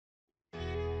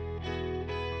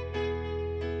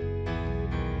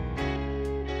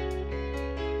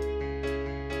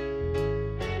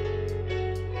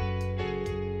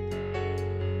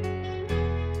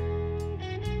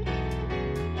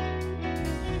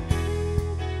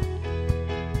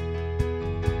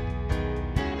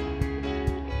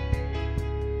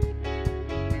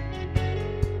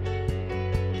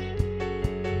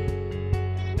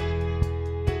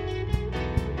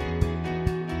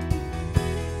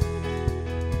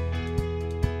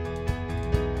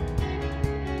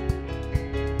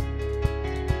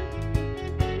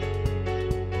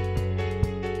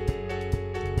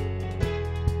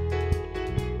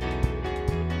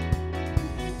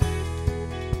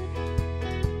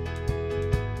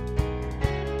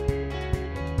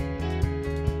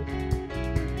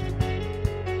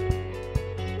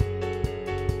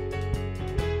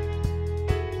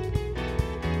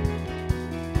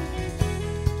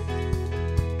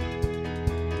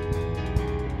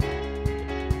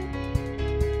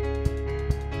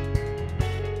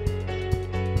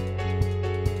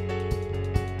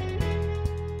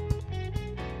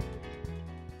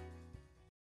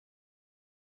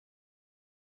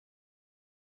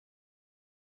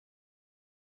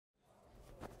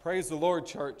Praise the Lord,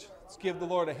 church. Let's give the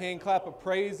Lord a hand clap of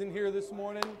praise in here this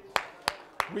morning.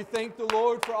 We thank the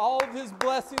Lord for all of His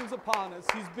blessings upon us.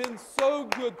 He's been so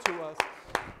good to us.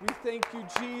 We thank you,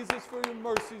 Jesus, for your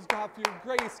mercies, God, for your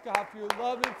grace, God, for your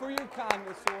love and for your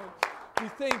kindness, Lord. We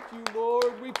thank you,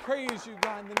 Lord. We praise you,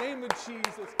 God, in the name of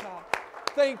Jesus, God.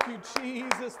 Thank you,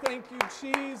 Jesus. Thank you,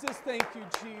 Jesus. Thank you,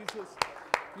 Jesus.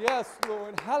 Yes,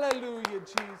 Lord. Hallelujah,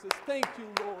 Jesus. Thank you,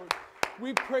 Lord.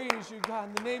 We praise you, God,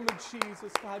 in the name of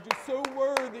Jesus, God. You're so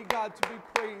worthy, God, to be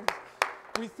praised.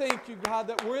 We thank you, God,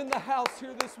 that we're in the house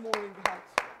here this morning, God,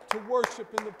 to worship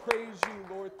and to praise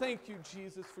you, Lord. Thank you,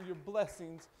 Jesus, for your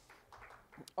blessings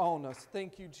on us.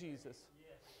 Thank you, Jesus.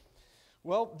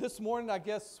 Well, this morning, I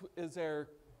guess, is our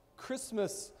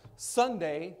Christmas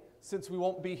Sunday, since we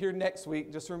won't be here next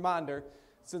week. Just a reminder,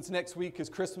 since next week is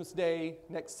Christmas Day,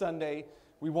 next Sunday,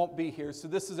 we won't be here. So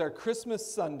this is our Christmas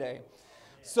Sunday.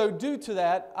 So due to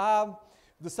that, I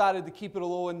decided to keep it a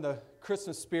little in the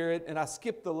Christmas spirit, and I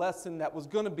skipped the lesson that was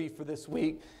going to be for this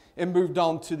week and moved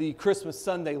on to the Christmas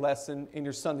Sunday lesson in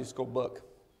your Sunday school book.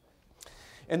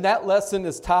 And that lesson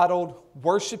is titled,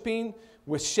 Worshiping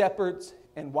with Shepherds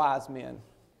and Wise Men.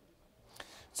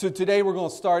 So today we're going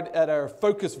to start at our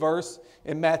focus verse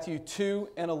in Matthew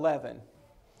 2:11.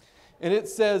 And it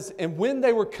says, And when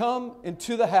they were come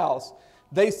into the house,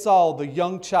 they saw the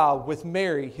young child with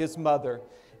Mary, his mother,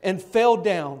 and fell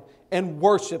down and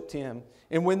worshipped him.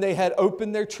 And when they had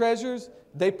opened their treasures,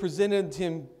 they presented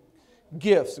him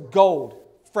gifts, gold,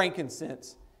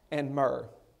 frankincense, and myrrh.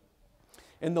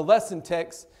 And the lesson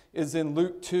text is in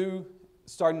Luke 2,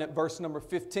 starting at verse number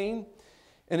 15.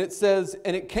 And it says,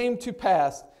 And it came to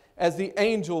pass, as the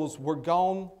angels were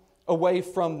gone away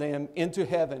from them into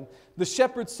heaven, the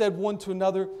shepherds said one to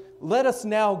another, Let us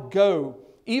now go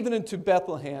even into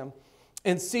Bethlehem,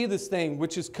 and see this thing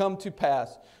which is come to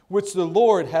pass, which the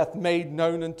Lord hath made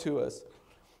known unto us.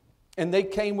 And they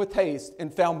came with haste,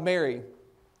 and found Mary,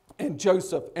 and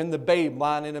Joseph, and the babe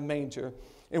lying in a manger.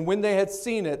 And when they had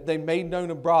seen it, they made known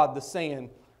abroad the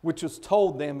saying which was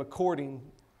told them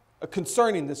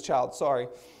concerning this child.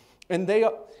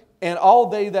 And all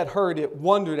they that heard it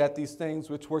wondered at these things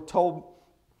which were told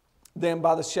them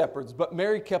by the shepherds. But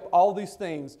Mary kept all these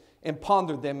things and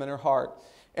pondered them in her heart.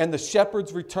 And the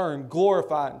shepherds returned,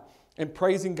 glorifying and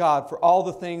praising God for all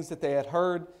the things that they had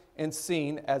heard and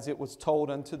seen as it was told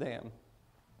unto them.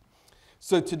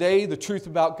 So today, the truth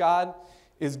about God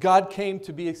is God came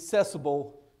to be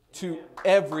accessible to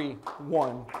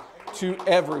everyone. To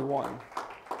everyone.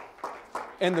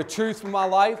 And the truth of my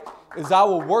life is I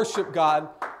will worship God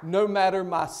no matter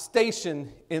my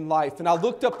station in life. And I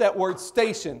looked up that word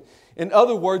station. In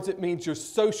other words, it means your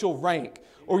social rank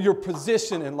or your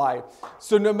position in life.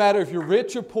 So no matter if you're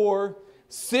rich or poor,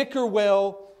 sick or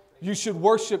well, you should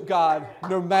worship God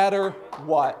no matter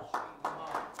what.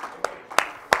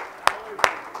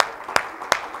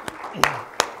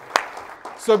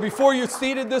 So before you're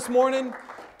seated this morning,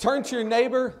 turn to your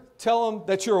neighbor, tell them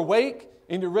that you're awake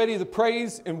and you're ready to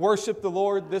praise and worship the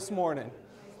Lord this morning.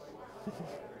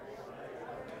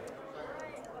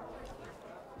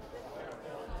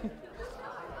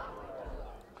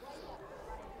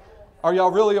 Are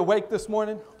y'all really awake this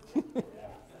morning?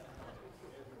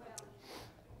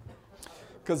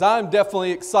 Because I'm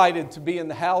definitely excited to be in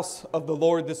the house of the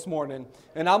Lord this morning.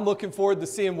 And I'm looking forward to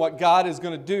seeing what God is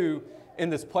going to do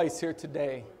in this place here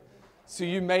today. So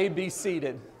you may be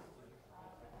seated.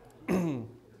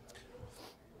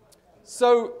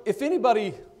 So if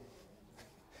anybody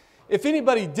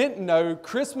didn't know,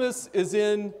 Christmas is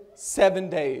in 7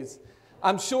 days.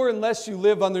 I'm sure unless you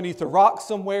live underneath a rock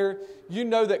somewhere, you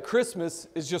know that Christmas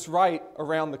is just right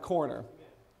around the corner.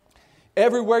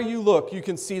 Everywhere you look, you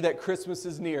can see that Christmas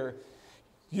is near.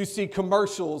 You see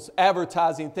commercials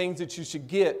advertising things that you should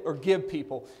get or give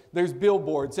people. There's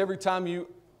billboards. Every time you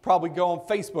probably go on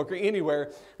Facebook or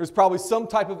anywhere, there's probably some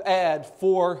type of ad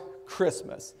for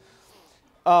Christmas.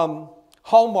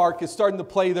 Hallmark is starting to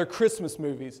play their Christmas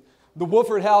movies. The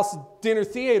Wolford House Dinner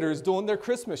Theater is doing their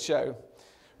Christmas show.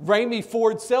 Ramey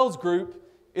Ford Sales Group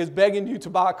is begging you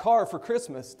to buy a car for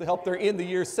Christmas to help their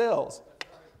end-of-the-year sales.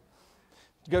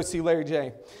 Go see Larry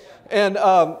J. And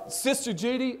Sister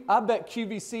Judy, I bet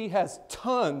QVC has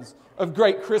tons of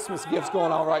great Christmas gifts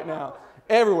going on right now.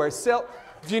 Everywhere.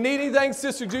 If you need anything,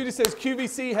 Sister Judy says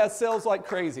QVC has sales like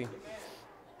crazy.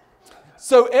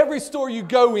 So every store you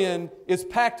go in is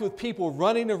packed with people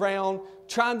running around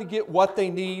trying to get what they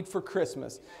need for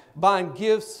Christmas, buying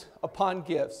gifts upon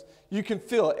gifts. You can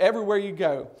feel it everywhere you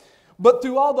go. But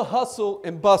through all the hustle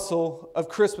and bustle of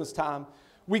Christmas time,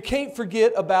 we can't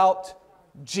forget about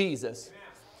Jesus.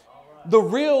 The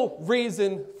real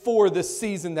reason for this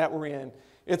season that we're in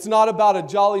It's not about a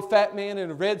jolly fat man in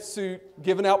a red suit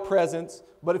giving out presents.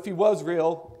 But if he was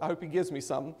real, I hope he gives me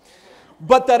something.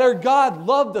 But that our God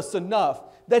loved us enough,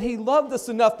 that he loved us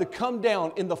enough to come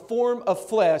down in the form of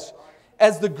flesh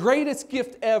as the greatest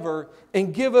gift ever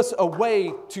and give us a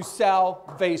way to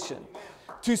salvation,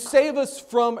 to save us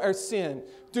from our sin,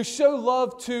 to show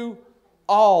love to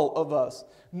all of us,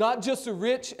 not just the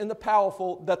rich and the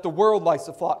powerful that the world likes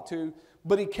to flock to,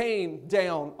 but he came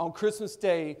down on Christmas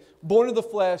Day, born of the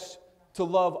flesh, to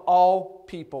love all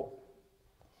people.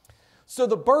 So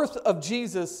the birth of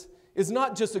Jesus is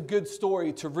not just a good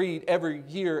story to read every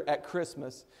year at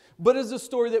Christmas, but is a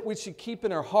story that we should keep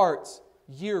in our hearts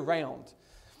year-round.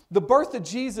 The birth of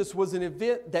Jesus was an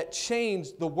event that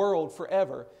changed the world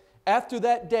forever. After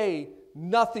that day,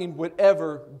 nothing would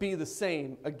ever be the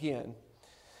same again.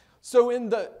 So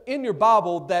in your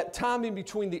Bible, that time in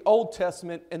between the Old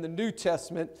Testament and the New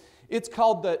Testament, it's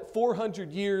called the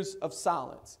 400 years of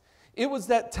silence. It was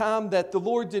that time that the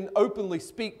Lord didn't openly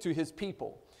speak to his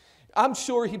people. I'm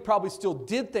sure he probably still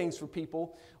did things for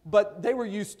people, but they were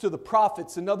used to the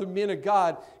prophets and other men of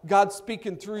God, God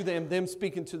speaking through them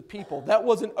speaking to the people. That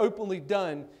wasn't openly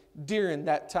done during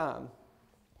that time.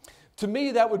 To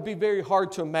me, that would be very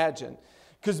hard to imagine.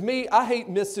 Because I hate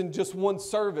missing just one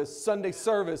service, Sunday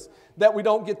service, that we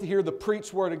don't get to hear the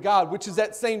preached word of God, which is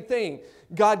that same thing,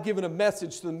 God giving a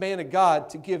message to the man of God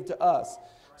to give to us.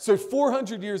 So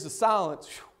 400 years of silence,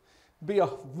 be a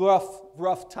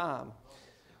rough time.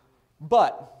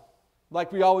 But,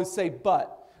 like we always say,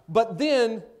 but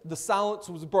then the silence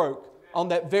was broke on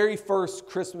that very first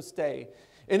Christmas day.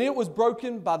 And it was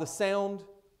broken by the sound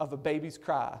of a baby's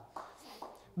cry.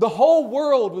 The whole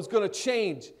world was going to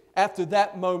change after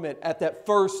that moment, at that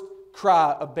first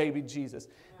cry of baby Jesus.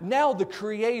 Now the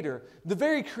Creator, the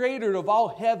very Creator of all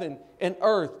heaven and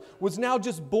earth, was now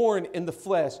just born in the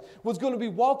flesh, was going to be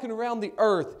walking around the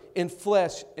earth in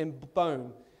flesh and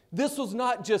bone. This was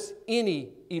not just any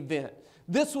event.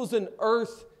 This was an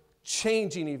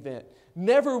earth-changing event.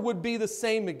 Never would be the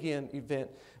same again event.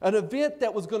 An event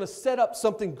that was going to set up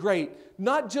something great,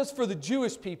 not just for the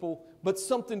Jewish people, but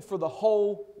something for the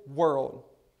whole world.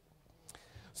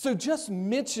 So just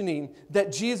mentioning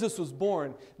that Jesus was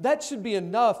born, that should be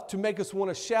enough to make us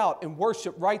want to shout and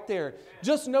worship right there.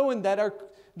 Just knowing that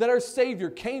our Savior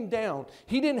came down.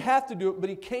 He didn't have to do it, but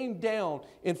He came down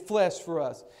in flesh for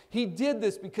us. He did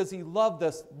this because He loved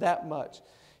us that much.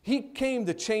 He came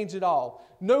to change it all.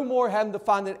 No more having to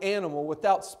find an animal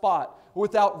without spot,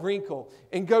 without wrinkle,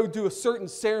 and go do a certain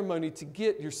ceremony to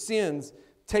get your sins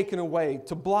taken away,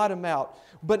 to blot them out.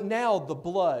 But now the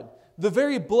blood, the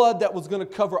very blood that was going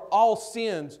to cover all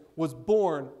sins, was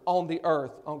born on the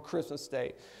earth on Christmas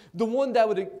Day. The one that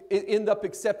would end up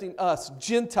accepting us,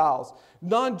 Gentiles,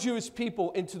 non-Jewish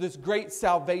people, into this great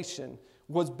salvation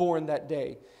was born that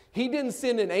day. He didn't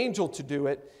send an angel to do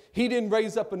it. He didn't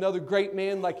raise up another great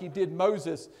man like He did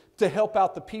Moses to help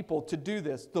out the people to do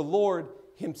this. The Lord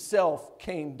Himself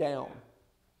came down.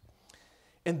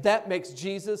 And that makes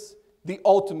Jesus the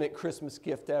ultimate Christmas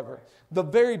gift ever. The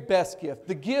very best gift.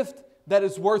 The gift that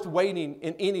is worth waiting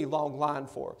in any long line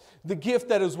for. The gift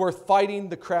that is worth fighting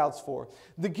the crowds for.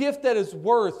 The gift that is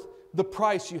worth the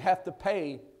price you have to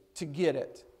pay to get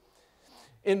it.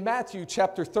 In Matthew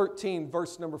chapter 13,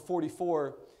 verse number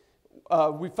 44,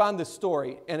 we find this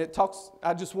story, and it talks,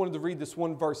 I just wanted to read this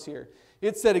one verse here.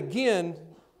 It said, "Again,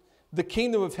 the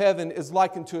kingdom of heaven is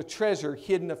likened to a treasure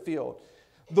hidden in a field,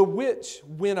 the which,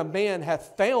 when a man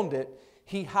hath found it,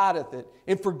 he hideth it,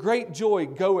 and for great joy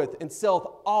goeth and selleth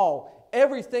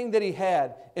everything that he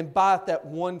had, and buyeth that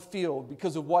one field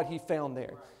because of what he found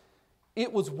there."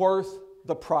 It was worth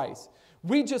the price.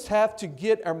 We just have to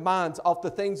get our minds off the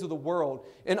things of the world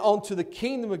and onto the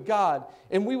kingdom of God,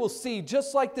 and we will see,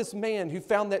 just like this man who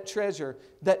found that treasure,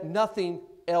 that nothing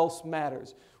else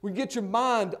matters. When you get your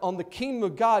mind on the kingdom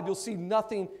of God, you'll see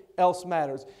nothing else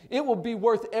matters. It will be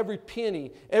worth every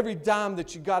penny, every dime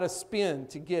that you got to spend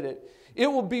to get it. It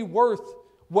will be worth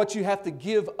what you have to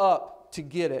give up to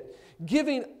get it.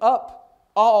 Giving up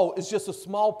all is just a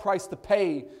small price to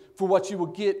pay for what you will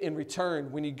get in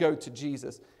return when you go to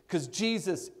Jesus. Because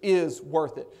Jesus is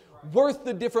worth it. Worth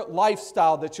the different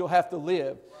lifestyle that you'll have to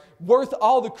live. Worth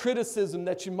all the criticism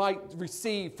that you might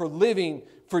receive for living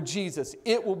for Jesus.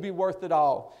 It will be worth it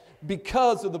all.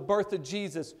 Because of the birth of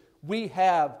Jesus, we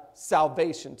have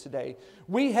salvation today.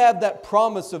 We have that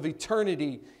promise of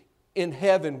eternity in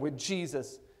heaven with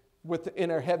Jesus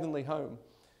in our heavenly home.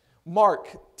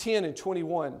 Mark 10 and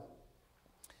 21.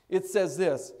 It says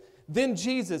this, "Then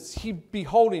Jesus,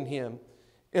 beholding him,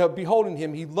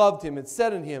 he loved him and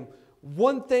said unto him,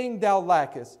 One thing thou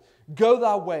lackest, go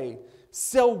thy way,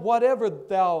 sell whatever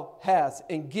thou hast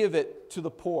and give it to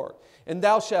the poor, and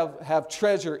thou shalt have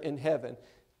treasure in heaven.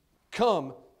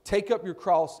 Come, take up your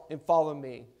cross and follow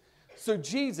me. So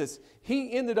Jesus,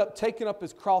 he ended up taking up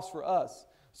his cross for us.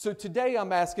 So today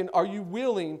I'm asking, are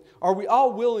we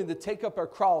all willing to take up our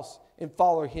cross and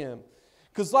follow him?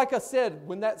 Because like I said,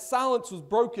 when that silence was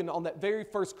broken on that very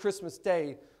first Christmas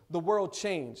day, the world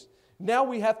changed. Now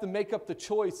we have to make up the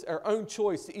choice, our own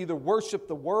choice, to either worship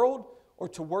the world or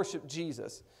to worship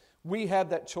Jesus. We have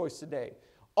that choice today.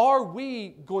 Are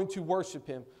we going to worship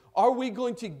him? Are we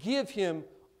going to give him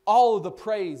all of the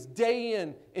praise day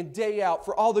in and day out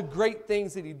for all the great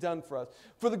things that he's done for us,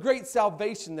 for the great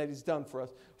salvation that he's done for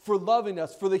us, for loving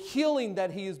us, for the healing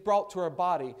that he has brought to our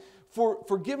body,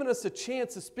 for giving us a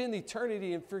chance to spend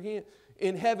eternity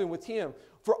in heaven with him,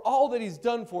 for all that he's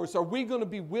done for us? Are we going to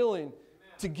be willing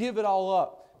to give it all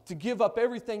up, to give up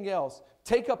everything else,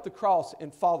 take up the cross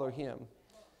and follow him?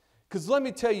 Because let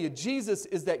me tell you, Jesus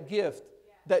is that gift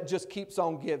that just keeps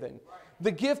on giving.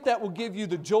 The gift that will give you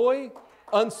the joy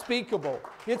unspeakable.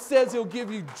 It says he'll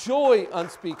give you joy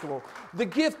unspeakable. The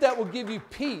gift that will give you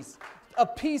peace. A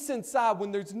peace inside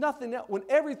when there's nothing else, when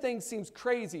everything seems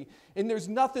crazy and there's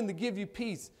nothing to give you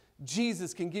peace.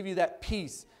 Jesus can give you that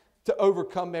peace to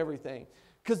overcome everything.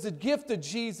 Because the gift of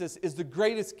Jesus is the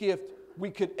greatest gift we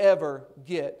could ever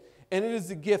get. And it is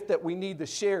the gift that we need to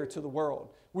share to the world.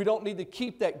 We don't need to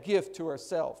keep that gift to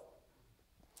ourselves.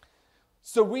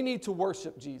 So we need to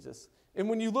worship Jesus. And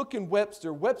when you look in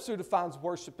Webster, Webster defines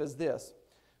worship as this: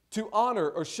 to honor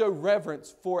or show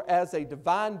reverence for as a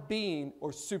divine being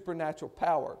or supernatural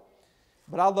power.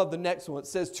 But I love the next one. It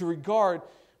says to regard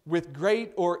with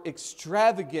great or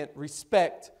extravagant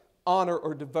respect, honor,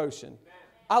 or devotion.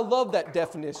 I love that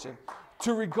definition.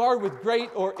 To regard with great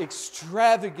or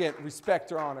extravagant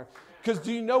respect or honor. Because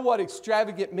do you know what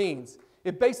extravagant means?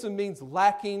 It basically means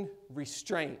lacking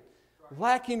restraint.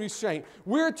 Lacking restraint.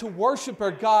 We're to worship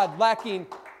our God lacking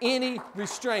any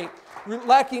restraint.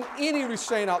 Lacking any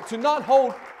restraint out. To not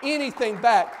hold anything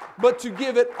back, but to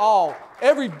give it all.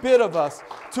 Every bit of us.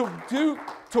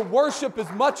 To worship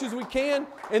as much as we can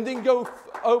and then go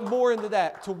more into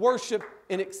that. To worship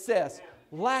in excess.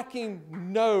 Lacking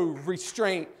no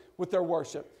restraint with their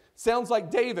worship. Sounds like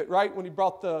David, right? When he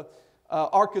brought the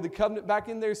Ark of the Covenant back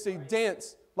in there, so he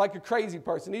danced like a crazy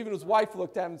person. Even his wife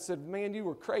looked at him and said, man, you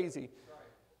were crazy.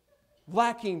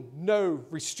 Lacking no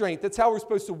restraint. That's how we're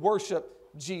supposed to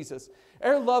worship Jesus.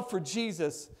 Our love for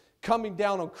Jesus coming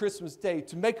down on Christmas Day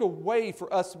to make a way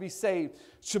for us to be saved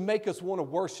should make us want to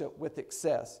worship with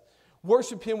excess.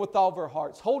 Worship him with all of our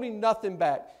hearts, holding nothing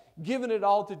back, giving it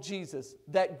all to Jesus,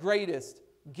 that greatest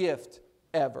gift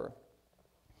ever.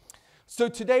 So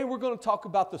today we're going to talk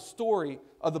about the story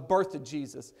of the birth of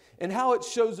Jesus and how it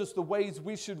shows us the ways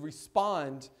we should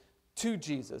respond to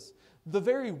Jesus. The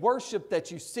very worship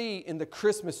that you see in the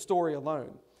Christmas story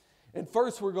alone. And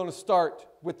first we're going to start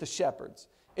with the shepherds.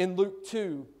 In Luke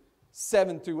 2,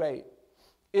 7 through 8,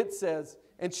 it says,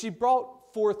 and she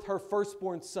brought forth her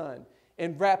firstborn son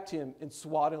and wrapped him in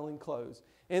swaddling clothes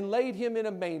and laid him in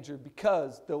a manger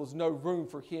because there was no room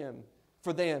for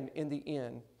them in the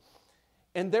inn.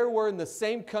 And there were in the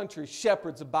same country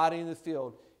shepherds abiding in the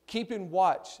field, keeping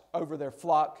watch over their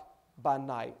flock by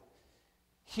night.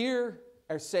 Here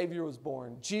our Savior was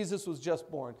born. Jesus was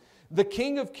just born. The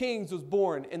King of Kings was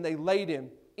born, and they laid him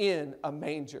in a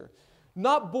manger.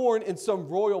 Not born in some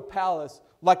royal palace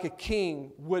like a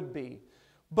king would be,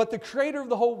 but the Creator of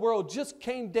the whole world just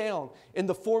came down in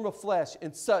the form of flesh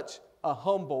in such a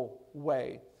humble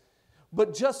way.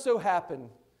 But just so happened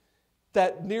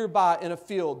that nearby in a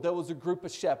field there was a group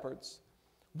of shepherds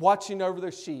watching over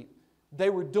their sheep. They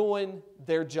were doing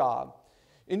their job.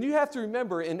 And you have to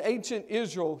remember, in ancient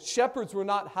Israel, shepherds were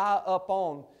not high up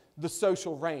on the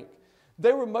social rank.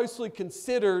 They were mostly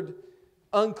considered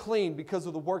unclean because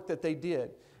of the work that they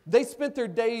did. They spent their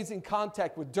days in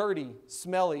contact with dirty,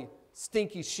 smelly,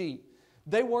 stinky sheep.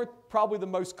 They weren't probably the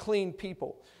most clean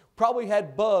people. Probably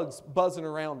had bugs buzzing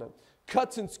around them.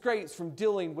 Cuts and scrapes from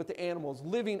dealing with the animals,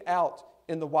 living out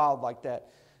in the wild like that.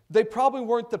 They probably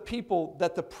weren't the people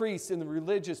that the priests and the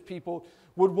religious people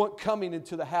would want coming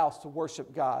into the house to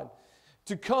worship God,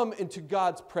 to come into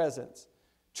God's presence,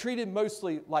 treated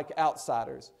mostly like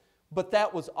outsiders. But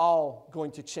that was all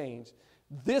going to change.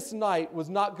 This night was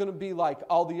not going to be like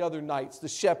all the other nights the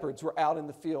shepherds were out in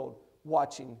the field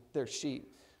watching their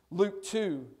sheep. Luke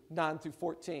 2, 9 through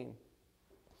 14.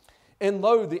 And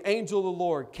lo, the angel of the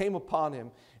Lord came upon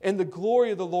him, and the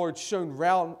glory of the Lord shone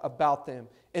round about them,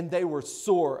 and they were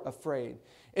sore afraid.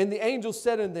 And the angel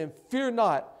said unto them, fear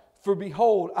not, for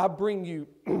behold, I bring you,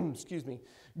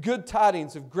 good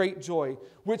tidings of great joy,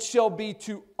 which shall be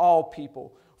to all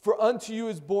people. For unto you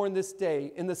is born this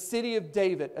day in the city of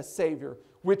David a Savior,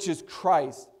 which is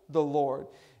Christ the Lord.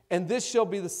 And this shall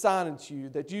be the sign unto you,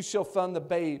 that you shall find the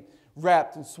babe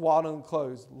wrapped in swaddling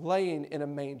clothes, laying in a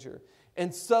manger.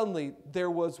 And suddenly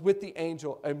there was with the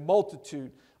angel a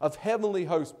multitude of heavenly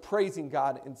hosts praising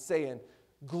God and saying,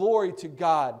 Glory to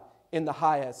God in the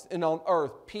highest, and on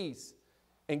earth peace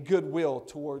and goodwill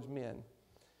towards men.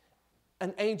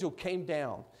 An angel came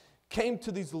down, came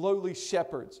to these lowly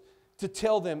shepherds to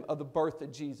tell them of the birth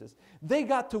of Jesus. They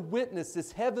got to witness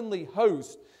this heavenly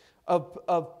host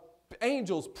of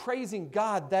angels praising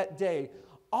God that day.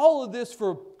 All of this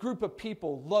for a group of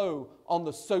people low on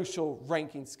the social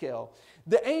ranking scale.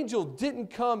 The angel didn't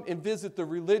come and visit the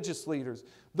religious leaders,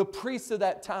 the priests of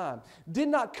that time. Did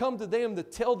not come to them to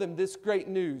tell them this great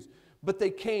news, but they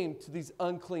came to these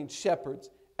unclean shepherds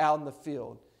out in the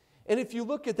field. And if you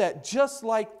look at that, just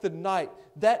like that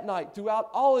night, throughout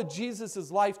all of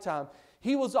Jesus' lifetime,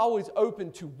 he was always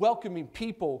open to welcoming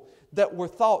people that were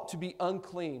thought to be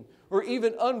unclean or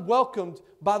even unwelcomed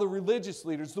by the religious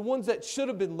leaders, the ones that should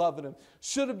have been loving him,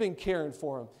 should have been caring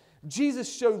for him.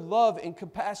 Jesus showed love and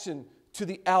compassion to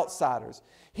the outsiders.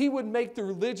 He would make the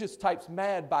religious types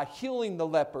mad by healing the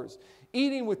lepers,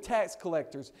 eating with tax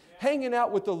collectors, hanging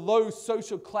out with the low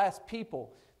social class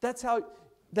people. That's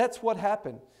what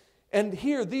happened. And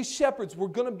here, these shepherds were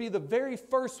going to be the very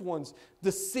first ones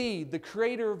to see the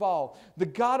creator of all, the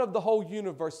God of the whole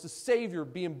universe, the Savior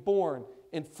being born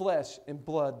in flesh and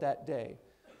blood that day.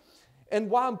 And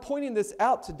why I'm pointing this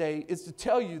out today is to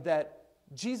tell you that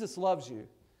Jesus loves you.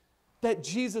 That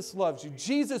Jesus loves you.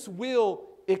 Jesus will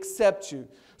accept you.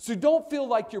 So don't feel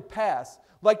like your past,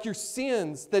 like your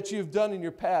sins that you've done in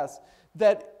your past,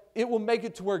 that it will make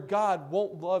it to where God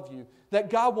won't love you, that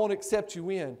God won't accept you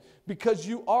in, because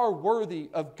you are worthy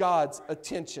of God's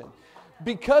attention.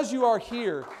 Because you are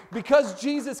here, because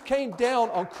Jesus came down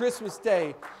on Christmas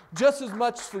Day just as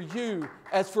much for you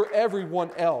as for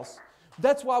everyone else.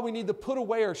 That's why we need to put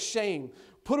away our shame,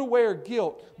 put away our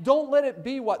guilt. Don't let it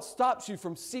be what stops you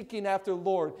from seeking after the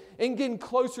Lord and getting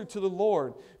closer to the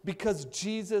Lord, because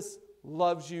Jesus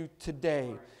loves you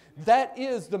today. That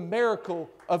is the miracle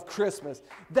of Christmas,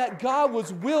 that God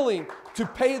was willing to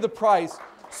pay the price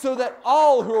so that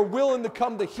all who are willing to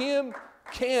come to Him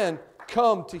can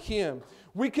come to Him.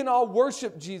 We can all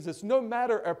worship Jesus no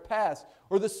matter our past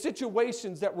or the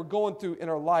situations that we're going through in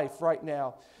our life right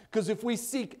now. Because if we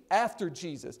seek after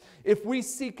Jesus, if we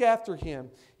seek after Him,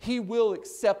 He will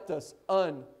accept us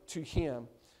unto Him.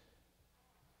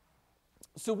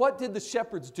 So what did the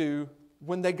shepherds do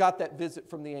when they got that visit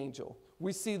from the angel?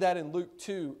 We see that in Luke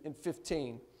 2 and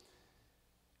 15.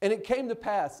 And it came to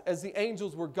pass, as the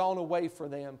angels were gone away from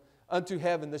them unto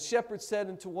heaven, the shepherds said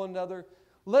unto one another,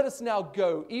 Let us now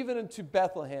go even unto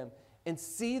Bethlehem, and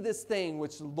see this thing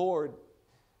which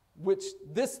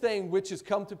is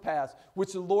come to pass,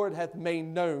 which the Lord hath made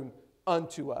known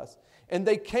unto us. And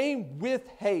they came with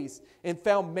haste, and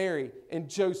found Mary and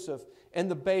Joseph and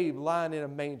the babe lying in a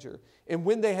manger. And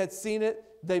when they had seen it,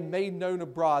 they made known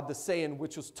abroad the saying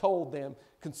which was told them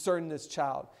concerning this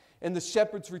child. And the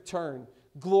shepherds returned,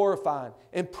 glorifying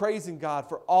and praising God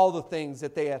for all the things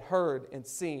that they had heard and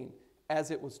seen, as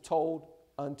it was told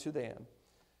unto them.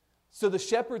 So the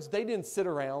shepherds, they didn't sit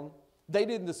around. They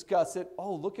didn't discuss it.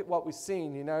 Oh, look at what we've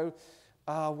seen,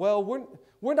 well,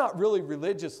 we're not really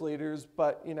religious leaders,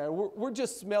 but, we're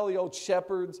just smelly old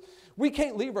shepherds. We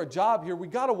can't leave our job here. We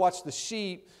got to watch the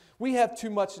sheep. We have too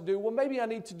much to do. Well, maybe I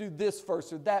need to do this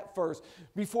first or that first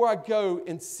before I go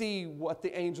and see what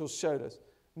the angels showed us.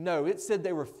 No, it said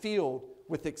they were filled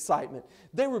with excitement.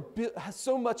 They were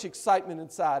so much excitement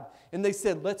inside, and they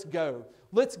said, let's go.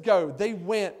 Let's go. They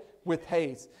went with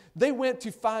haste. They went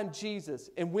to find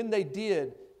Jesus, and when they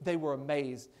did, they were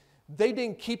amazed. They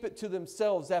didn't keep it to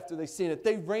themselves after they seen it.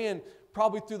 They ran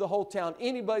probably through the whole town.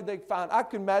 Anybody they found, I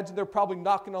can imagine they're probably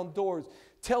knocking on doors,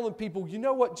 telling people, you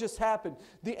know what just happened?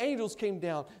 The angels came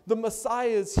down. The Messiah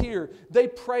is here. They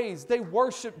praised. They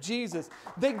worshiped Jesus.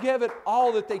 They gave it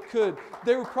all that they could.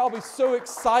 They were probably so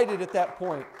excited at that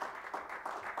point.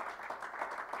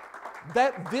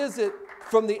 That visit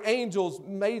from the angels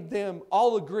made them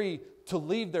all agree to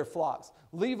leave their flocks,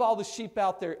 leave all the sheep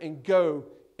out there and go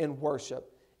and worship.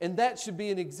 And that should be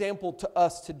an example to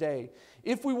us today.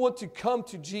 If we want to come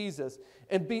to Jesus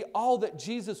and be all that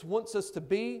Jesus wants us to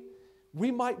be, we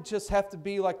might just have to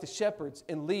be like the shepherds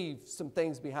and leave some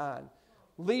things behind.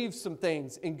 Leave some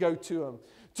things and go to Him.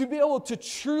 To be able to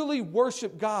truly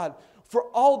worship God for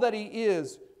all that He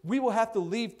is, we will have to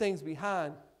leave things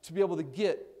behind to be able to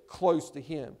get close to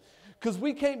Him. Because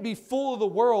we can't be full of the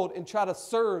world and try to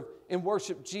serve and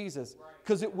worship Jesus,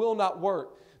 because it will not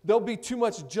work. There'll be too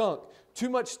much junk, too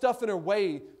much stuff in our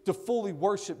way to fully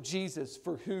worship Jesus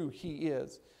for who He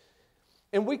is.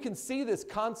 And we can see this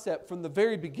concept from the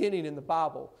very beginning in the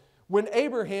Bible. When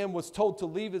Abraham was told to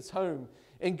leave his home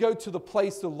and go to the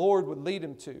place the Lord would lead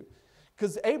him to.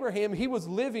 Because Abraham, he was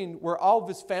living where all of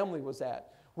his family was at,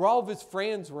 where all of his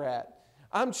friends were at.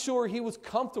 I'm sure he was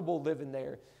comfortable living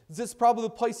there. This is probably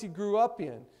the place he grew up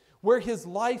in, where his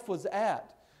life was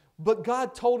at. But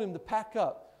God told him to pack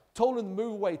up, told him to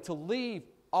move away, to leave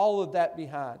all of that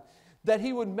behind, that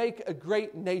He would make a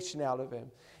great nation out of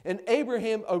him. And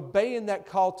Abraham, obeying that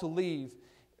call to leave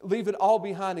it all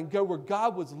behind and go where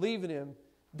God was leaving him,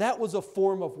 that was a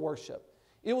form of worship.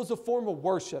 It was a form of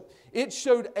worship. It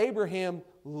showed Abraham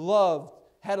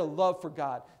had a love for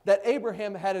God, that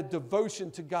Abraham had a devotion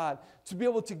to God, to be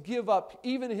able to give up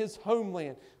even his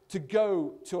homeland to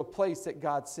go to a place that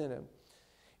God sent him.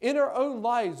 In our own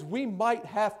lives, we might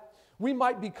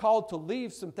be called to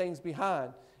leave some things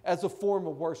behind as a form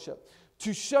of worship,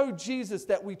 to show Jesus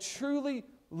that we truly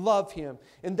love Him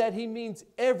and that He means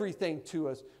everything to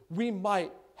us. We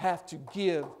might have to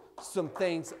give some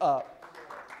things up.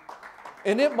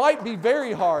 And it might be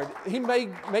very hard. He may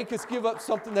make us give up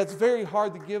something that's very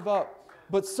hard to give up.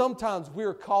 But sometimes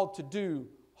we're called to do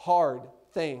hard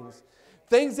things.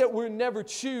 Things that we'll never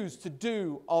choose to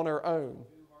do on our own.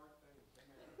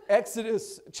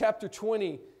 Exodus chapter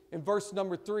 20 in verse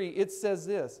number 3, it says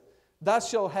this: "Thou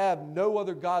shalt have no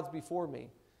other gods before me."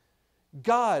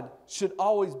 God should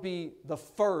always be the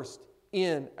first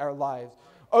in our lives.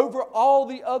 Over all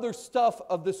the other stuff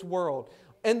of this world,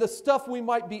 and the stuff we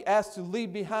might be asked to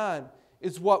leave behind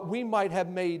is what we might have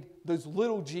made those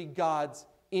little g gods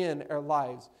in our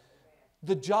lives.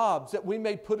 The jobs that we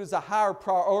may put as a higher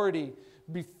priority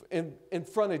in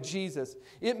front of Jesus.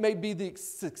 It may be the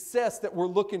success that we're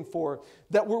looking for,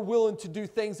 that we're willing to do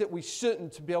things that we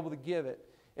shouldn't to be able to give it.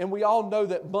 And we all know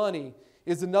that money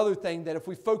is another thing that if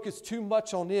we focus too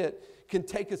much on it, can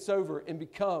take us over and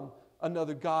become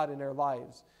another god in our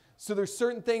lives. So there's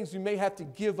certain things we may have to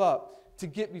give up to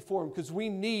get before Him, because we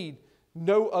need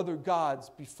no other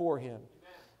gods before Him. Amen.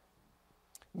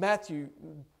 Matthew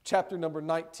chapter number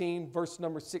 19, verse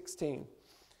number 16.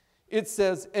 It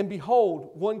says, "And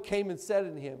behold, one came and said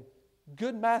unto Him,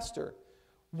 Good Master,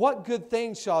 what good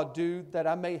thing shall I do that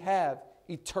I may have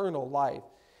eternal life?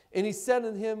 And He said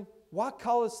unto him, Why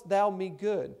callest thou me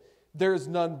good? There is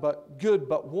none but good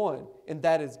but one, and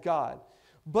that is God.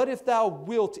 But if thou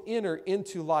wilt enter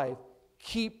into life,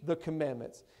 keep the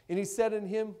commandments. And He said unto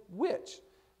him, Which?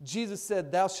 Jesus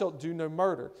said, Thou shalt do no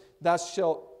murder. Thou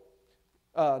shalt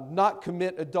not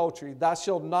commit adultery. Thou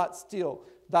shalt not steal.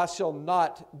 Thou shalt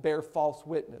not bear false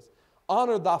witness.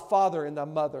 Honor thy father and thy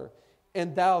mother,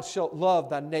 and thou shalt love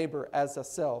thy neighbor as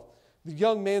thyself. The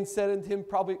young man said unto Him,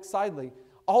 probably excitedly,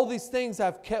 All these things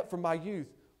I've kept from my youth.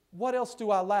 What else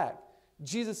do I lack?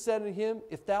 Jesus said unto him,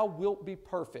 If thou wilt be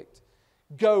perfect,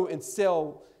 go and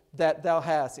sell that thou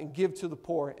hast, and give to the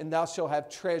poor, and thou shalt have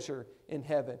treasure in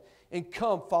heaven. And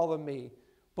come, follow me.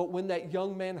 But when that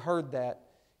young man heard that,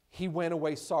 he went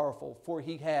away sorrowful, for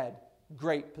he had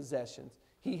great possessions.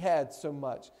 He had so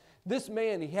much. This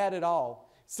man, he had it all.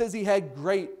 It says he had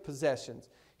great possessions.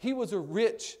 He was a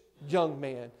rich young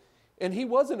man. And he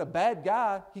wasn't a bad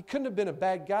guy. He couldn't have been a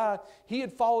bad guy. He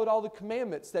had followed all the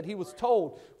commandments that he was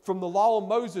told from the law of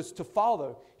Moses to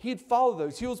follow. He had followed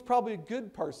those. He was probably a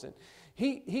good person.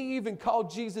 He even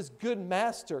called Jesus good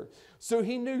master. So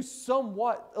he knew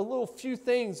somewhat, a little few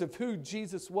things of who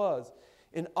Jesus was.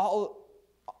 And all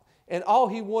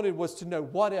he wanted was to know,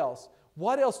 what else?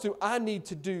 What else do I need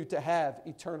to do to have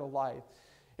eternal life?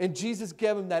 And Jesus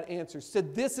gave him that answer.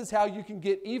 Said, this is how you can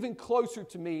get even closer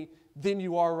to me than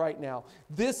you are right now.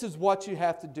 This is what you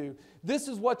have to do. This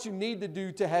is what you need to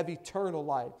do to have eternal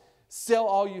life. Sell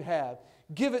all you have.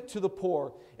 Give it to the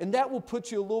poor. And that will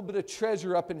put you a little bit of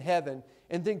treasure up in heaven.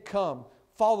 And then come,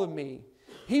 follow me.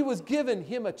 He was giving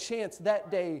him a chance that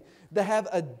day to have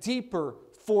a deeper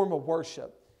form of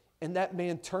worship. And that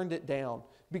man turned it down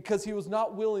because he was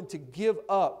not willing to give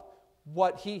up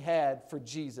what he had for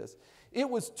Jesus. It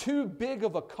was too big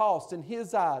of a cost in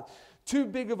his eyes, too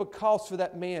big of a cost for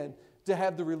that man to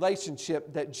have the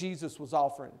relationship that Jesus was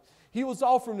offering. He was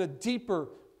offering a deeper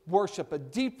worship, a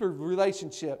deeper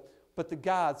relationship, but the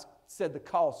guys said the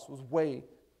cost was way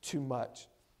too much.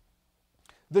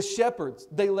 The shepherds,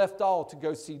 they left all to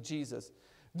go see Jesus.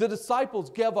 The disciples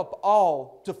gave up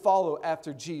all to follow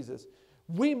after Jesus.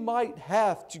 We might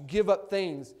have to give up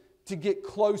things to get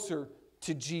closer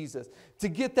to Jesus, to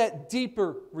get that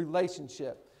deeper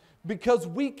relationship. Because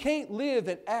we can't live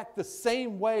and act the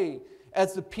same way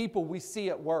as the people we see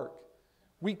at work.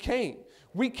 We can't.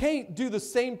 We can't do the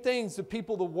same things the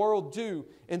people of the world do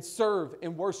and serve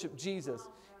and worship Jesus.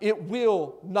 It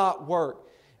will not work.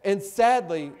 And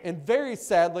sadly, and very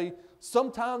sadly,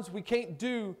 sometimes we can't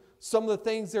do some of the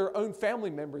things their own family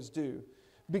members do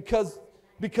because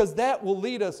that will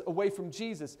lead us away from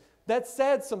Jesus. That's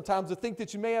sad sometimes to think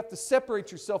that you may have to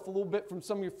separate yourself a little bit from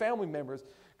some of your family members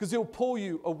because it'll pull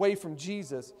you away from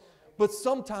Jesus. But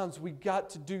sometimes we got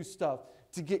to do stuff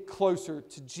to get closer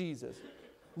to Jesus.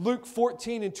 Luke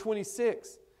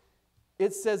 14:26,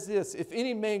 it says this, if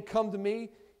any man come to me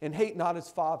and hate not his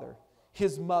father,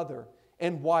 his mother,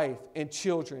 and wife, and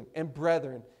children, and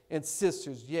brethren, and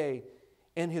sisters, yea,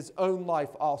 and his own life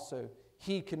also,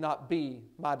 he cannot be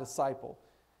my disciple.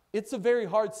 It's a very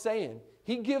hard saying.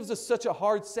 He gives us such a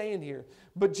hard saying here.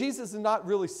 But Jesus is not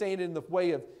really saying it in the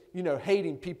way of,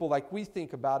 hating people like we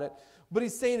think about it. But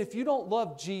he's saying if you don't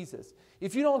love Jesus,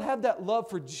 if you don't have that love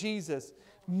for Jesus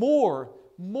more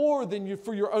than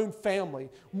for your own family,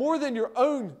 more than your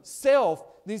own self,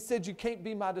 then he said you can't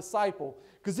be my disciple.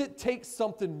 Because it takes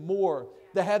something more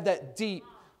to have that deep,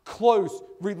 close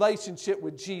relationship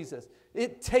with Jesus.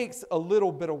 It takes a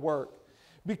little bit of work.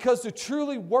 Because to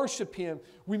truly worship Him,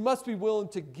 we must be willing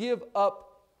to give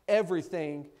up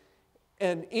everything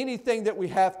and anything that we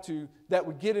have to that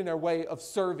would get in our way of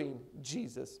serving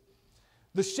Jesus.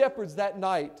 The shepherds that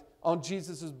night on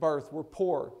Jesus' birth were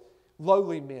poor,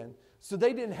 lowly men. So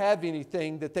they didn't have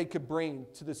anything that they could bring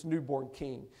to this newborn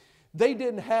king. They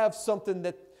didn't have something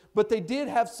but they did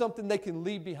have something they can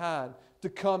leave behind to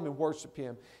come and worship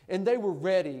Him. And they were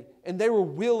ready and they were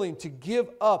willing to give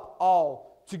up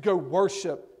all to go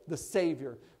worship the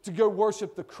Savior, to go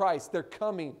worship the Christ, their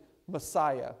coming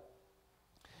Messiah.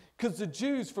 Because the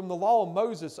Jews from the law of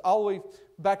Moses, all the way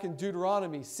back in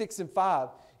Deuteronomy 6:5,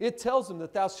 it tells them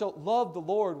that thou shalt love the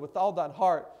Lord with all thine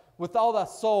heart, with all thy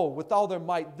soul, with all their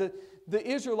might. The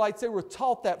Israelites, they were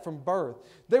taught that from birth.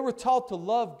 They were taught to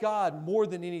love God more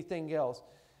than anything else.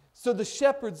 So the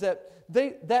shepherds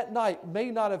that night may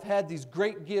not have had these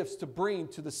great gifts to bring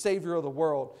to the Savior of the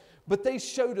world, but they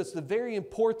showed us the very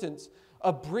importance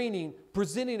of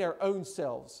presenting our own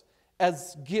selves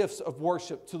as gifts of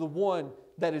worship to the one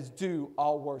that is due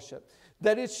all worship.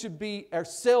 That it should be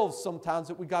ourselves sometimes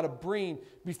that we got to bring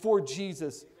before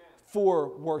Jesus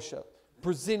for worship,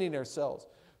 presenting ourselves.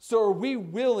 So are we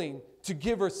willing to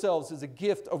give ourselves as a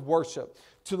gift of worship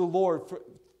to the Lord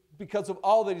because of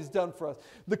all that He's done for us?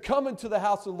 The come into the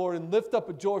house of the Lord and lift up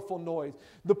a joyful noise,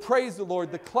 the praise the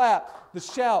Lord, the clap, the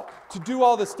shout, to do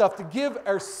all this stuff, to give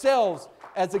ourselves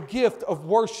as a gift of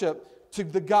worship to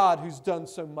the God who's done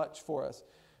so much for us.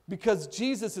 Because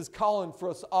Jesus is calling for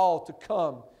us all to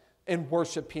come and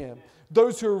worship Him.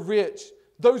 Those who are rich,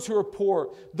 those who are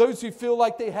poor, those who feel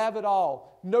like they have it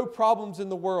all, no problems in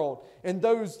the world, and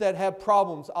those that have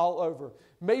problems all over.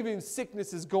 Maybe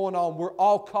sickness is going on. We're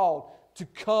all called to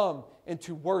come and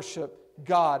to worship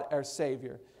God, our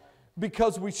Savior.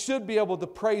 Because we should be able to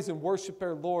praise and worship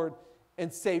our Lord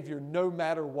and Savior no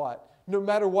matter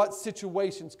what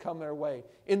situations come our way,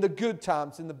 in the good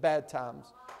times, in the bad times.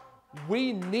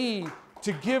 We need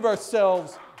to give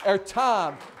ourselves, our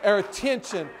time, our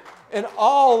attention, and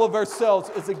all of ourselves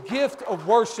as a gift of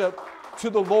worship to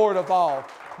the Lord of all.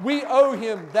 We owe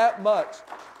Him that much.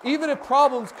 Even if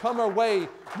problems come our way,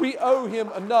 we owe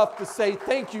Him enough to say,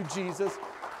 thank you, Jesus.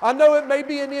 I know it may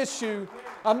be an issue.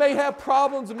 I may have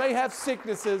problems, I may have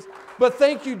sicknesses, but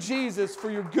thank you, Jesus,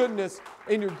 for your goodness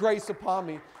and your grace upon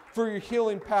me, for your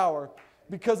healing power,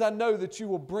 because I know that you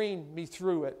will bring me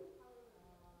through it.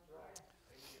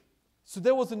 So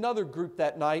there was another group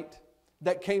that night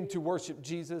that came to worship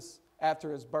Jesus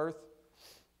after His birth.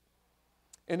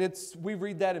 And we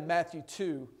read that in Matthew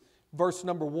 2, verse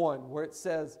number 1, where it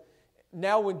says,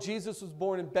 now when Jesus was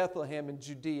born in Bethlehem in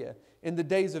Judea, in the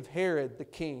days of Herod the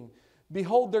king,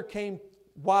 behold, there came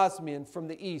wise men from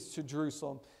the east to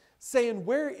Jerusalem, saying,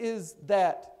 where is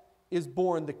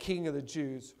born the King of the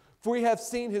Jews? For we have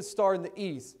seen His star in the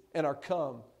east and are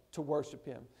come to worship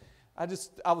Him.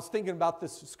 I was thinking about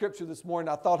this scripture this morning.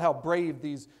 I thought how brave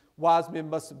these wise men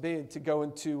must have been to go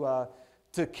into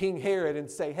to King Herod and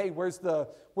say, hey, where's the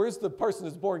person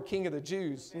who's born King of the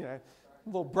Jews? A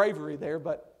little bravery there.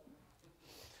 But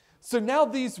so now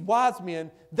these wise men,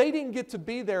 they didn't get to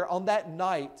be there on that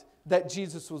night that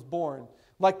Jesus was born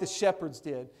like the shepherds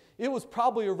did. It was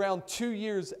probably around 2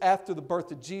 years after the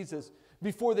birth of Jesus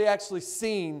before they actually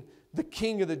seen the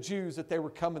King of the Jews that they were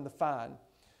coming to find.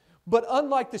 But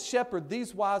unlike the shepherd,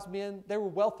 these wise men, they were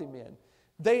wealthy men.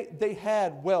 They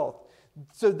had wealth.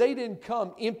 So they didn't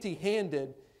come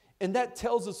empty-handed And that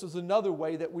tells us is another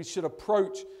way that we should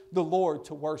approach the Lord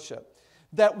to worship.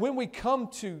 That when we come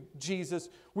to Jesus,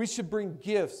 we should bring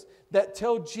gifts that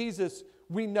tell Jesus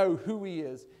we know who He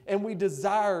is. And we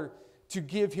desire to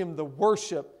give Him the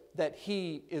worship that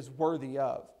He is worthy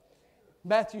of.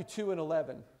 Matthew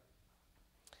 2:11.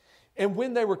 And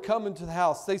when they were coming to the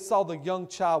house, they saw the young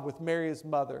child with Mary his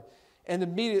mother. And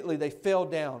immediately they fell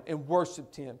down and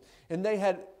worshiped Him. And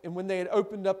when they had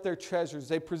opened up their treasures,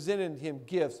 they presented Him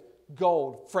gifts,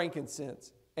 gold,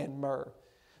 frankincense, and myrrh.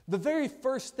 The very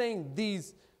first thing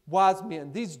these wise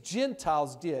men, these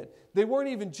Gentiles did, they weren't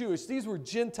even Jewish, these were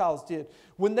Gentiles did,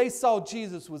 when they saw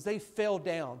Jesus was they fell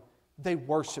down, they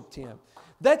worshiped Him.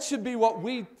 That should be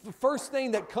the first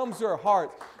thing that comes to our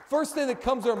hearts, first thing that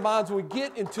comes to our minds when we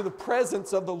get into the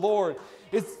presence of the Lord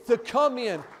is to come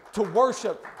in, to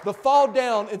worship, to fall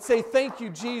down and say, thank you,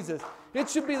 Jesus. It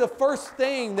should be the first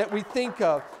thing that we think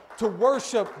of, to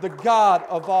worship the God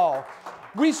of all.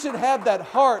 We should have that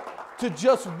heart to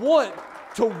just want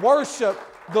to worship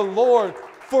the Lord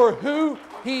for who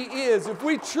He is. If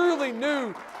we truly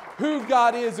knew who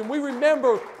God is and we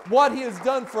remember what He has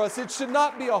done for us, it should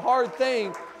not be a hard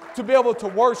thing to be able to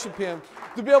worship Him.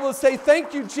 To be able to say,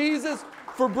 thank you, Jesus,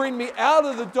 for bringing me out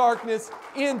of the darkness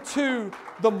into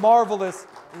the marvelous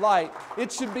light.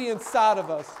 It should be inside of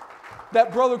us.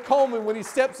 That Brother Coleman, when he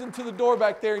steps into the door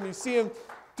back there and you see him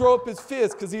throw up his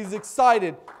fist because he's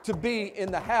excited to be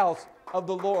in the house of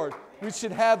the Lord. We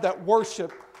should have that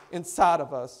worship inside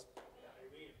of us.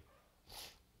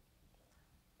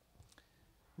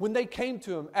 When they came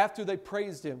to Him, after they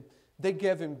praised Him, they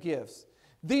gave Him gifts.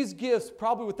 These gifts,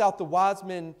 probably without the wise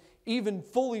men even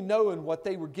fully knowing what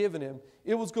they were giving Him,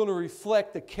 it was going to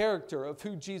reflect the character of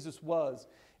who Jesus was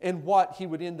and what He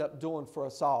would end up doing for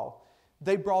us all.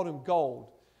 They brought Him gold.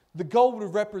 The gold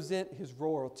would represent His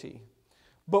royalty.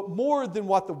 But more than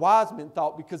what the wise men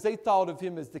thought, because they thought of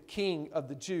Him as the King of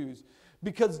the Jews,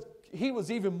 because He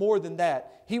was even more than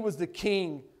that. He was the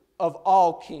King of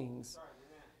all kings.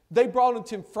 They brought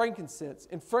unto Him frankincense.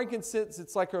 And frankincense,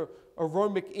 it's like a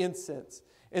aromatic incense.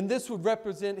 And this would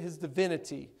represent His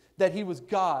divinity, that He was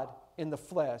God in the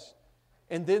flesh.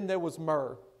 And then there was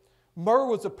myrrh. Myrrh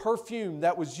was a perfume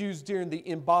that was used during the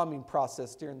embalming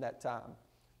process during that time.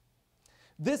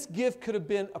 This gift could have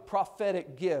been a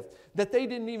prophetic gift that they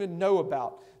didn't even know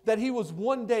about, that He was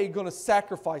one day going to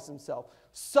sacrifice Himself,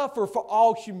 suffer for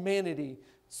all humanity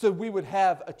so we would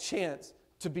have a chance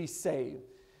to be saved.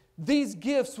 These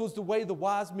gifts was the way the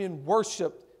wise men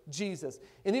worshiped Jesus.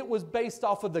 And it was based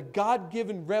off of the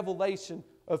God-given revelation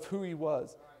of who He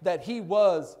was, that He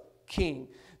was King.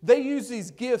 They used these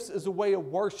gifts as a way of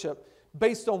worship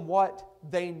based on what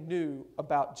they knew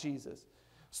about Jesus.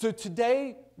 So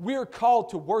today, we are called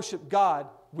to worship God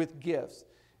with gifts.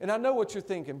 And I know what you're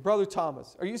thinking. Brother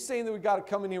Thomas, are you saying that we've got to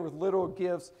come in here with little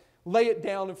gifts, lay it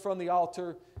down in front of the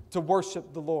altar to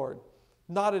worship the Lord?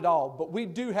 Not at all. But we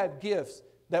do have gifts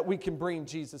that we can bring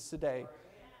Jesus today.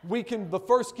 The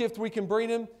first gift we can bring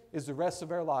Him is the rest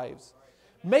of our lives.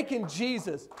 Making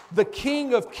Jesus the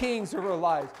King of Kings of our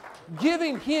lives.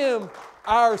 Giving Him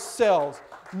ourselves.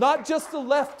 Not just the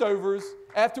leftovers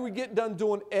after we get done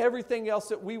doing everything else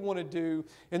that we want to do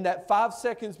in that 5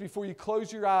 seconds before you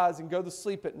close your eyes and go to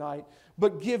sleep at night,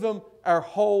 but give Him our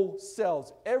whole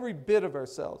selves, every bit of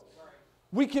ourselves.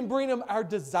 We can bring Him our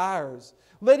desires,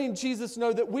 letting Jesus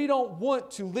know that we don't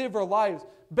want to live our lives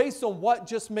based on what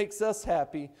just makes us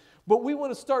happy, but we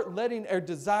want to start letting our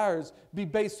desires be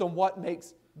based on what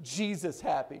makes Jesus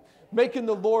happy, making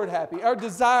the Lord happy, our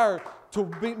desire to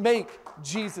make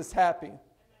Jesus happy.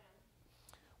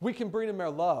 We can bring Him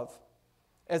our love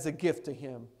as a gift to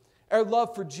Him. Our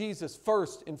love for Jesus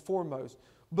first and foremost,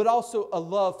 but also a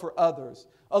love for others,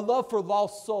 a love for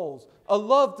lost souls, a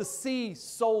love to see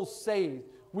souls saved.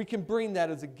 We can bring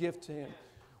that as a gift to Him.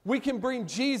 We can bring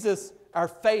Jesus our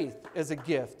faith as a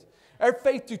gift, our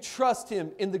faith to trust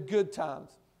Him in the good times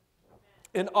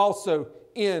and also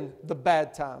in the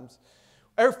bad times.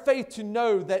 Our faith to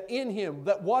know that in Him,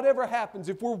 that whatever happens,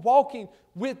 if we're walking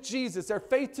with Jesus, our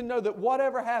faith to know that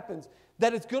whatever happens,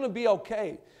 that it's going to be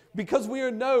okay. Because we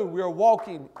are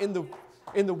walking in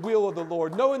the will of the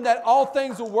Lord. Knowing that all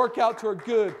things will work out to our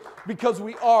good because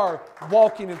we are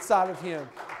walking inside of Him.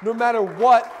 No matter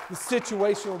what the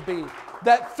situation will be.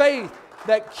 That faith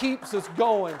that keeps us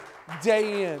going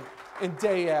day in and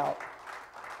day out.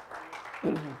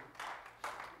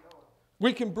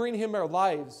 We can bring Him our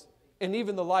lives and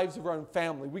even the lives of our own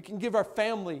family. We can give our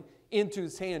family into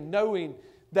His hand, knowing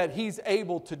that He's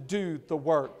able to do the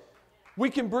work. We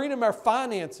can bring Him our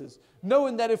finances,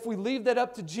 knowing that if we leave that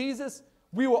up to Jesus,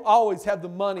 We will always have the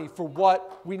money for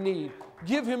what we need.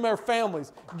 Give Him our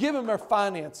families. Give Him our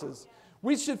finances.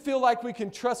 We should feel like we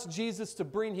can trust Jesus to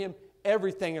bring Him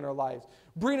everything in our lives.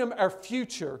 Bring Him our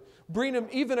future. Bring Him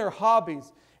even our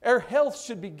hobbies. Our health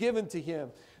should be given to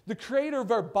Him. The creator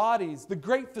of our bodies, the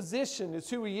great physician is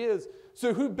who He is.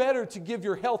 So who better to give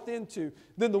your health into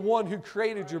than the one who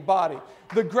created your body?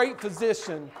 The great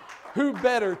physician. Who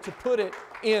better to put it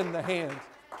in the hands?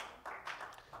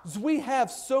 We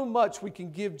have so much we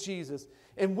can give Jesus.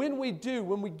 And when we do,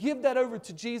 when we give that over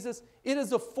to Jesus, it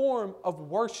is a form of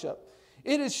worship.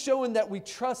 It is showing that we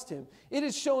trust Him. It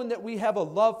is showing that we have a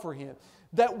love for Him.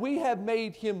 That we have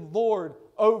made Him Lord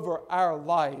over our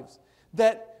lives.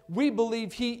 That we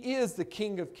believe He is the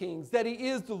King of Kings. That He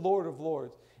is the Lord of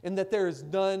Lords. And that there is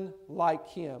none like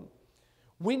Him.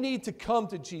 We need to come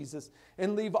to Jesus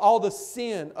and leave all the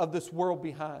sin of this world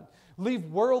behind. Leave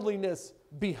worldliness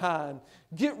behind.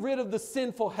 Get rid of the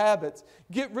sinful habits.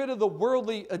 Get rid of the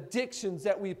worldly addictions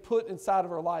that we put inside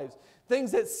of our lives.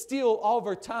 Things that steal all of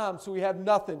our time so we have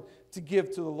nothing to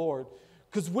give to the Lord.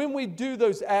 Because when we do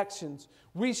those actions,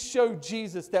 we show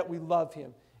Jesus that we love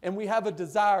Him and we have a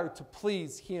desire to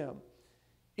please Him.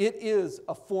 It is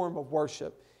a form of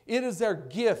worship. It is our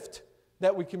gift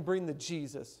that we can bring to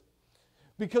Jesus.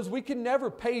 Because we can never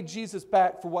pay Jesus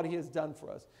back for what He has done for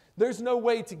us. There's no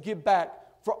way to give back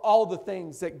for all the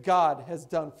things that God has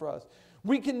done for us.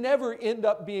 We can never end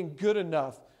up being good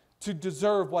enough to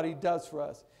deserve what He does for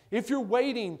us. If you're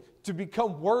waiting to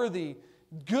become worthy,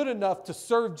 good enough to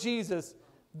serve Jesus,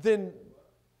 then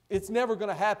it's never going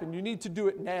to happen. You need to do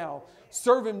it now.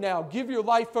 Serve Him now. Give your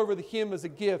life over to Him as a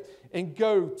gift and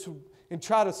go to and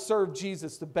try to serve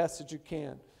Jesus the best that you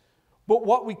can. But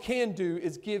what we can do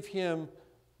is give Him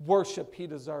worship He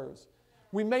deserves.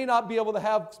 We may not be able to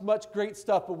have much great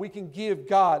stuff, but we can give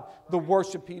God the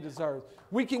worship He deserves.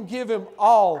 We can give Him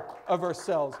all of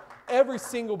ourselves, every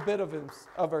single bit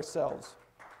of ourselves.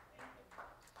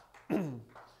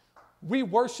 We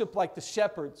worship like the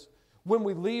shepherds when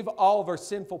we leave all of our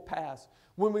sinful past,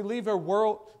 when we leave our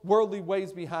worldly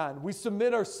ways behind. We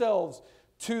submit ourselves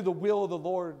to the will of the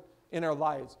Lord in our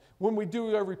lives. When we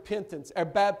do our repentance, our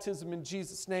baptism in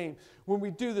Jesus' name, when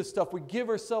we do this stuff, we give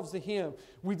ourselves to Him.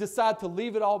 We decide to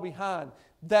leave it all behind.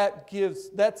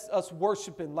 That's us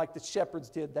worshiping like the shepherds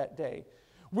did that day.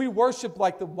 We worship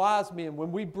like the wise men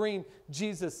when we bring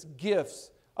Jesus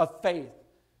gifts of faith,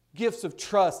 gifts of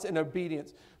trust and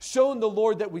obedience, showing the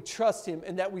Lord that we trust Him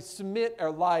and that we submit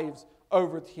our lives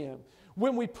over to Him.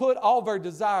 When we put all of our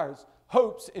desires,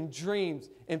 hopes and dreams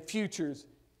and futures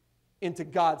into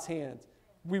God's hands,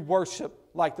 we worship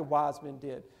like the wise men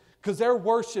did. Because their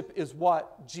worship is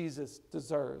what Jesus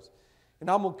deserves. And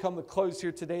I'm going to come to close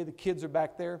here today. The kids are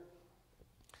back there.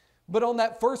 But on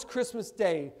that first Christmas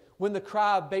day, when the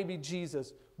cry of baby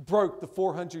Jesus broke the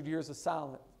 400 years of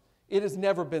silence, it has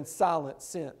never been silent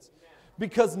since.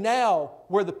 Because now,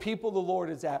 where the people of the Lord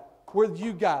is at, where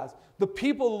you guys, the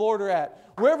people of the Lord are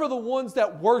at, wherever the ones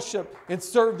that worship and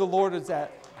serve the Lord is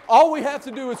at, all we have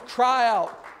to do is cry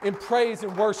out in praise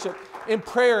and worship, in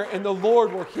prayer, and the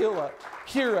Lord will hear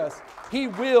us. He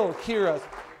will hear us.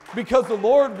 Because the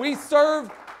Lord we serve,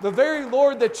 the very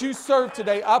Lord that you serve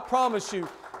today, I promise you,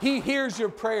 He hears your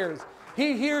prayers.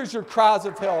 He hears your cries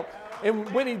of help. And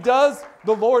when He does,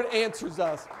 the Lord answers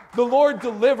us. The Lord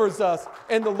delivers us,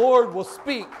 and the Lord will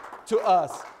speak to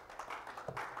us.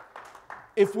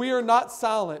 If we are not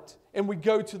silent and we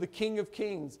go to the King of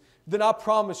Kings, then I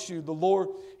promise you, the Lord,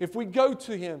 if we go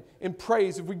to Him in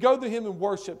praise, if we go to Him in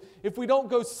worship, if we don't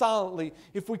go silently,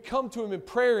 if we come to Him in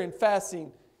prayer and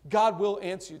fasting, God will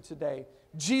answer you today.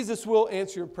 Jesus will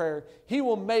answer your prayer. He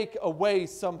will make a way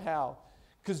somehow.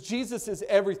 Because Jesus is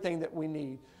everything that we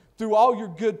need. Through all your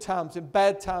good times and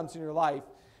bad times in your life,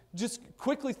 just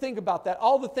quickly think about that.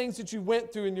 All the things that you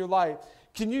went through in your life.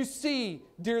 Can you see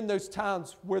during those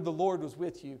times where the Lord was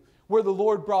with you? Where the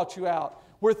Lord brought you out?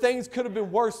 Where things could have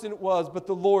been worse than it was, but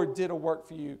the Lord did a work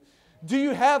for you. Do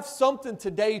you have something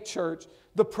today, church,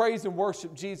 to praise and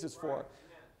worship Jesus for?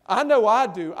 I know I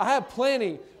do. I have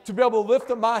plenty to be able to lift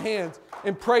up my hands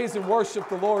and praise and worship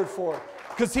the Lord for.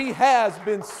 Because He has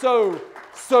been so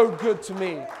good to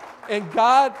me. And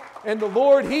God and the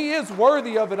Lord, He is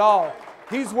worthy of it all.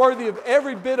 He's worthy of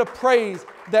every bit of praise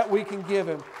that we can give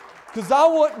Him. Because I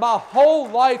want my whole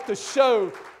life to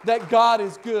show that God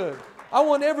is good. I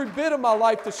want every bit of my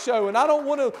life to show. And I don't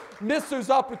want to miss those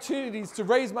opportunities to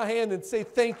raise my hand and say,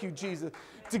 thank you, Jesus.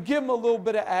 To give Him a little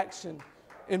bit of action.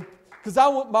 And because I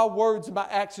want my words and my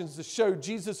actions to show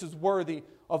Jesus is worthy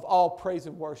of all praise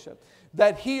and worship.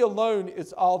 That He alone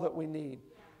is all that we need.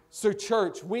 So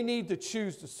church, we need to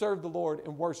choose to serve the Lord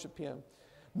and worship Him.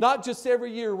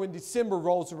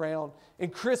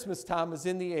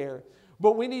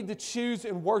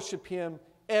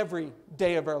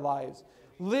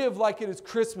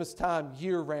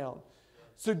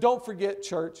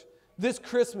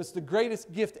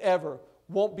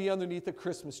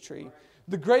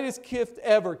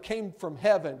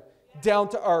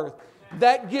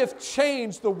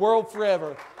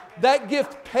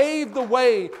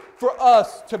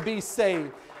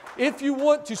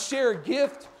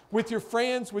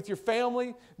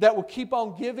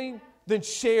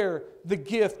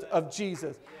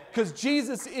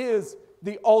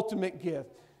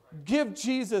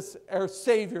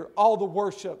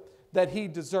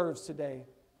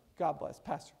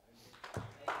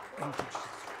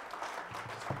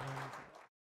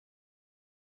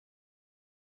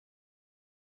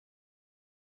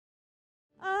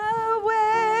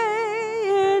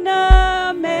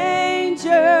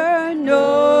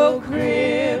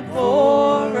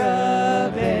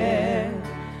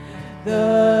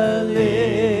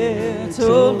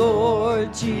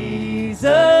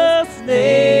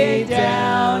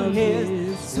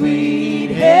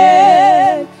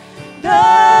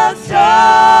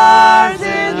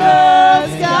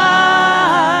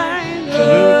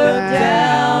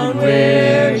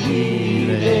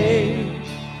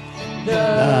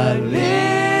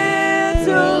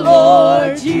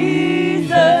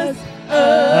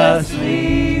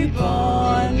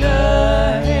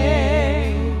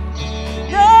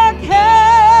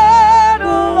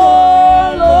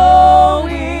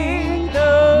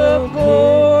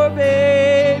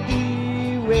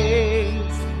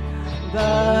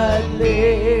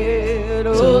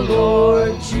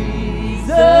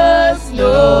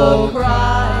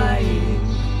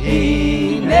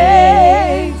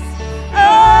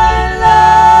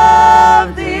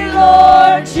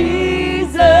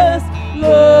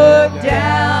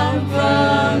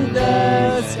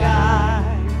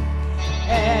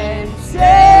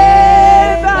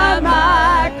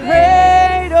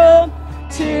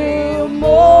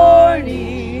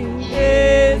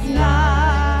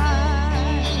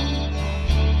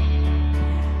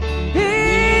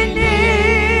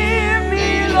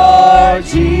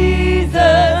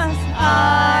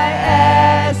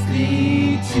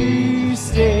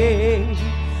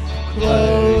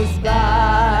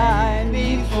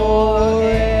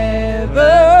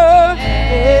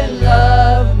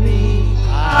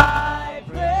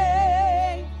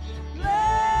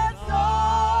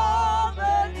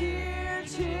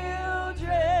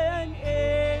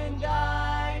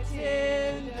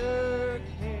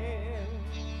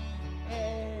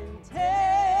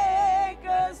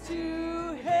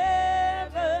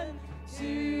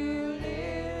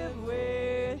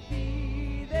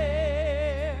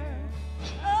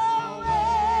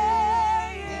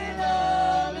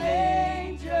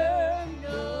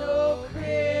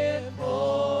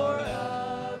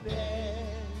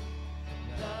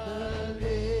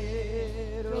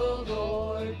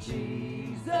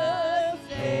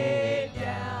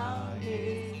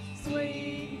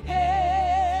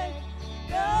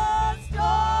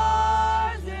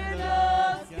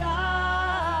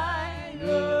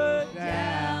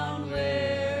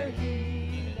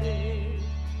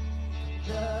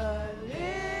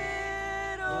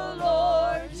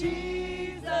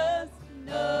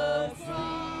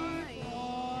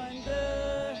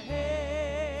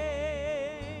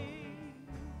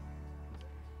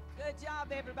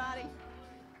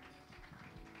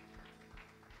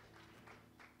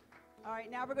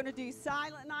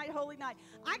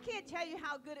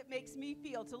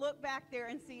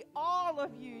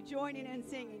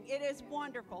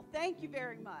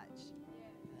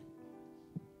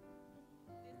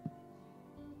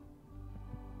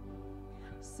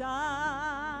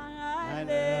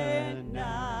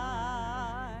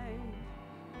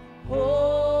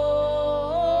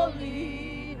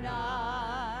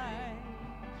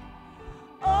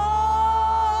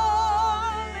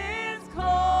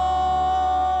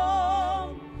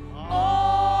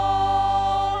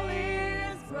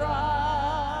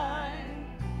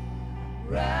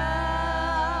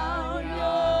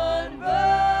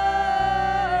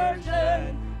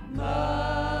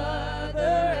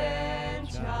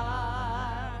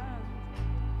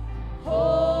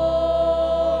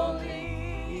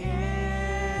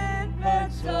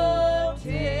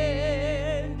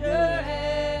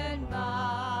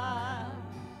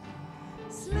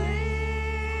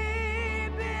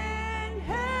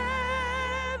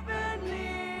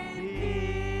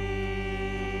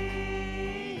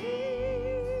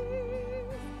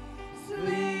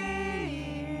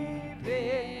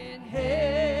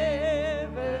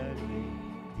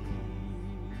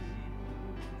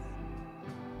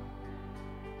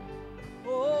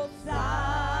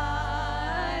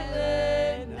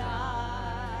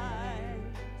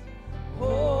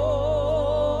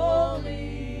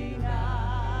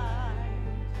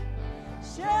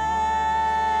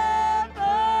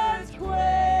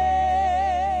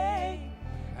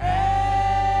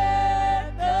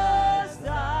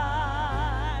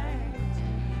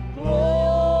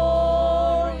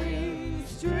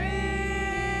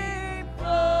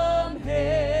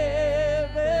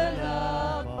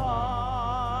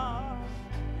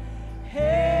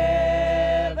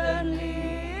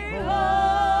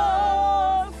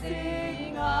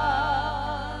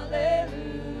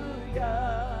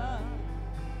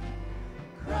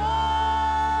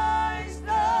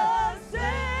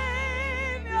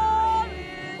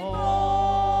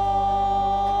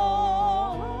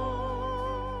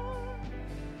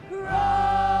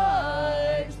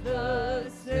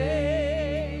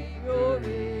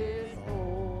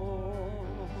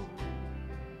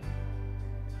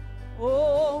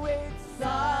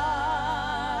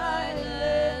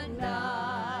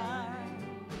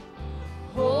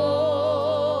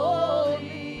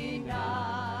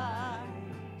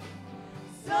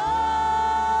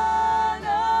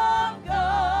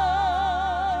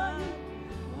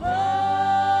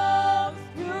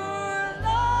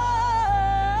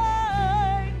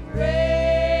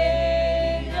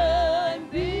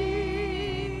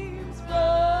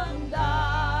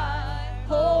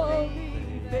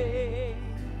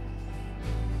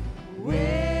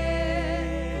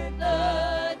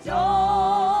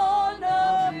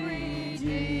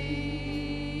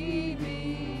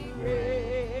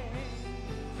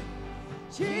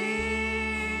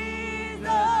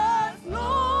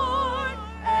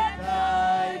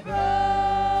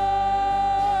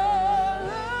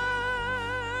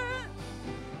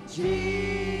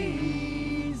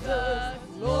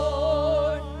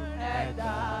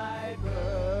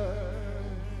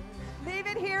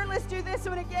 do this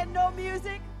one again, no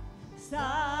music. Silent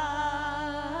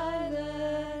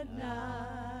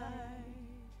night,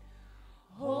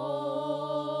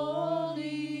 holy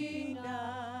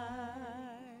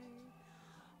night,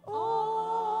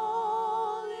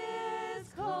 all is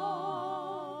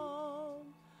calm,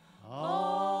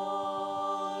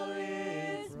 all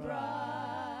is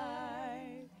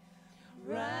bright,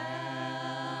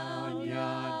 round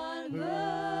yon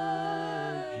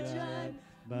virgin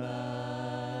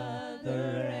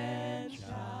mother and child,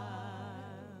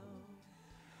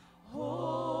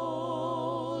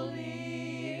 holy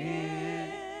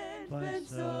infant,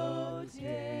 so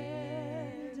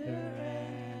tender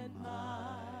and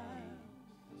mild,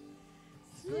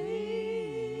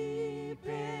 sleep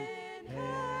in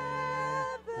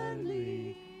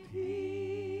heavenly peace,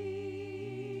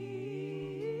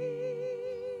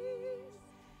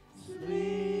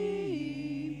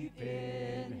 sleep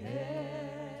in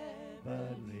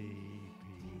heavenly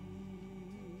peace.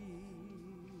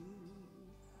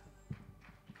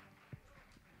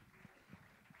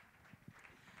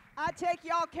 I take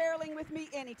y'all caroling with me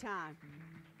anytime.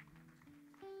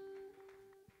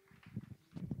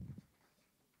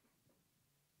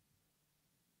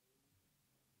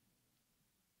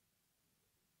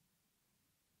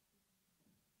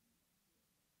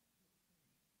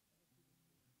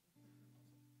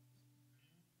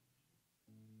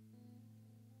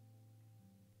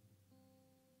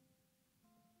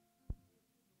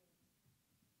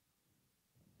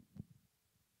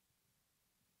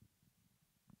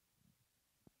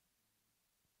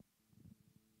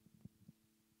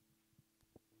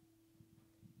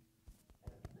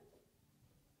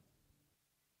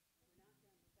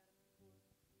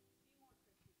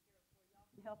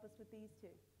 Help us with these two.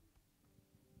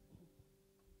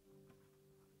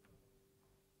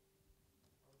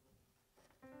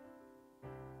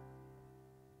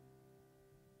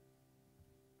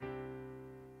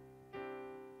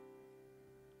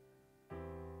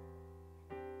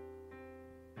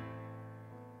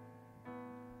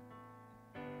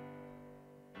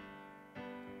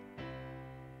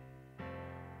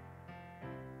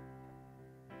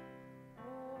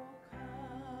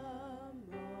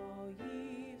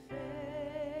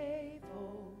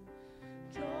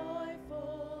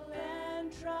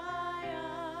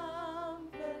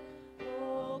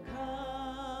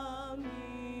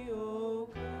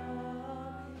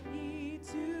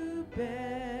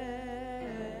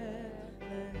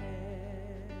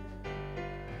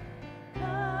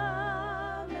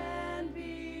 Come and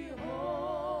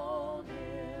behold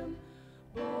him,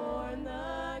 born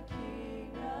the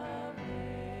King of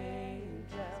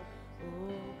angels.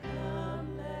 Oh,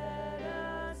 come, let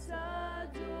us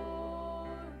adore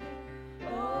him.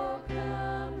 Oh,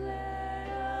 come, let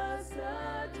us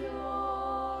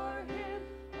adore him.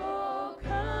 Oh,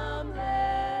 come,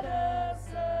 let us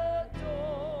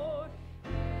adore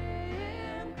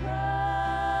him,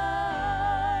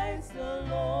 Christ the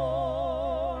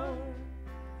Lord.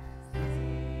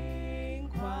 Sing,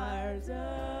 choirs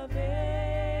of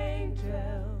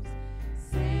angels,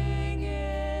 sing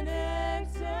in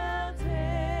exaltation.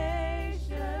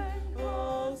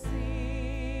 Oh,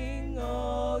 sing,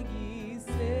 oh, ye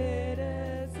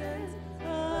citizens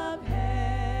of heaven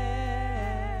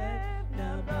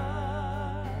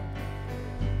above.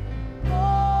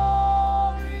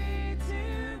 Glory to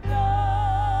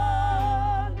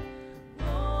God,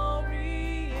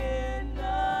 glory in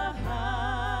the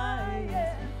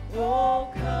highest. Oh,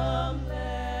 come,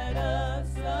 let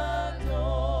us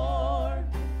adore.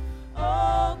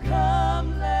 Oh,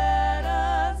 come, let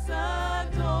us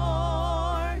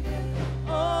adore him.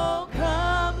 Oh,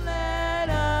 come, let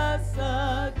us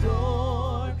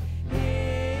adore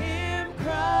him,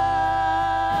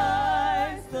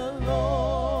 Christ the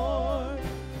Lord.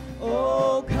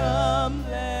 Oh, come,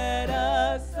 let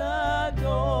us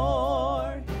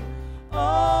adore him.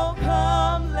 Oh,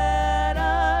 come, let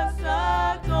us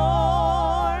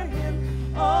adore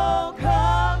him. Oh,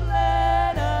 come,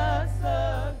 let us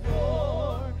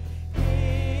adore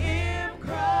him,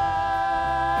 Christ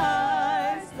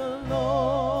the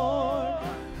Lord.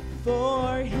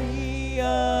 For he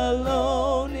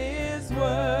alone is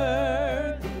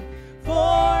worthy.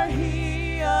 For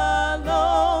he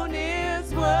alone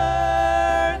is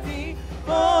worthy.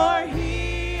 For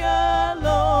he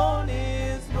alone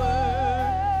is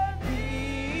worthy,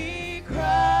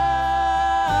 Christ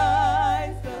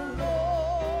the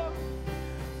Lord.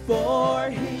 For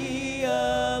he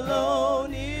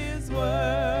alone is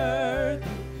worthy.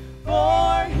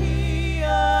 For he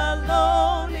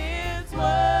alone is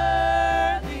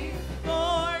worthy.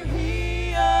 For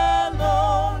he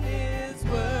alone is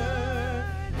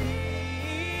worthy,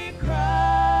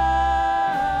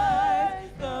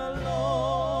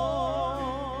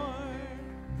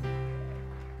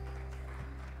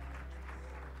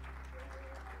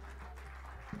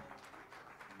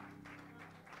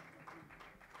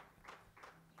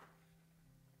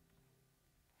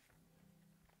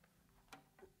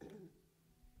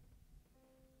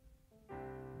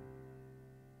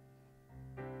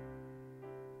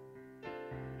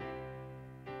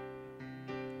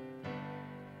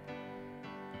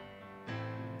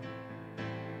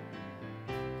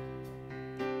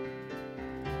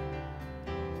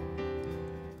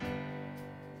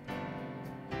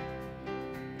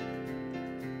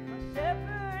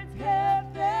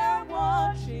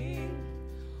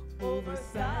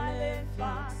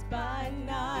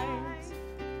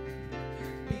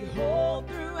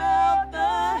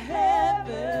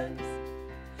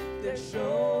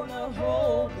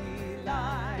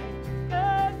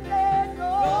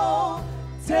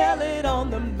 it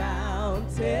on the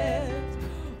mountains,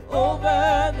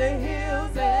 over the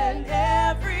hills and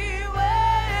everywhere.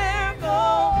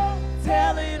 Go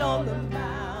tell it on the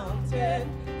mountain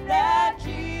that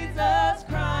Jesus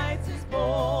Christ is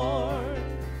born.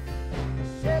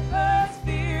 The shepherds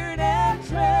feared and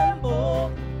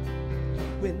trembled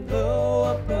when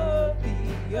low above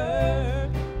the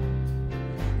earth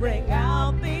rang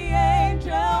out the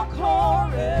angel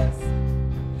chorus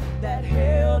that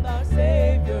hailed our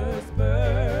Savior's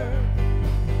birth.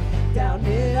 Down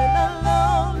in a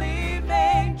lonely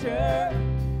manger,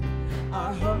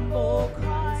 our humble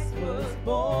Christ was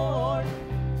born.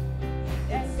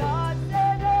 And God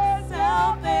sent us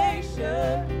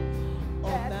salvation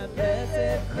on that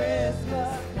blessed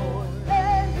Christmas morn.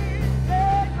 And He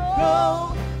said,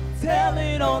 go tell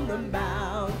it on the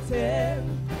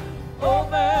mountain,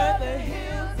 over the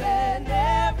hills and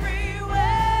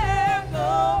everywhere.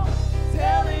 Go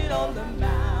tell it on the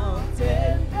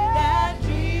mountain that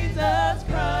Jesus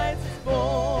Christ is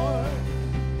born.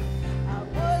 I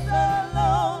was a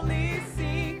lonely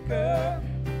seeker,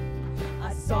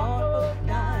 I sought both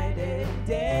night and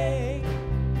day.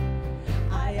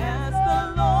 I asked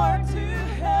the Lord to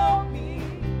help me,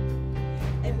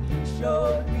 and He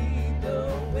showed me the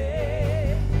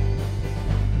way.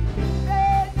 He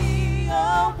made me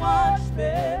a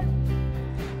watchman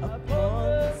upon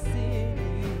the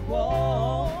city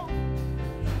wall.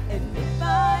 And if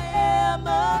I am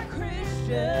a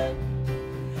Christian,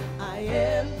 I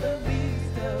am the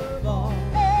least of all.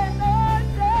 And I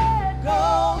said,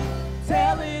 go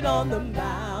tell it on the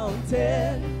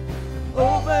mountain,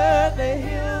 over the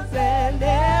hills and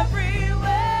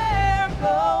everywhere.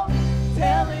 Go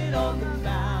tell it on the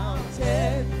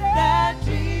mountain that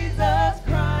Jesus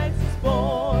Christ is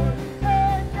born.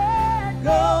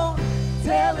 Go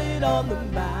tell it on the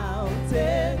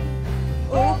mountain,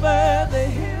 over the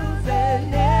hills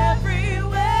and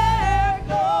everywhere.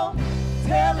 Go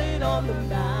tell it on the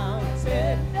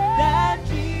mountain that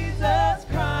Jesus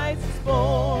Christ is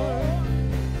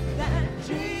born. That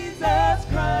Jesus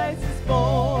Christ is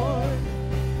born.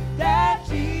 That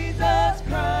Jesus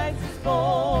Christ is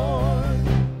born.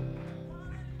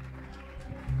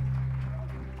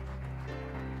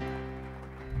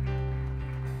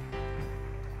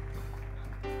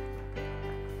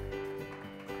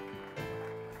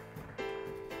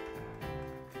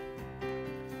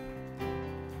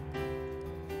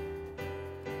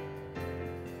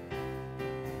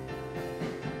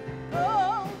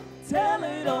 Oh, tell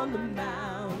it on the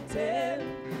mountain,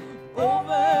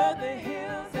 over the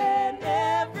hills and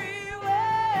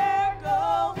everywhere.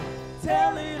 Go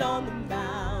tell it on the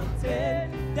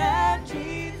mountain that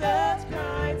Jesus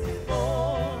Christ is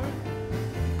born.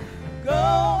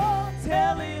 Go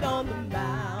tell it on the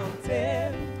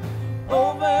mountain,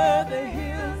 over the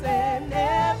hills and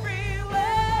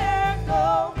everywhere.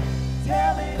 Go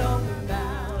tell it on the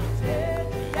mountain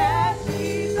that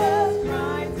Jesus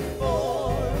Christ is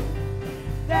born.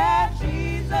 That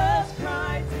Jesus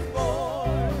Christ is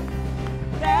born.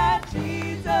 That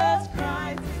Jesus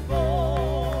Christ is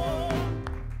born.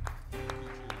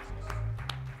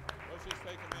 Let's just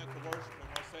take a minute to worship Him.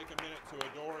 Let's take a minute to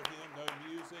adore Him. No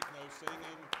music, no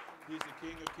singing. He's the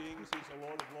King of Kings. He's the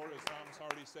Lord of Lords. As Thomas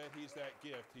already said, He's that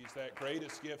gift. He's that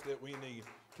greatest gift that we need.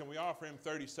 Can we offer Him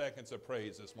 30 seconds of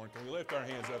praise this morning? Can we lift our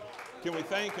hands up? Can we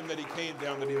thank Him that He came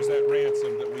down, that He was that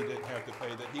ransom that we didn't have to pay,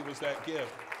 that He was that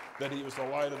gift, that He was the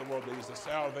light of the world, that He's the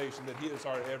salvation, that He is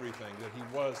our everything, that He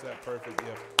was that perfect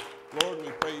gift. Lord,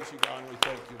 we praise You, God, and we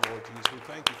thank You, Lord Jesus. We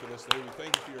thank You for this day. We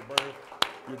thank You for Your birth,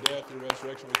 Your death, Your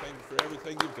resurrection. We thank You for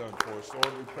everything You've done for us.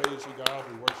 Lord, we praise You, God.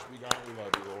 We worship You, God. We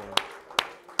love You, Lord.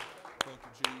 Thank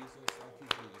You, Jesus. Thank You,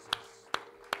 Jesus.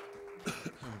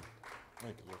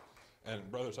 Thank You, Lord.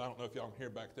 And brothers, I don't know if y'all can hear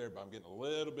back there, but I'm getting a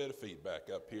little bit of feedback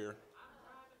up here.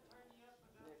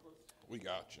 We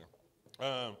got you.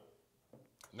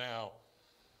 Now,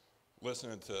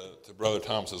 listening to Brother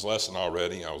Thomas's lesson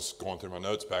already, I was going through my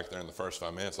notes back there in the first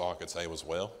 5 minutes. All I could say was,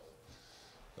 well,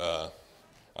 I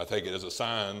take it as a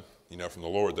sign, from the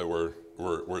Lord that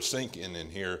we're sinking in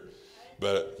here.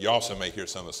 But you also may hear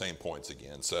some of the same points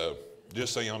again. So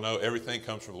just so y'all know, everything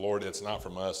comes from the Lord. It's not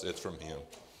from us. It's from Him.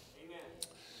 Amen.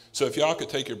 So if y'all could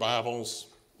take your Bibles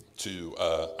to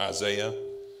Isaiah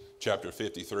chapter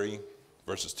 53,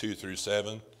 verses 2 through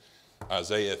 7.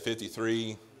 Isaiah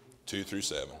 53, 2 through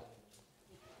 7.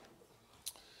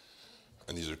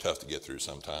 And these are tough to get through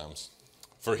sometimes.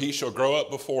 For he shall grow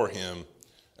up before him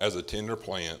as a tender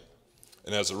plant,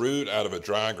 and as a root out of a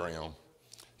dry ground.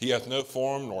 He hath no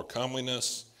form nor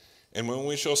comeliness, and when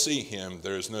we shall see him,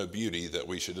 there is no beauty that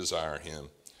we should desire him.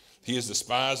 He is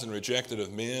despised and rejected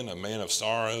of men, a man of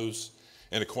sorrows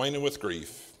and acquainted with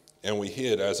grief, and we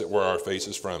hid, as it were, our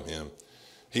faces from him.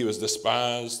 He was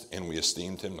despised, and we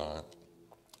esteemed him not.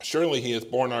 Surely he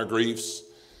hath borne our griefs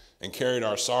and carried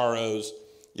our sorrows,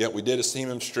 yet we did esteem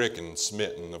him stricken,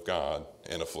 smitten of God,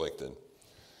 and afflicted.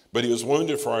 But he was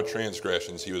wounded for our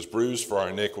transgressions, he was bruised for our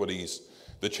iniquities.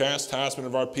 The chastisement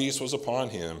of our peace was upon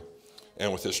him,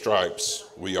 and with his stripes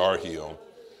we are healed.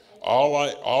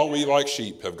 All we like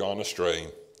sheep have gone astray.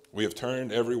 We have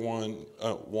turned every one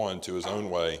to his own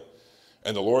way,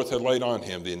 and the Lord hath laid on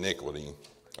him the iniquity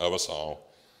of us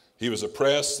all. He was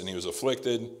oppressed and he was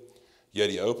afflicted, yet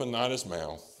he opened not his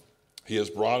mouth. He is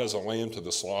brought as a lamb to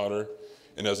the slaughter,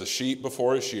 and as a sheep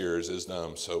before his shearers is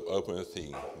dumb, so openeth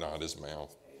he not his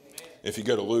mouth. If you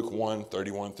go to Luke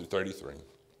 1:31 through 33.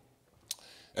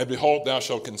 And behold, thou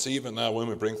shalt conceive in thy womb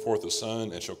and bring forth a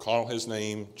son, and shall call his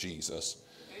name Jesus.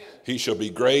 He shall be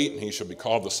great, and he shall be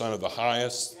called the Son of the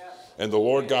Highest. And the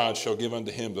Lord God shall give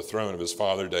unto him the throne of his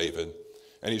father David.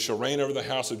 And he shall reign over the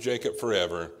house of Jacob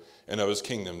forever, and of his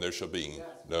kingdom there shall be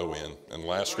no end. And the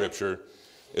last scripture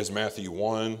is Matthew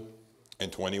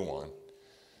 1:21.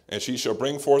 And she shall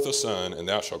bring forth a son, and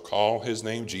thou shalt call his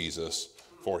name Jesus,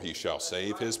 for he shall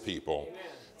save his people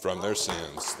from their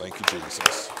sins. Thank you,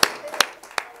 Jesus.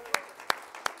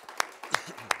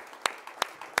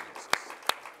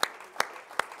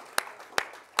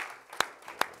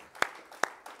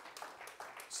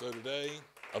 So today,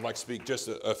 I'd like to speak just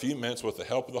a few minutes with the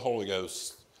help of the Holy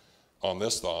Ghost on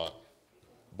this thought,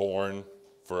 born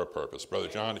for a purpose. Brother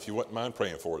John, if you wouldn't mind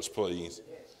praying for us, please.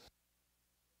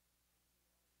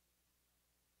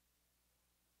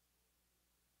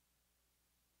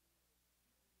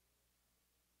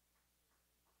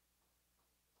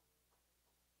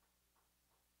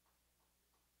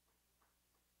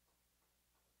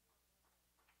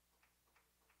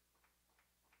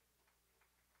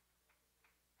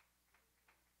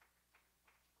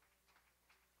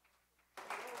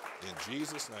 In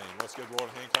Jesus' name, let's give the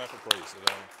Lord a hand clap of praise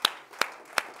today.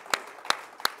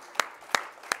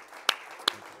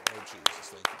 Thank you, Lord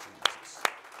Jesus. Thank you,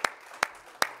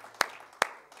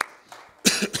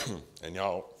 Jesus. And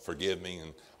y'all forgive me,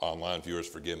 and online viewers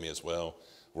forgive me as well.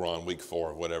 We're on week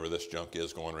 4 of whatever this junk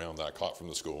is going around that I caught from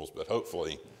the schools. But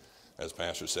hopefully, as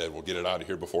Pastor said, we'll get it out of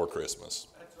here before Christmas.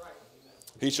 That's right.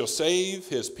 He shall save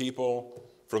his people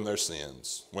from their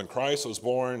sins. When Christ was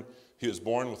born, he was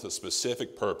born with a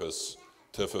specific purpose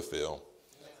to fulfill.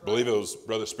 I believe it was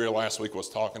Brother Spear last week was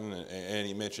talking, and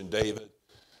he mentioned David.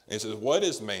 And he says, what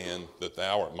is man that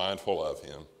thou art mindful of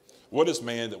him? What is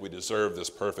man that we deserve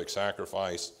this perfect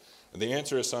sacrifice? And the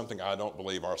answer is something I don't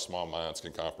believe our small minds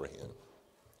can comprehend.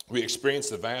 We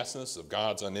experience the vastness of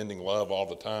God's unending love all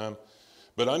the time,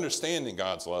 but understanding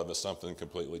God's love is something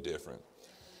completely different.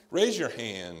 Raise your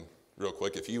hand real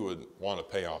quick if you would want to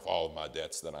pay off all of my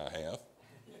debts that I have.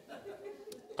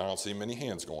 I don't see many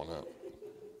hands going up.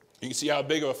 You can see how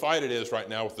big of a fight it is right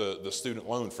now with the student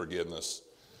loan forgiveness.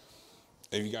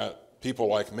 And you got people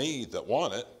like me that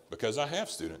want it because I have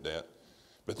student debt.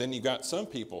 But then you got some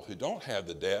people who don't have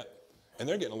the debt, and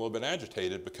they're getting a little bit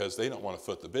agitated because they don't want to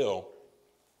foot the bill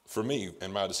for me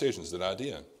and my decisions that I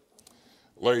did.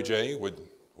 Larry J.,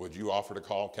 would you offer to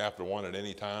call Capital One at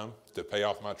any time to pay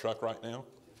off my truck right now?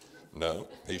 No.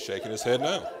 He's shaking his head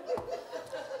no.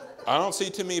 I don't see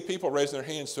too many people raising their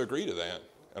hands to agree to that.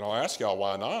 And I'll ask y'all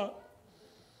why not.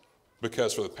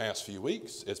 Because for the past few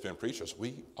weeks, it's been preached as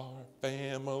we are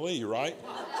family, right?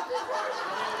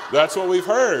 That's what we've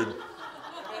heard.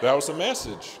 That was the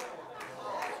message.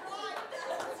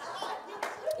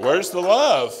 Where's the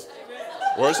love?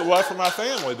 Where's the love for my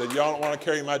family that y'all don't want to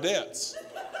carry my debts?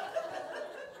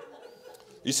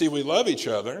 You see, we love each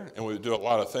other and we do a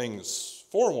lot of things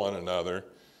for one another,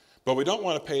 but we don't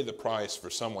want to pay the price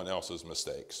for someone else's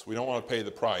mistakes. We don't want to pay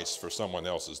the price for someone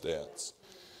else's debts.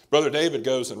 Brother David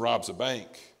goes and robs a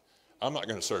bank. I'm not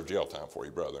going to serve jail time for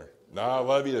you, brother. No, I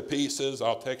love you to pieces.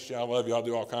 I'll text you. I love you. I'll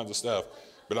do all kinds of stuff.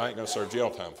 But I ain't going to serve jail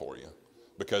time for you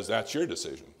because that's your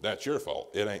decision. That's your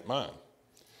fault. It ain't mine.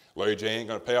 Larry J. ain't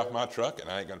going to pay off my truck, and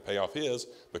I ain't going to pay off his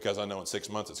because I know in 6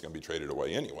 months it's going to be traded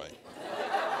away anyway.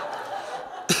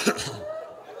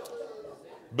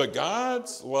 But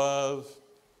God's love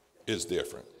is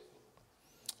different.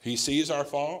 He sees our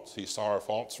faults. He saw our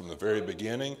faults from the very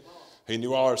beginning. He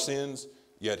knew all our sins,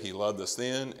 yet he loved us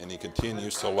then, and he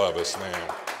continues to love us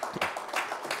now.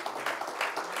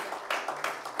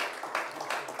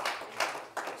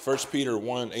 1 Peter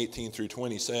 1:18 through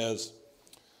 20 says,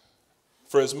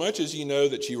 "For as much as ye know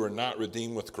that ye were not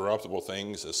redeemed with corruptible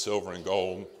things as silver and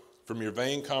gold, from your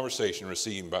vain conversation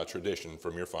received by tradition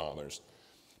from your fathers,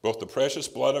 both the precious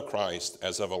blood of Christ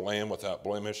as of a lamb without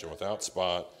blemish and without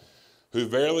spot, who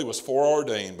verily was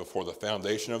foreordained before the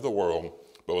foundation of the world,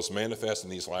 but was manifest in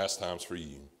these last times for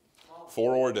you.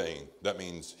 Foreordained, that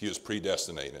means he was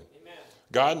predestinated. Amen.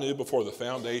 God knew before the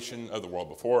foundation of the world,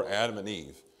 before Adam and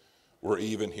Eve were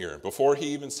even here, before he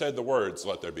even said the words,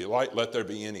 let there be light, let there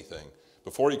be anything,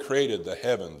 before he created the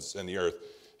heavens and the earth,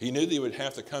 he knew that he would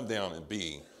have to come down and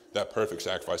be that perfect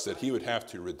sacrifice, that he would have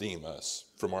to redeem us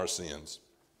from our sins.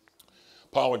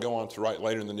 Paul would go on to write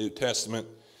later in the New Testament,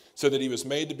 so that he was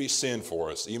made to be sin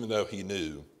for us, even though he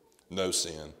knew no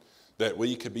sin, that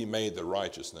we could be made the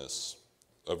righteousness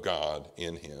of God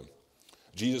in him.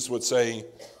 Jesus would say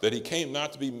that he came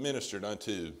not to be ministered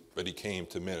unto, but he came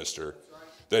to minister,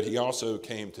 that he also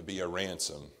came to be a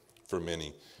ransom for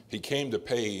many. He came to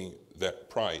pay that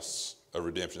price of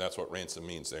redemption. That's what ransom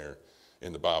means there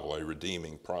in the Bible, a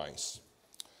redeeming price.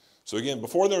 So again,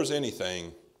 before there was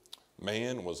anything,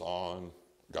 man was on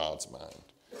God's mind.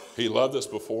 He loved us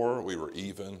before we were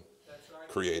even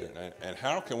created. And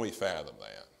how can we fathom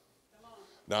that?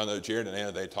 Now, I know Jared and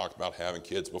Anna, they talked about having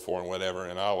kids before and whatever,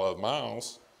 and I love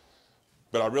Miles,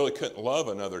 but I really couldn't love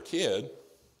another kid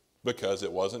because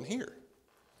it wasn't here.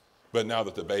 But now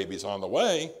that the baby's on the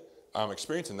way, I'm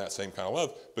experiencing that same kind of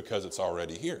love because it's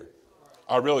already here.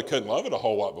 I really couldn't love it a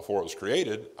whole lot before it was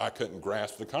created. I couldn't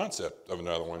grasp the concept of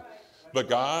another one. But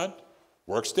God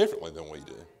works differently than we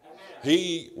do.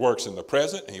 He works in the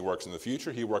present, he works in the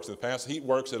future, he works in the past, he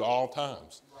works at all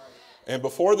times. And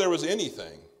before there was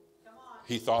anything,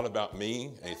 he thought about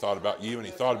me, and he thought about you, and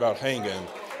he thought about Hagan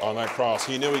on that cross.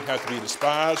 He knew he'd have to be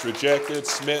despised, rejected,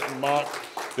 smitten, mocked,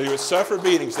 that he would suffer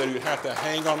beatings, that he would have to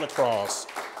hang on the cross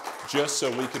just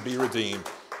so we could be redeemed,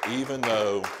 even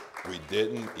though we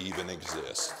didn't even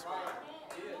exist.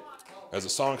 As the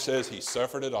song says, he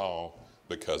suffered it all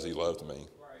because he loved me.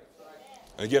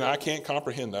 And again, I can't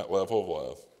comprehend that level of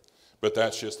love, but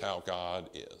that's just how God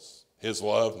is. His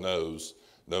love knows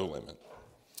no limit.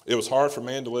 It was hard for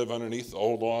man to live underneath the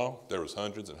old law. There was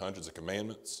hundreds and hundreds of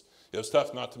commandments. It was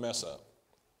tough not to mess up.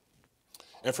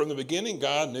 And from the beginning,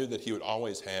 God knew that he would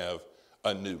always have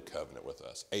a new covenant with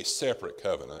us, a separate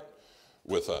covenant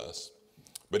with us.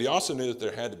 But he also knew that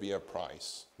there had to be a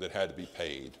price that had to be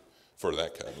paid for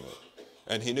that covenant.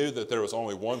 And he knew that there was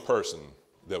only one person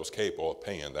that was capable of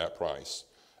paying that price,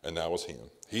 and that was him.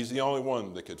 He's the only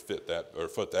one that could fit that or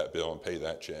foot that bill and pay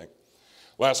that check.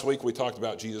 Last week we talked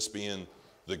about Jesus being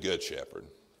the good shepherd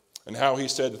and how he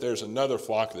said that there's another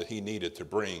flock that he needed to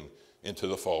bring into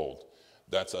the fold.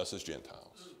 That's us as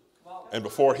Gentiles. And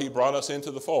before he brought us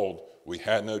into the fold, we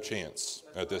had no chance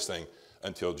at this thing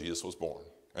until Jesus was born,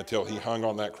 until he hung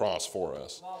on that cross for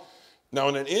us. Now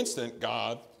in an instant,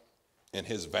 God, in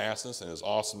his vastness and his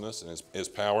awesomeness and his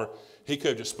power, he could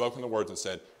have just spoken the words and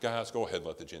said, guys, go ahead and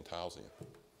let the Gentiles in.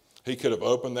 He could have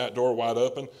opened that door wide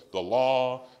open. The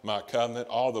law, my covenant,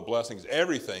 all the blessings,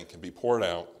 everything can be poured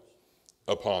out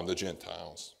upon the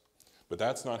Gentiles. But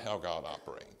that's not how God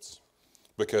operates.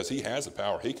 Because he has the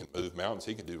power. He can move mountains.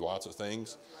 He can do lots of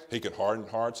things. He can harden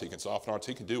hearts. He can soften hearts.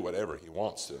 He can do whatever he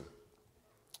wants to.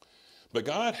 But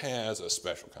God has a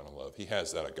special kind of love. He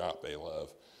has that agape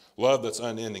love. Love that's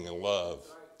unending and love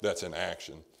that's in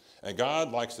action. And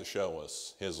God likes to show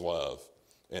us his love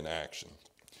in action.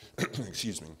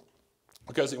 Excuse me.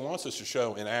 Because he wants us to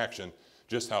show in action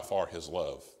just how far his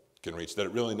love can reach, that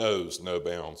it really knows no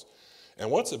bounds. And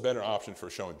what's a better option for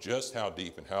showing just how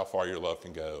deep and how far your love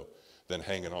can go than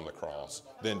hanging on the cross,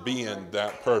 than being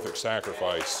that perfect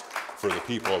sacrifice for the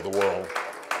people of the world?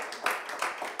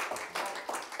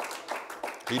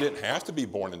 He didn't have to be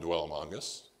born and dwell among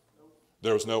us.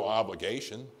 There was no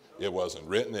obligation. It wasn't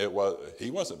written.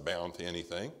 He wasn't bound to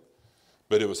anything,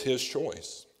 but it was his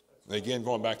choice. And again,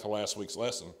 going back to last week's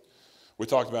lesson, we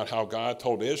talked about how God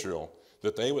told Israel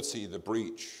that they would see the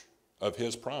breach of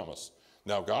his promise.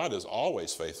 Now, God is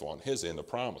always faithful on his end of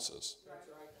promises.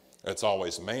 It's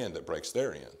always man that breaks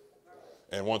their end.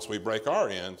 And once we break our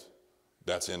end,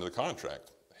 that's the end of the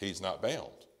contract. He's not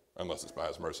bound, unless it's by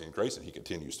his mercy and grace and he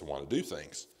continues to want to do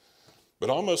things.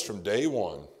 But almost from day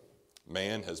one,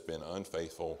 man has been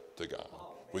unfaithful to God.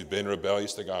 We've been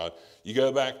rebellious to God. You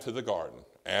go back to the garden,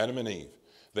 Adam and Eve,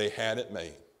 they had it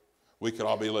made. We could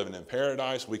all be living in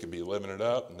paradise. We could be living it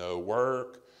up. No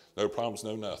work, no problems,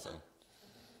 no nothing.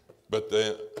 But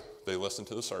they listened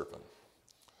to the serpent.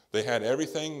 They had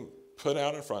everything put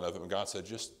out in front of them, and God said,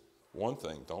 just one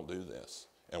thing, don't do this.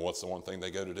 And what's the one thing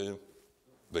they go to do?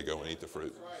 They go and eat the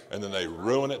fruit. And then they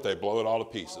ruin it. They blow it all to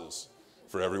pieces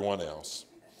for everyone else.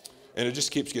 And it just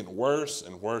keeps getting worse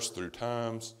and worse through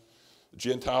times.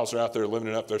 Gentiles are out there living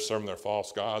it up. They're serving their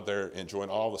false god. They're enjoying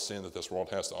all the sin that this world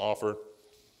has to offer.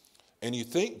 And you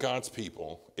think God's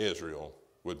people, Israel,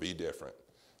 would be different.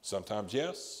 Sometimes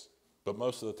yes, but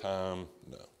most of the time,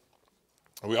 no.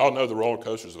 We all know the roller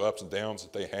coasters of ups and downs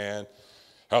that they had,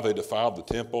 how they defiled the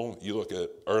temple. You look at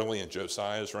early in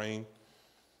Josiah's reign,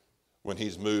 when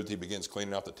he's moved, he begins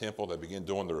cleaning out the temple. They begin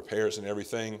doing the repairs and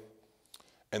everything.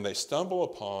 And they stumble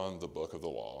upon the book of the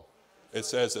law. It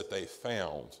says that they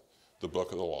found the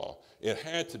book of the law. It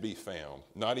had to be found.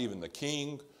 Not even the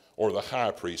king or the high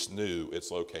priest knew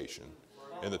its location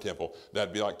in the temple.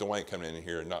 That'd be like Dwayne coming in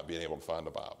here and not being able to find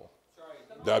the Bible.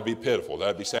 That'd be pitiful.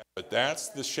 That'd be sad. But that's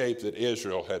the shape that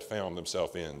Israel had found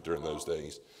themselves in during those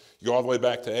days. You go all the way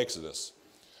back to Exodus.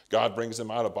 God brings them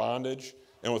out of bondage,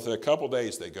 and within a couple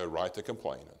days, they go right to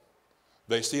complaining.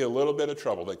 They see a little bit of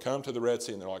trouble. They come to the Red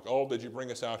Sea, and they're like, oh, did you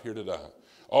bring us out here to die?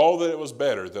 Oh, that it was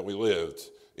better that we lived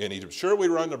in Egypt. Sure, we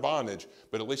were under bondage,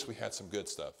 but at least we had some good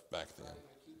stuff back then.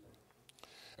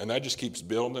 And that just keeps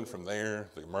building from there,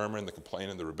 the murmuring, the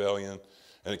complaining, the rebellion,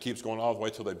 and it keeps going all the way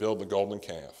till they build the golden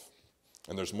calf.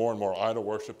 And there's more and more idol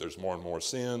worship. There's more and more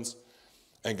sins.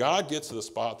 And God gets to the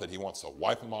spot that he wants to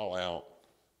wipe them all out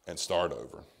and start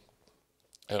over.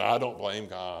 And I don't blame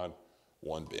God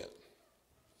one bit.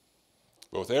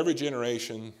 But with every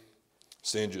generation,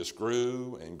 sin just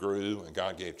grew, and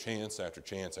God gave chance after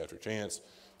chance after chance.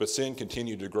 But sin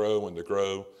continued to grow and to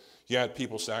grow. You had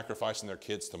people sacrificing their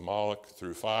kids to Moloch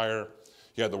through fire.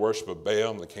 You had the worship of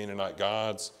Baal and the Canaanite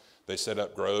gods. They set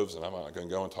up groves, and I'm not going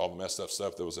to go into all the messed up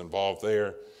stuff that was involved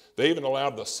there. They even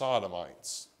allowed the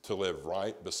Sodomites to live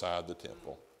right beside the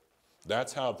temple.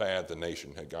 That's how bad the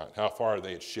nation had gotten, how far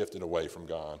they had shifted away from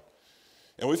God.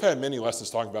 And we've had many lessons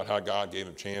talking about how God gave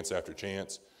them chance after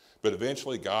chance, but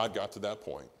eventually God got to that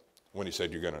point when he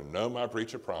said, you're going to know my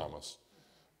breach of promise,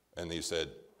 and he said,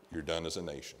 you're done as a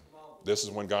nation. This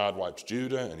is when God wipes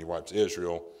Judah and he wipes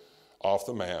Israel off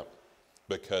the map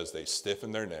because they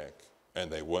stiffened their neck and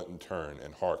they wouldn't turn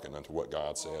and hearken unto what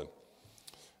God said.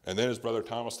 And then as Brother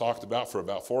Thomas talked about, for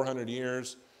about 400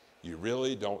 years, you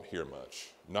really don't hear much.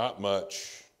 Not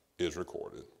much is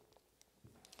recorded.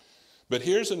 But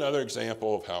here's another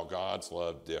example of how God's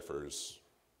love differs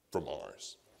from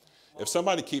ours. If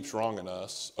somebody keeps wronging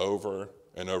us over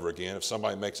and over again, if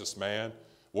somebody makes us mad,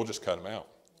 we'll just cut them out.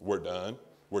 We're done.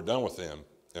 We're done with them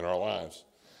in our lives.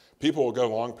 People will go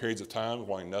long periods of time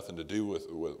wanting nothing to do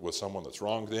with someone that's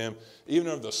wronged them. Even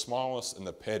over the smallest and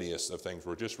the pettiest of things,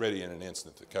 we're just ready in an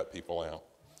instant to cut people out.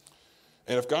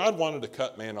 And if God wanted to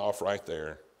cut man off right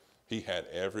there, he had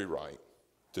every right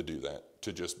to do that,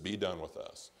 to just be done with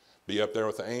us. Be up there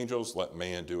with the angels, let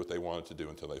man do what they wanted to do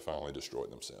until they finally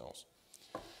destroyed themselves.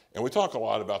 And we talk a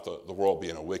lot about the world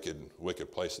being a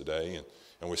wicked place today,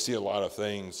 and we see a lot of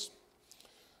things,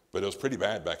 but it was pretty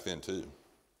bad back then too.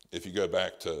 If you go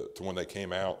back to when they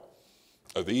came out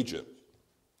of Egypt,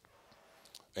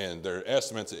 and their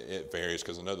estimates, it varies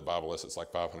because I know the Bible lists it's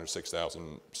like 500,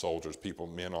 6,000 soldiers, people,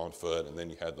 men on foot, and then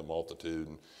you had the multitude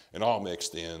and all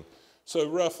mixed in. So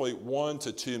roughly 1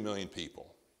 to 2 million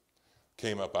people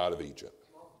came up out of Egypt.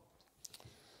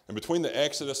 And between the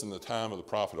Exodus and the time of the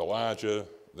prophet Elijah,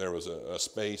 there was a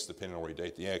space, depending on where you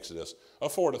date the Exodus,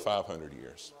 of 400 to 500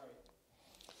 years.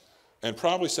 And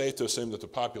probably safe to assume that the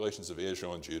populations of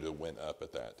Israel and Judah went up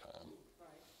at that time.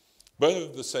 But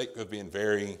for the sake of being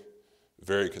very,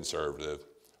 very conservative,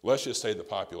 let's just say the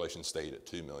population stayed at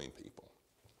 2 million people.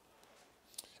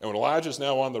 And when Elijah's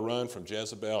now on the run from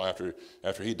Jezebel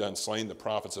after he'd done slain the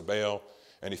prophets of Baal,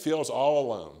 and he feels all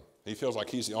alone, he feels like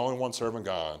he's the only one serving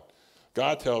God,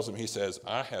 God tells him, he says,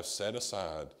 I have set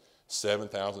aside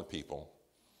 7,000 people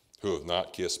who have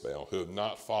not kissed Baal, who have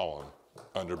not fallen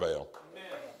under Baal.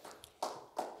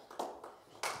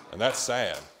 And that's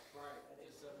sad.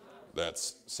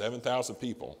 That's 7,000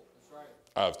 people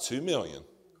out of 2 million.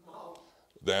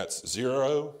 That's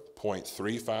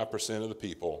 0.35% of the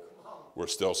people were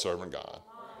still serving God.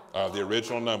 The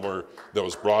original number that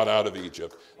was brought out of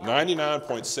Egypt,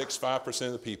 99.65%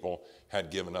 of the people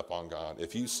had given up on God.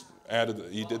 If you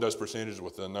did those percentages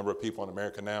with the number of people in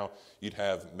America now, you'd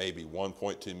have maybe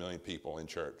 1.2 million people in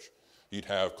church. You'd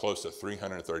have close to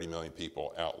 330 million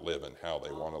people out living how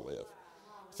they want to live.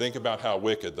 Think about how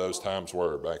wicked those times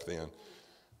were back then.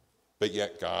 But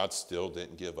yet God still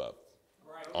didn't give up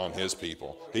on his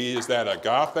people. He is that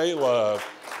agape love,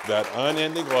 that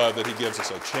unending love that he gives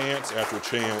us a chance after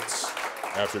chance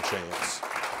after chance.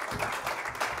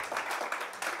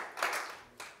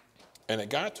 And it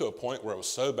got to a point where it was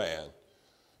so bad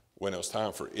when it was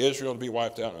time for Israel to be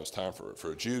wiped out and it was time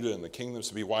for Judah and the kingdoms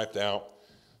to be wiped out,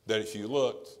 that if you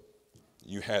looked,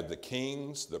 you had the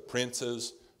kings, the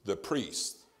princes, the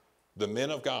priests, the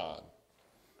men of God,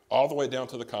 all the way down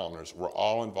to the commoners, were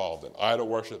all involved in idol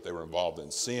worship. They were involved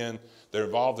in sin. They were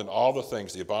involved in all the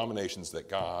things, the abominations that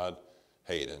God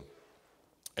hated.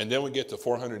 And then we get to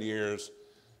 400 years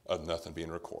of nothing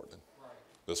being recorded.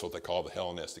 This is what they call the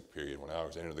Hellenistic period, when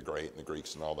Alexander the Great and the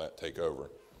Greeks and all that take over.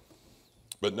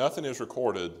 But nothing is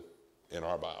recorded in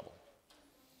our Bible.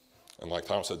 And like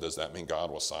Tom said, does that mean God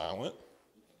was silent?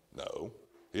 No.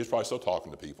 He was probably still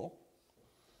talking to people.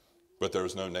 But there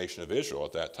was no nation of Israel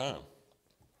at that time.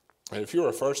 And if you're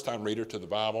a first-time reader to the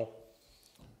Bible,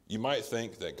 you might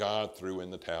think that God threw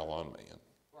in the towel on man.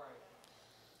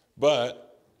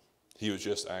 But he was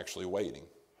just actually waiting.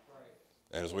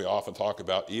 And as we often talk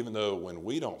about, even though when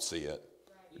we don't see it,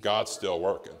 God's still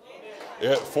working.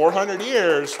 At 400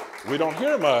 years, we don't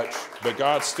hear much, but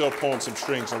God's still pulling some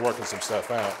strings and working some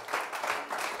stuff out.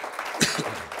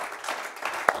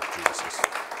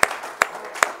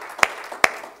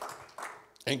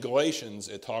 In Galatians,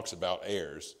 it talks about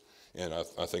heirs. And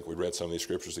I think we read some of these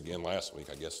scriptures again last week.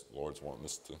 I guess the Lord's wanting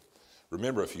us to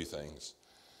remember a few things.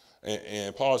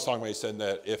 And Paul was talking about, he said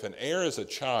that if an heir is a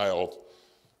child,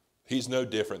 he's no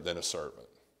different than a servant,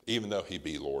 even though he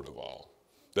be Lord of all.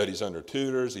 That he's under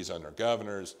tutors, he's under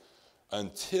governors,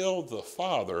 until the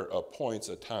Father appoints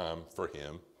a time for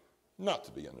him not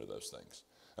to be under those things.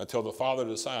 Until the Father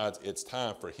decides it's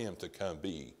time for him to come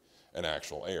be an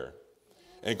actual heir.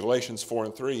 In Galatians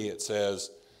 4:3, it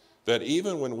says that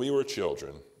even when we were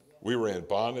children, we were in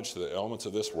bondage to the elements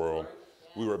of this world.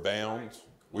 We were bound.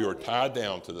 We were tied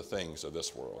down to the things of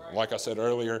this world. And like I said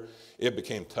earlier, it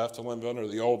became tough to live under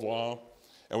the old law.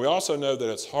 And we also know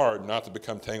that it's hard not to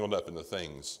become tangled up in the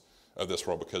things of this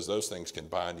world, because those things can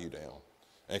bind you down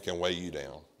and can weigh you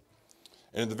down.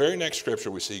 And in the very next scripture,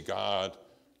 we see God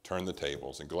turn the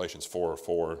tables in Galatians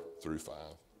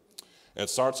 4:4-5. And it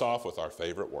starts off with our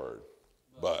favorite word,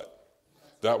 but.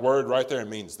 That word right there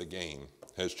means the game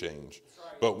has changed.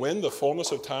 But when the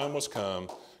fullness of time was come,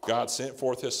 God sent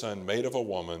forth his Son, made of a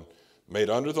woman, made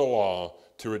under the law,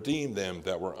 to redeem them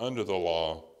that were under the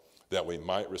law, that we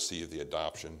might receive the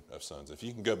adoption of sons. If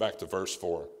you can go back to verse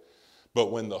 4.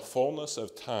 But when the fullness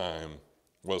of time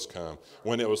was come,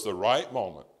 when it was the right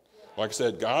moment, like I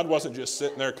said, God wasn't just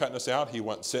sitting there cutting us out. He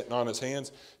wasn't sitting on his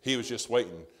hands. He was just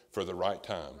waiting for the right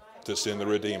time to send the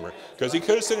Redeemer. Because he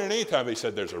could have sent it any time. He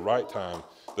said, there's a right time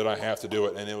that I have to do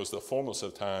it. And it was the fullness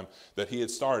of time that he had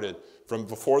started from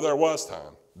before there was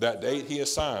time. That date he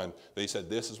assigned, that he said,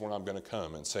 this is when I'm going to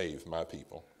come and save my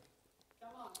people.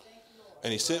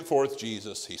 And he sent forth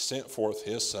Jesus. He sent forth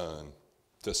his Son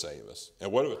to save us.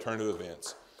 And what a turn of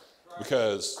events.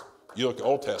 Because you look at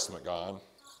Old Testament God,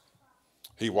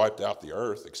 he wiped out the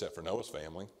earth except for Noah's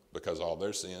family because of all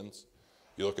their sins.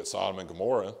 You look at Sodom and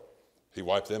Gomorrah, he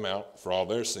wiped them out for all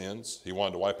their sins. He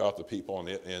wanted to wipe out the people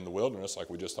in the wilderness like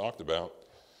we just talked about.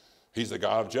 He's the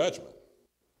God of judgment.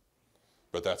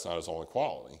 But that's not his only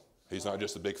quality. He's not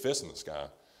just a big fist in the sky,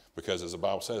 because as the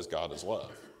Bible says, God is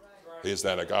love. He is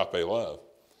that agape love.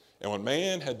 And when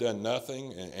man had done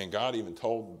nothing, and God even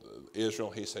told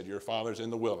Israel, he said, your fathers in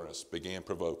the wilderness began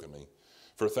provoking me.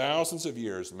 For thousands of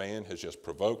years, man has just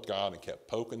provoked God and kept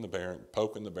poking the bear and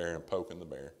poking the bear and poking the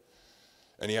bear.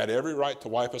 And he had every right to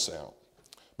wipe us out.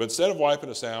 But instead of wiping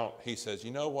us out, he says,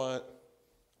 you know what?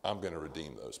 I'm going to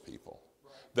redeem those people.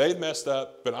 They've messed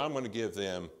up, but I'm going to give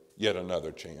them yet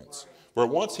another chance. Where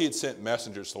once he had sent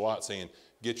messengers to Lot saying,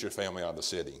 get your family out of the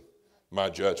city. My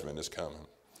judgment is coming.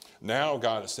 Now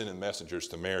God is sending messengers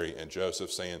to Mary and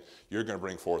Joseph saying, you're going to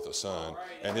bring forth a son,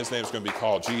 and his name is going to be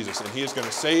called Jesus, and he is going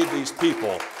to save these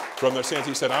people from their sins.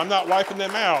 He said, I'm not wiping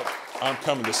them out. I'm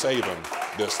coming to save them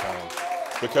this time.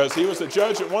 Because he was the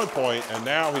judge at one point, and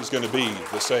now he's going to be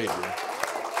the Savior.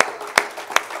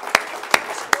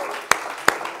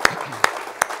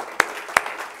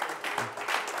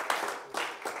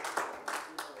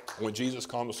 When Jesus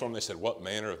calmed the storm, they said, what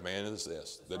manner of man is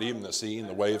this, that even the sea and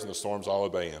the waves and the storms all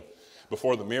obey him?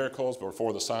 Before the miracles,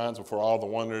 before the signs, before all the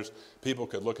wonders, people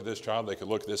could look at this child, they could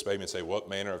look at this baby and say, what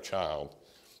manner of child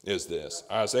is this?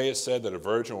 Isaiah said that a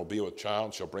virgin will be with child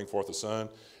and shall bring forth a son,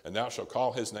 and thou shalt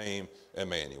call his name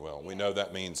Emmanuel. We know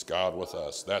that means God with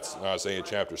us. That's in Isaiah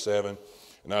chapter 7.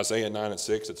 In Isaiah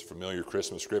 9:6, it's a familiar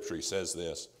Christmas scripture. He says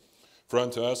this, for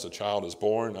unto us a child is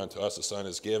born, unto us a son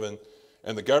is given,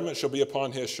 and the government shall be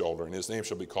upon his shoulder, and his name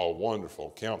shall be called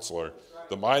Wonderful, Counselor,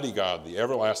 the Mighty God, the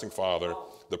Everlasting Father,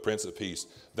 the Prince of Peace.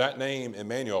 That name,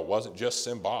 Emmanuel, wasn't just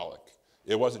symbolic.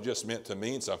 It wasn't just meant to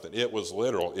mean something. It was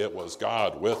literal. It was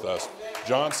God with us.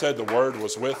 John said the Word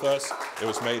was with us. It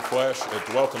was made flesh. It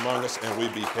dwelt among us, and we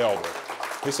beheld it.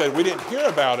 He said we didn't hear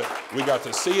about it. We got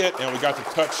to see it, and we got to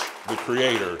touch the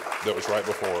Creator that was right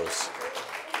before us.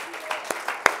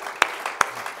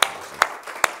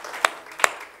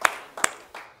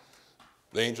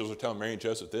 The angels are telling Mary and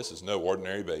Joseph, this is no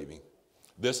ordinary baby.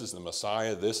 This is the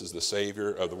Messiah. This is the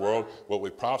Savior of the world. What we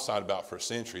prophesied about for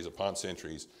centuries upon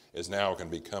centuries is now going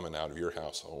to be coming out of your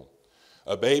household.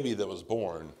 A baby that was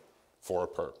born for a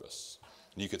purpose.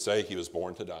 And you could say he was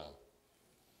born to die.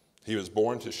 He was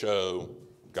born to show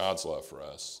God's love for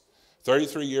us.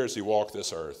 33 years he walked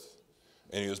this earth,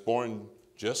 and he was born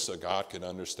just so God could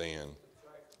understand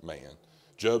man.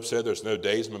 Job said there's no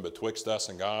daysman betwixt us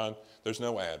and God. There's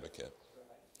no advocate.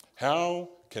 How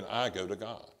can I go to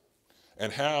God?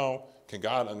 And how can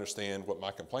God understand what my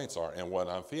complaints are and what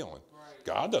I'm feeling? Right.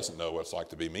 God doesn't know what it's like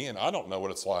to be me, and I don't know what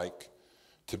it's like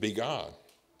to be God.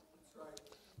 Right.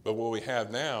 But what we have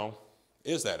now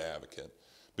is that advocate,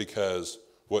 because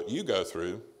what you go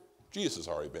through, Jesus has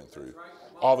already been through. Right.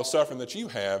 All the suffering that you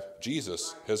have,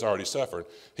 Jesus has already suffered.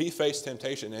 He faced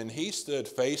temptation, and he stood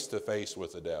face to face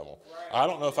with the devil. Right. I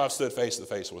don't know if I've stood face to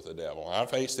face with the devil.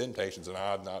 I've faced temptations, and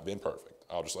I've not been perfect.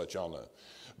 I'll just let y'all know.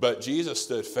 But Jesus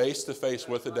stood face to face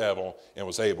with the devil and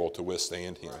was able to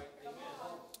withstand him.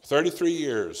 33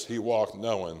 years he walked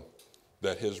knowing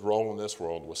that his role in this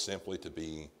world was simply to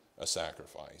be a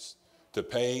sacrifice, to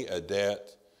pay a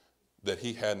debt that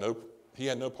he had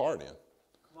no part in.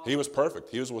 He was perfect.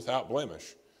 He was without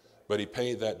blemish, but he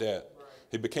paid that debt.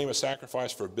 He became a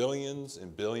sacrifice for billions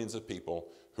and billions of people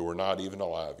who were not even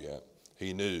alive yet.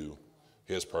 He knew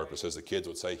his purpose. As the kids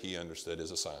would say, he understood his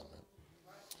assignment.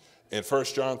 In 1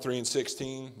 John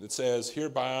 3:16, it says,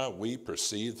 hereby we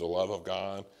perceive the love of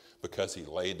God because he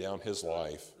laid down his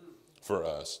life for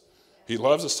us. He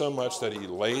loves us so much that he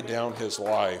laid down his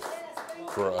life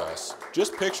for us.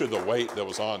 Just picture the weight that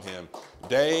was on him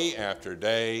day after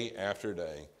day after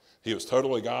day. He was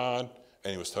totally God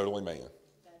and he was totally man.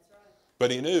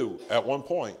 But he knew at one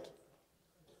point,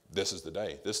 this is the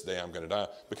day. This day I'm going to die,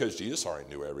 because Jesus already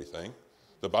knew everything.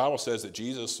 The Bible says that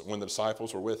Jesus, when the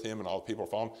disciples were with him and all the people were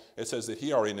following, it says that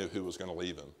he already knew who was going to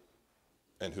leave him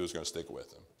and who was going to stick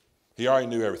with him. He already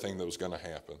knew everything that was going to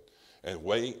happen.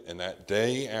 And that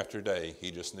day after day,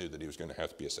 he just knew that he was going to have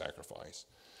to be a sacrifice.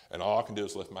 And all I can do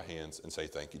is lift my hands and say,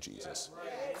 thank you, Jesus,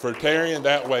 for carrying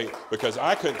that weight, because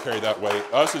I couldn't carry that weight.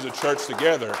 Us as a church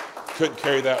together couldn't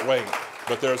carry that weight.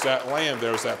 But there's that lamb,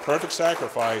 there's that perfect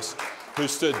sacrifice who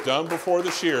stood dumb before the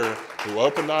shearer, who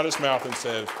opened not his mouth and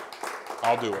said,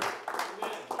 I'll do it.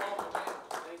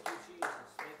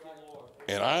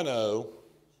 And I know,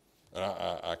 and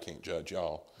I can't judge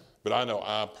y'all, but I know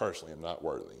I personally am not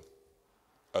worthy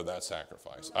of that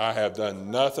sacrifice. I have done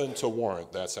nothing to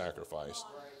warrant that sacrifice.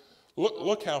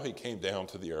 Look how he came down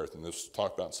to the earth, and this was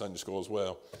talked about in Sunday school as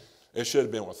well. It should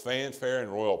have been with fanfare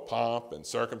and royal pomp and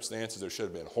circumstances. There should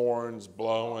have been horns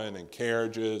blowing and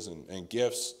carriages and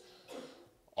gifts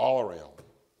all around.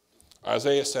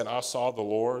 Isaiah said, I saw the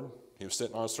Lord. He was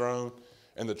sitting on his throne,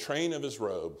 and the train of his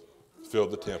robe filled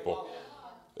the temple.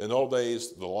 In the old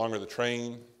days, the longer the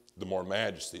train, the more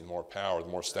majesty, the more power, the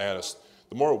more status,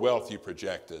 the more wealth you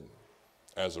projected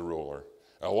as a ruler.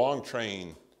 A long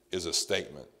train is a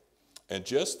statement. And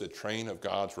just the train of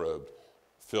God's robe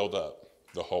filled up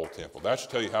the whole temple. That should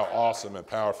tell you how awesome and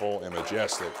powerful and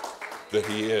majestic that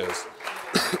he is.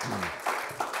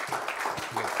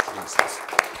 Jesus.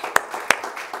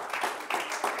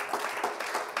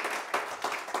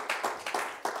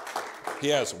 He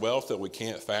has wealth that we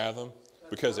can't fathom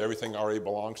because everything already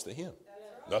belongs to him.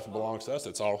 Nothing belongs to us.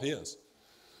 It's all his.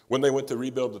 When they went to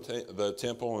rebuild the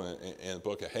temple in the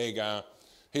book of Hagan,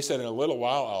 he said, in a little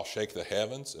while, I'll shake the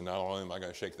heavens. And not only am I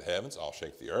going to shake the heavens, I'll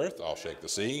shake the earth, I'll shake the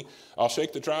sea, I'll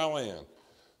shake the dry land.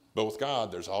 But with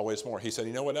God, there's always more. He said,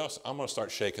 you know what else? I'm going to start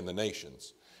shaking the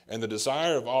nations. And the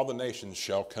desire of all the nations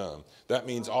shall come. That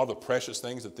means all the precious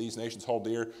things that these nations hold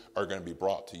dear are going to be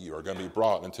brought to you, are going to be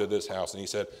brought into this house. And he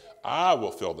said, I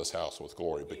will fill this house with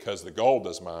glory because the gold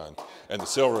is mine and the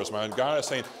silver is mine. God is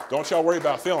saying, don't y'all worry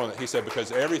about filling it. He said,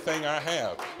 because everything I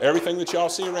have, everything that y'all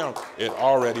see around, it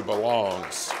already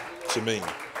belongs to me.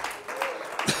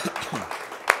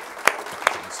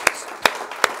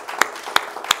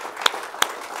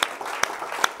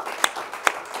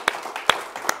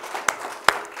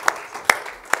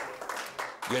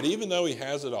 Yet even though he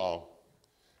has it all,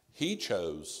 he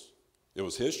chose, it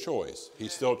was his choice, he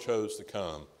still chose to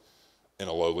come in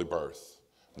a lowly birth.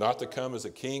 Not to come as a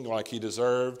king like he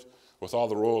deserved with all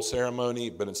the royal ceremony,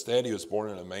 but instead he was born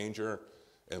in a manger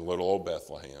in little old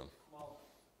Bethlehem.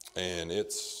 And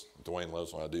Dwayne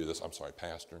loves when I do this. I'm sorry,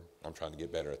 Pastor. I'm trying to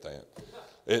get better at that.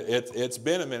 It's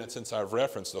been a minute since I've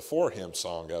referenced the For Him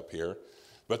song up here,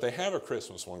 but they have a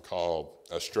Christmas one called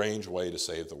A Strange Way to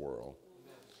Save the World.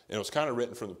 And it was kind of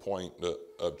written from the point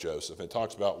of Joseph. It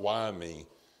talks about, why me?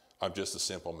 I'm just a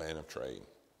simple man of trade.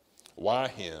 Why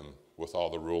him with all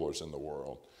the rulers in the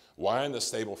world? Why in the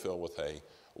stable filled with hay?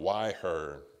 Why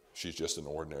her? She's just an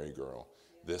ordinary girl.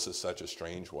 This is such a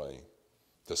strange way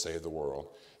to save the world.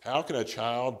 How can a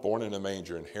child born in a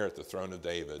manger inherit the throne of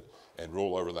David and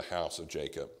rule over the house of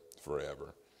Jacob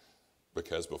forever?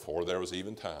 Because before there was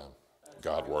even time,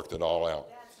 God worked it all out.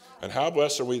 And how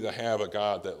blessed are we to have a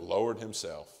God that lowered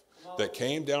himself, that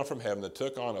came down from heaven, that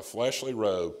took on a fleshly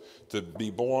robe to be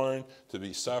born, to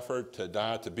be suffered, to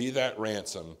die, to be that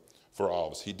ransom for all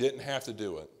of us. He didn't have to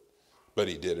do it, but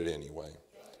he did it anyway.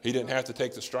 He didn't have to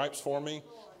take the stripes for me,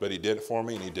 but he did it for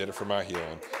me, and he did it for my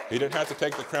healing. He didn't have to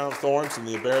take the crown of thorns and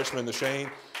the embarrassment and the shame,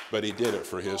 but he did it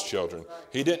for his children.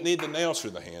 He didn't need the nails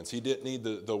through the hands. He didn't need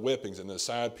the whippings and the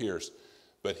side pierced,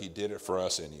 but he did it for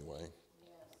us anyway.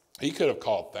 He could have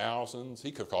called thousands,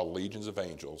 he could have called legions of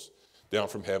angels down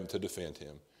from heaven to defend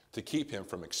him, to keep him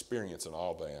from experiencing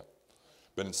all that.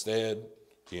 But instead,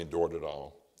 he endured it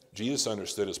all. Jesus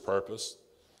understood his purpose.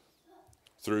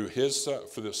 For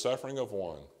the suffering of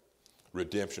one,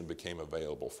 redemption became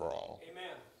available for all. Amen.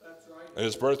 That's right. And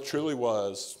his birth truly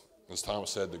was, as Thomas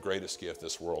said, the greatest gift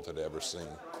this world had ever seen.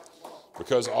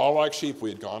 Because all like sheep we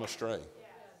had gone astray.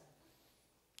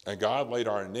 And God laid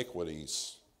our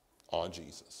iniquities on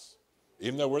Jesus.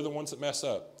 Even though we're the ones that mess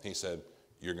up, he said,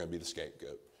 you're going to be the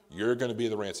scapegoat. You're going to be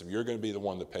the ransom. You're going to be the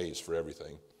one that pays for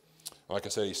everything. Like I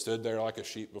said, he stood there like a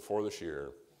sheep before the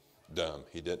shearer, dumb.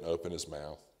 He didn't open his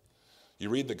mouth. You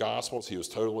read the Gospels, he was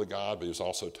totally God, but he was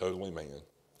also totally man.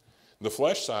 The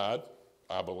flesh side,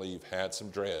 I believe, had some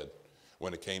dread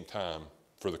when it came time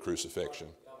for the crucifixion.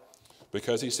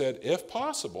 Because he said, if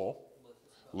possible,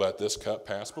 let this cup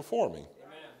pass before me.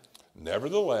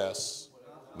 Nevertheless,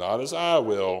 not as I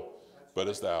will, but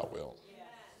as thou wilt.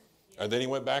 And then he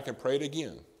went back and prayed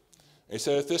again. He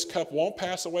said, if this cup won't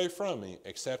pass away from me,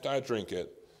 except I drink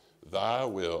it, thy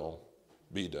will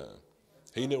be done.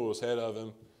 He knew it was ahead of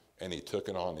him, and he took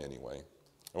it on anyway.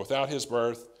 And without his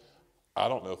birth, I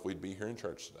don't know if we'd be here in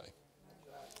church today.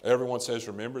 Everyone says,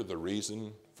 remember the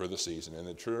reason for the season. And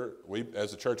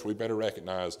as a church, we better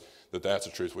recognize that that's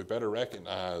the truth. We better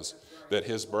recognize that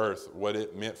his birth, what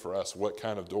it meant for us, what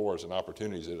kind of doors and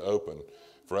opportunities it opened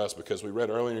for us. Because we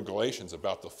read earlier in Galatians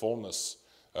about the fullness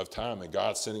of time and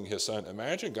God sending his son.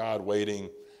 Imagine God waiting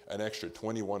an extra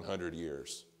 2,100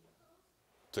 years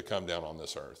to come down on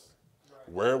this earth.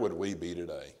 Where would we be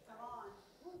today?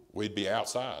 We'd be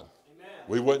outside.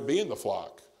 We wouldn't be in the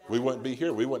flock. We wouldn't be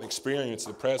here. We wouldn't experience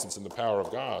the presence and the power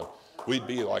of God. We'd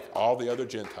be like all the other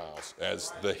Gentiles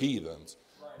as the heathens.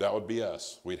 That would be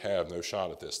us. We'd have no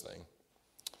shot at this thing.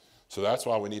 So that's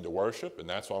why we need to worship, and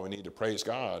that's why we need to praise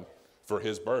God for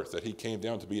his birth, that he came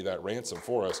down to be that ransom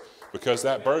for us, because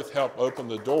that birth helped open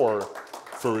the door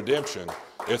for redemption.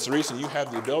 It's the reason you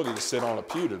have the ability to sit on a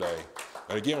pew today.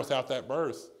 And again, without that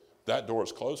birth, that door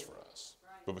is closed for us.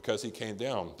 But because he came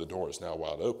down, the door is now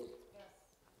wide open.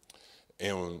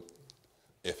 And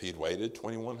if he'd waited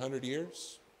 2,100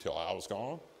 years till I was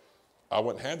gone, I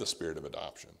wouldn't have the spirit of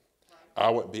adoption. I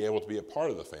wouldn't be able to be a part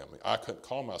of the family. I couldn't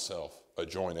call myself a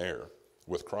joint heir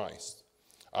with Christ.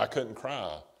 I couldn't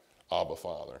cry, Abba,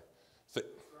 Father.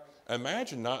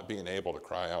 Imagine not being able to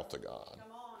cry out to God.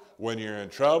 When you're in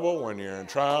trouble, when you're in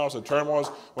trials and turmoils,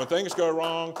 when things go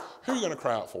wrong, who are you going to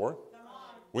cry out for?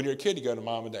 When you're a kid, you go to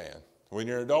mom and dad. When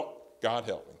you're an adult, God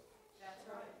help me.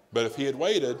 But if he had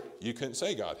waited, you couldn't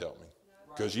say, God help me,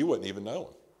 because you wouldn't even know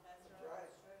him.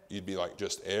 You'd be like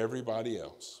just everybody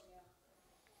else.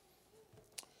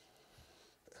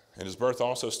 And his birth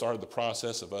also started the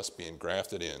process of us being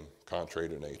grafted in, contrary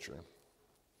to nature.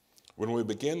 When we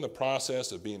begin the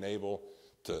process of being able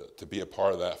to be a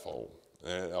part of that fold,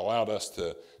 and it allowed us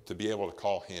to be able to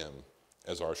call him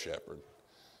as our shepherd.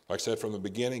 Like I said, from the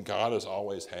beginning, God has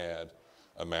always had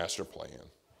a master plan.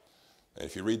 And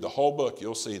if you read the whole book,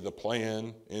 you'll see the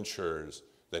plan ensures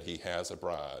that he has a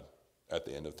bride at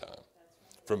the end of time.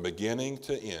 From beginning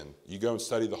to end, you go and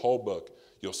study the whole book,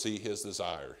 you'll see his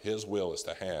desire. His will is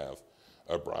to have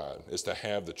a bride, is to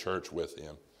have the church with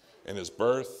him. And his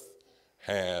birth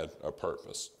had a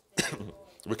purpose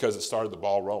because it started the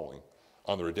ball rolling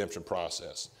on the redemption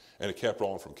process. And it kept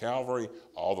rolling from Calvary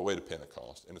all the way to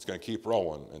Pentecost. And it's going to keep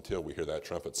rolling until we hear that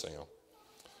trumpet sound.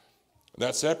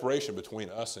 That separation between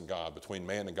us and God, between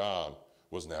man and God,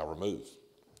 was now removed.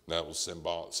 That was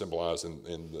symbolized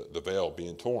in the veil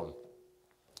being torn.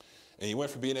 And you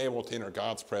went from being able to enter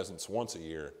God's presence once a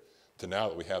year to now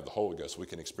that we have the Holy Ghost, we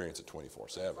can experience it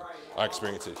 24/7. I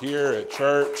experience it here at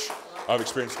church. I've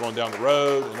experienced going down the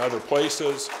road and other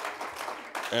places.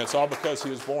 And it's all because he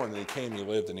was born and he came, he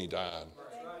lived, and he died.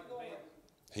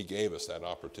 He gave us that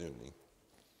opportunity.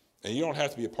 And you don't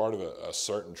have to be a part of a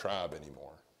certain tribe anymore.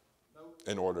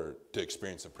 in order to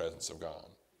experience the presence of God.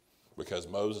 Because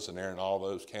Moses and Aaron, all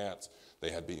those cats,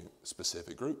 they had to be a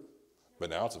specific group. But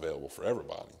now it's available for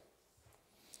everybody.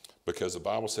 Because the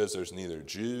Bible says there's neither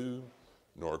Jew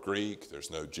nor Greek,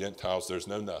 there's no Gentiles, there's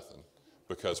no nothing.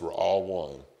 Because we're all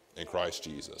one in Christ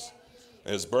Jesus.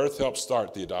 And his birth helped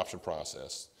start the adoption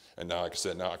process. And now, like I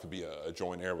said, now I can be a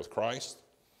joint heir with Christ.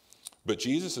 But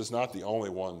Jesus is not the only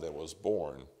one that was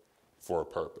born for a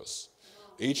purpose.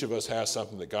 Each of us has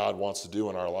something that God wants to do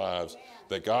in our lives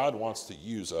that God wants to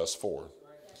use us for.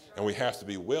 And we have to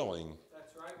be willing,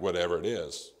 whatever it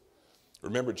is.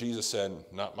 Remember, Jesus said,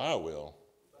 not my will,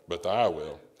 but thy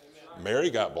will. Mary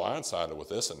got blindsided with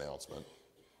this announcement.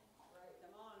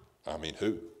 I mean,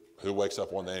 who wakes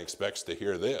up one day and expects to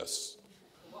hear this?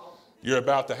 You're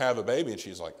about to have a baby, and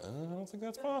she's like, I don't think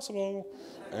that's possible.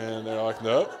 And they're like,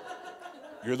 nope,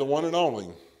 you're the one and only.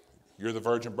 You're the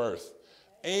virgin birth.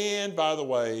 And by the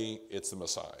way, it's the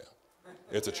Messiah.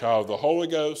 It's a child of the Holy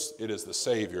Ghost. It is the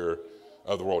Savior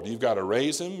of the world. You've got to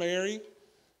raise him, Mary.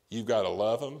 You've got to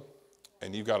love him.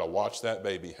 And you've got to watch that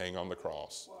baby hang on the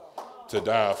cross to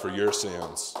die for your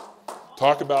sins.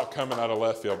 Talk about coming out of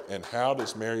left field. And how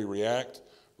does Mary react?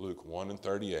 Luke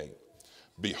 1:38.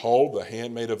 Behold, the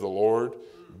handmaid of the Lord,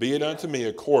 be it unto me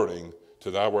according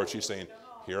to thy word. She's saying,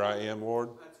 here I am, Lord.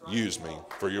 Use me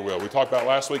for your will. We talked about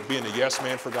last week being a yes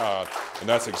man for God, and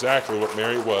that's exactly what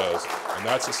Mary was. And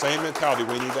that's the same mentality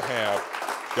we need to have.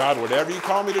 God, whatever you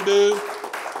call me to do,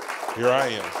 here I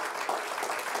am.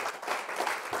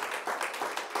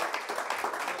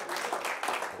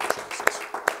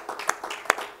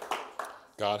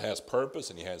 God has purpose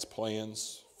and he has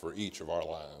plans for each of our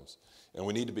lives. And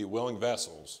we need to be willing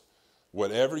vessels.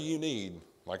 Whatever you need,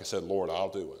 like I said, Lord, I'll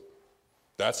do it.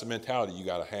 That's the mentality you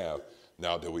got to have.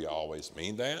 Now, do we always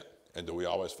mean that? And do we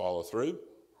always follow through?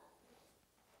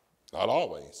 Not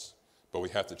always. But we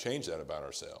have to change that about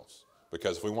ourselves.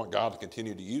 Because if we want God to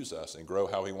continue to use us and grow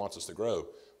how he wants us to grow,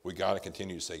 we got to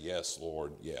continue to say, yes,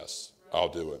 Lord, yes, I'll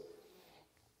do it.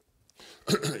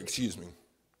 Excuse me.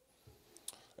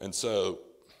 And so,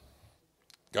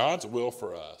 God's will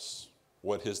for us,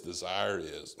 what his desire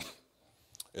is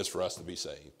for us to be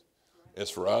saved. It's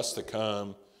for us to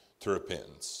come to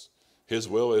repentance. His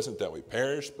will isn't that we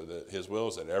perish, but that his will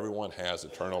is that everyone has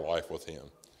eternal life with him.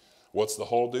 What's the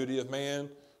whole duty of man?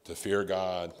 To fear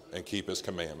God and keep his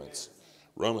commandments.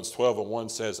 Romans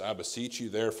 12:1 says, I beseech you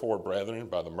therefore, brethren,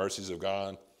 by the mercies of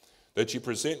God, that you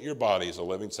present your bodies a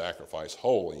living sacrifice,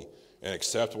 holy and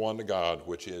acceptable unto God,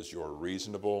 which is your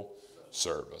reasonable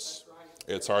service.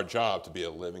 It's our job to be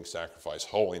a living sacrifice,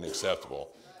 holy and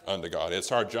acceptable unto God.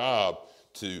 It's our job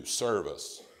to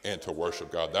service and to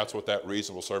worship God. That's what that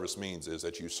reasonable service means, is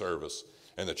that you service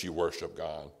and that you worship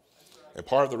God. And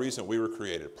part of the reason we were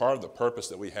created, part of the purpose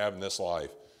that we have in this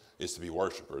life is to be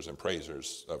worshipers and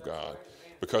praisers of God.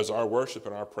 Because our worship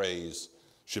and our praise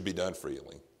should be done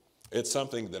freely. It's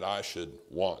something that I should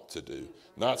want to do,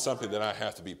 not something that I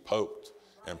have to be poked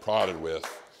and prodded with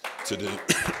to do.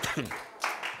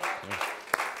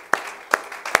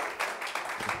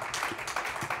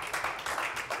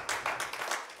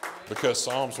 Because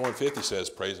Psalms 150 says,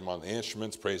 praise him on the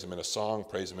instruments, praise him in a song,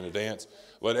 praise him in a dance.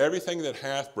 Let everything that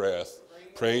hath breath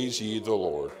praise ye the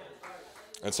Lord.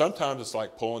 And sometimes it's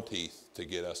like pulling teeth to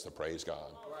get us to praise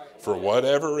God. For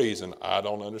whatever reason, I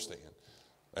don't understand.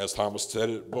 As Thomas said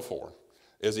it before,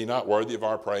 is he not worthy of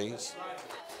our praise?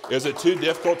 Is it too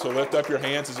difficult to lift up your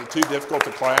hands? Is it too difficult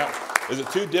to clap? Is it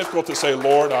too difficult to say,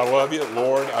 Lord, I love you.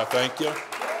 Lord, I thank you.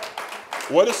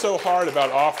 What is so hard about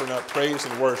offering up praise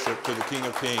and worship to the King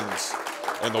of Kings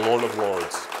and the Lord of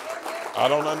Lords? I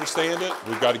don't understand it.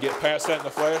 We've got to get past that in the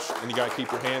flesh, and you got to keep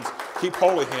your hands, keep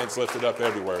holy hands lifted up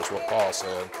everywhere, is what Paul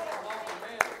said.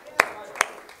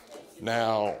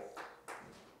 Now,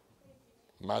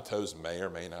 my toes may or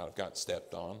may not have got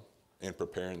stepped on in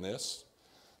preparing this.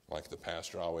 Like the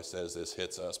pastor always says, this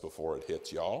hits us before it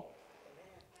hits y'all.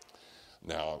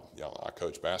 Now, I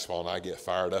coach basketball and I get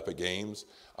fired up at games.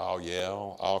 I'll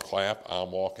yell, I'll clap,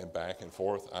 I'm walking back and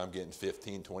forth. I'm getting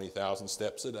 15, 20,000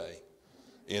 steps a day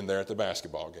in there at the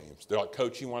basketball games. They're like,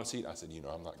 Coach, you want a seat? I said,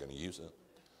 I'm not going to use it.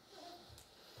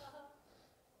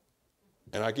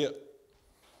 And I get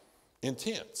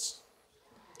intense.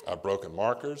 I've broken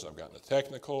markers. I've gotten a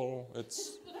technical.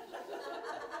 It's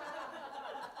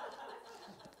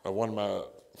one of my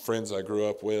friends I grew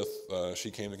up with,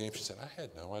 she came to the game. She said, I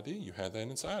had no idea you had that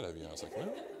inside of you. I was like,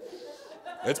 well,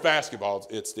 it's basketball.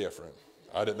 It's different.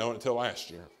 I didn't know it until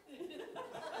last year.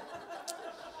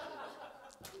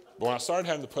 But when I started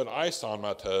having to put ice on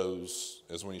my toes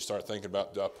is when you start thinking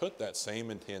about, do I put that same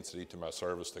intensity to my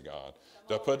service to God?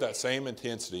 Do I put that same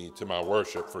intensity to my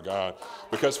worship for God?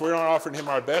 Because if we're not offering him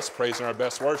our best praise and our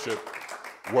best worship,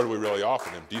 what are we really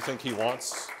offering him? Do you think he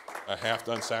wants a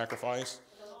half-done sacrifice?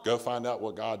 Go find out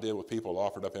what God did with people who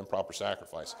offered up improper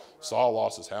sacrifice. Saul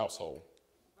lost his household.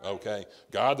 Okay?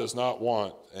 God does not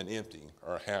want an empty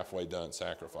or a halfway done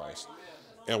sacrifice.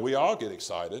 And we all get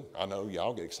excited. I know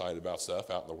y'all get excited about stuff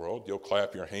out in the world. You'll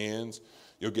clap your hands.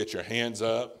 You'll get your hands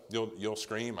up. You'll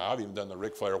scream. I've even done the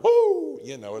Ric Flair, woo,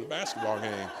 at a basketball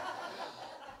game.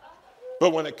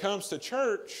 But when it comes to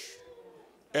church,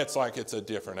 it's like it's a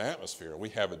different atmosphere. We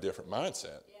have a different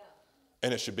mindset.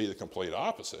 And it should be the complete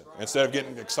opposite. Instead of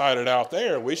getting excited out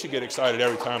there, we should get excited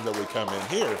every time that we come in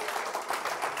here.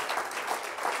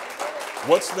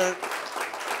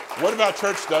 What about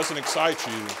church doesn't excite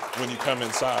you when you come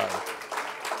inside?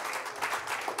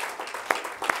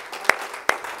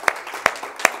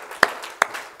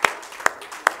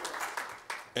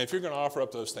 And if you're going to offer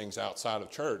up those things outside of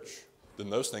church,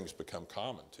 then those things become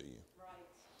common to you.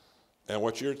 And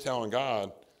what you're telling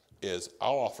God is,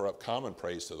 I'll offer up common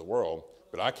praise to the world,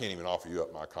 but I can't even offer you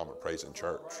up my common praise in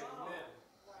church.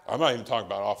 I'm not even talking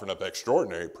about offering up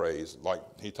extraordinary praise, like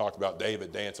he talked about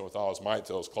David dancing with all his might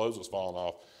till his clothes was falling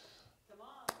off.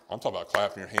 I'm talking about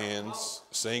clapping your hands,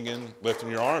 singing, lifting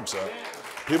your arms up.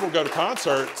 People go to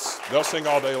concerts, they'll sing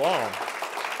all day long.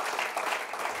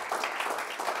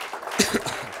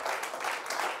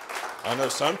 I know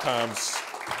sometimes,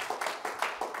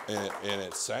 and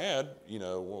it's sad,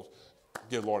 we'll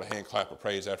give the Lord a hand clap of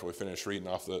praise after we finish reading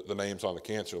off the names on the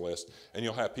cancer list, and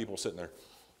you'll have people sitting there.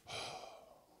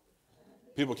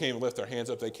 People can't even lift their hands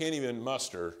up. They can't even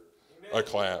muster a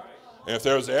clap. And if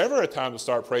there was ever a time to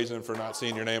start praising him for not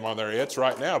seeing your name on there, it's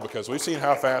right now, because we've seen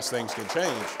how fast things can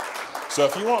change. So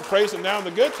if you want praise him now in the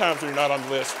good times when you're not on the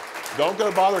list, don't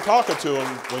go bother talking to him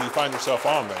when you find yourself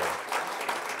on there.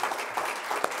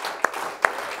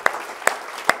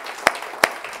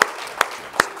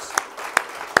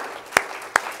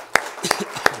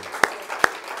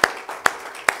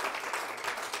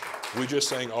 We just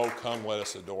sang, oh, come, let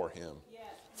us adore him.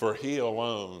 For he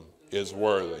alone is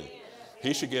worthy.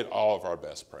 He should get all of our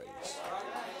best praise.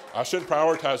 I shouldn't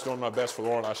prioritize doing my best for the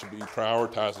Lord. I should be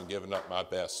prioritizing giving up my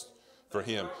best for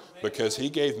him, because he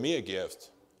gave me a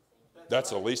gift.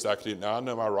 That's the least I could do. Now, I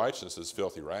know my righteousness is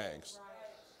filthy rags.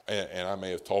 And I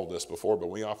may have told this before, but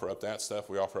we offer up that stuff.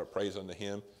 We offer up praise unto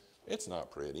him. It's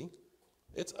not pretty.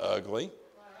 It's ugly.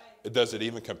 Does it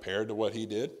even compare to what he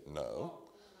did? No.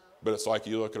 But it's like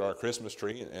you look at our Christmas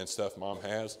tree and stuff Mom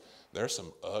has, there's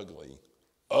some ugly,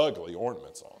 ugly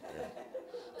ornaments on there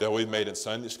that we've made in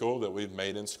Sunday school, that we've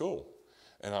made in school.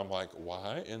 And I'm like,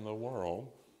 why in the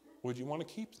world would you want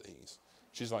to keep these?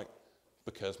 She's like,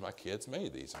 because my kids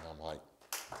made these. And I'm like,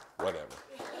 whatever.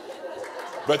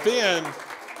 But then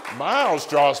Miles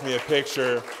draws me a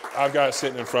picture. I've got it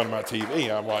sitting in front of my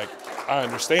TV. I'm like, I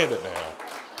understand it now.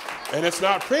 And it's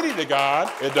not pretty to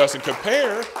God. It doesn't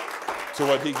compare to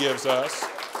what he gives us,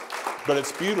 but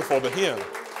it's beautiful to him.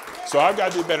 So I've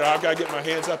got to do better. I've got to get my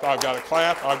hands up. I've got to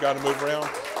clap. I've got to move around.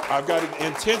 I've got to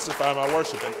intensify my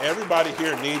worship. And everybody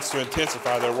here needs to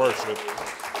intensify their worship.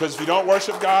 Because if you don't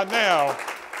worship God now,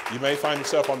 you may find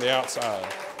yourself on the outside.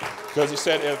 Because he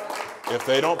said, if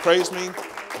they don't praise me,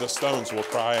 the stones will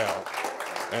cry out.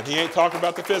 And he ain't talking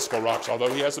about the physical rocks,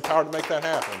 although he has the power to make that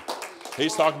happen.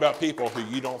 He's talking about people who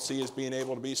you don't see as being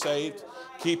able to be saved.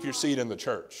 Keep your seat in the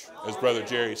church, as Brother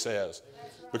Jerry says.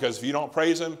 Because if you don't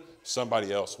praise him,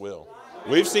 somebody else will.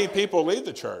 We've seen people leave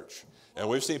the church, and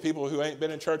we've seen people who ain't been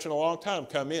in church in a long time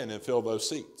come in and fill those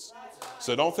seats.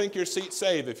 So don't think your seat's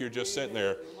saved if you're just sitting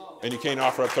there and you can't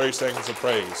offer up 30 seconds of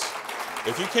praise.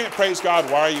 If you can't praise God,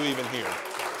 why are you even here?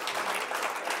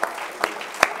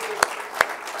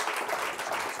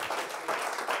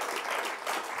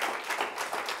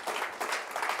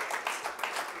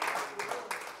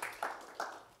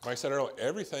 Like I said earlier,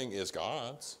 everything is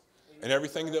God's, and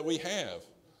everything that we have.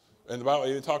 And the Bible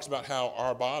even talks about how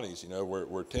our bodies,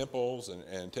 we're temples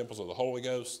and temples of the Holy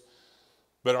Ghost,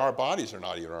 but our bodies are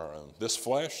not even our own. This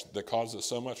flesh that causes us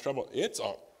so much trouble, it's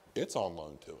on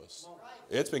loan to us.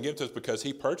 It's been given to us because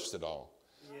he purchased it all.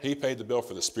 He paid the bill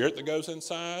for the spirit that goes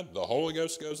inside, the Holy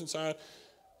Ghost goes inside,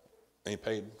 and he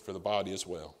paid for the body as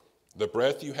well. The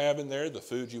breath you have in there, the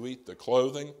food you eat, the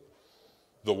clothing,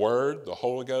 the Word, the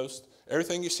Holy Ghost,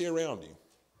 everything you see around you.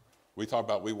 We talk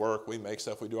about we work, we make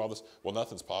stuff, we do all this. Well,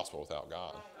 nothing's possible without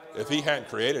God. If he hadn't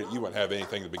created it, you wouldn't have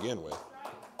anything to begin with.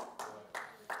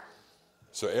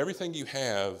 So everything you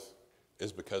have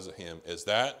is because of him. Is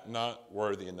that not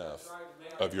worthy enough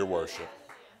of your worship?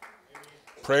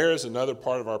 prayer is another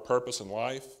part of our purpose in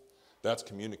life. That's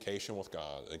communication with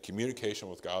God, and communication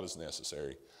with God is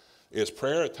necessary. Is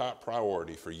prayer a top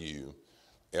priority for you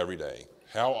every day?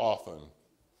 How often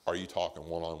are you talking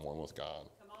one-on-one with God?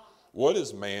 What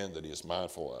is man that he is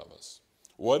mindful of us?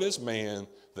 What is man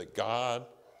that God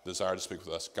desires to speak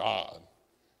with us? God,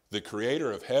 the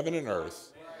creator of heaven and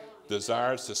earth,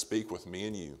 desires to speak with me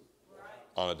and you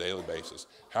on a daily basis.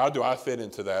 How do I fit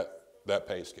into that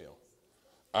pay scale?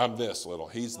 I'm this little,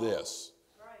 he's this,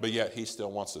 but yet he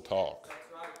still wants to talk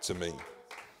to me.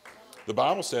 The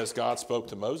Bible says God spoke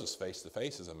to Moses face to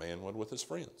face as a man would with his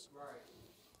friends.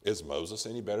 Is Moses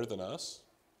any better than us?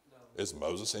 Is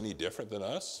Moses any different than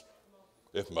us?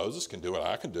 If Moses can do it,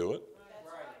 I can do it.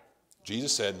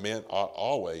 Jesus said men ought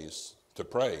always to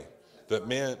pray, that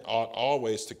men ought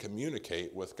always to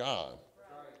communicate with God.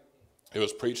 It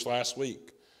was preached last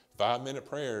week. 5-minute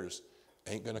prayers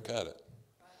ain't going to cut it.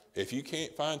 If you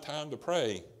can't find time to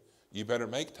pray, you better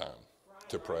make time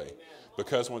to pray.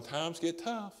 Because when times get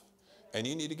tough and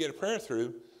you need to get a prayer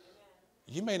through,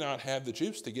 you may not have the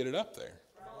juice to get it up there.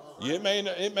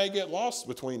 It may get lost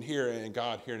between here and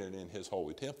God hearing it in his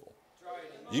holy temple.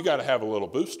 You got to have a little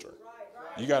booster.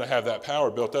 You got to have that power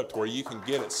built up to where you can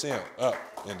get it sent up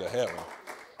into heaven.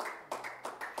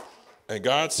 And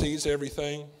God sees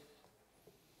everything.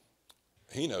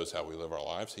 He knows how we live our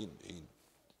lives.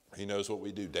 He knows what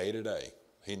we do day to day.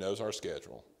 He knows our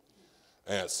schedule.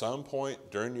 And at some point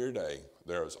during your day,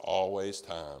 there is always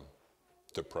time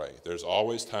to pray. There's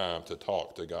always time to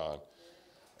talk to God.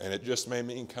 And it just may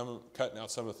mean cutting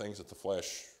out some of the things that the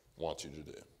flesh wants you to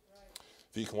do.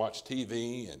 If you can watch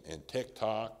TV and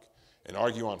TikTok and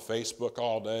argue on Facebook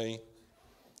all day,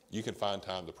 you can find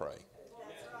time to pray.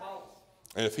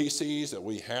 And if he sees that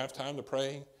we have time to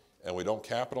pray and we don't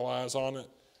capitalize on it,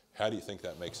 how do you think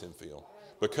that makes him feel?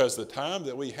 Because the time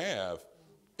that we have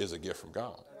is a gift from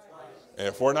God. And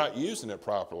if we're not using it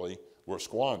properly, we're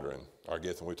squandering our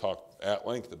gift. And we talked at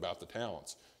length about the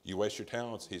talents. You waste your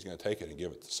talents, he's going to take it and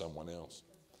give it to someone else.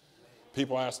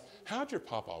 People ask, how'd your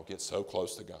papa get so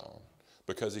close to God?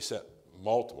 Because he set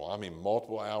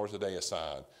multiple hours a day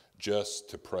aside just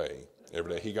to pray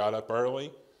every day. He got up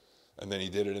early, and then he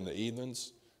did it in the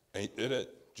evenings, and he did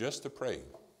it just to pray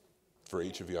for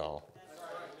each of y'all.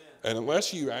 And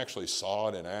unless you actually saw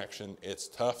it in action, it's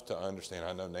tough to understand.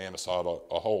 I know Nana saw it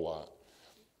a whole lot.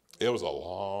 It was a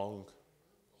long,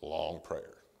 long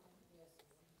prayer.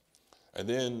 And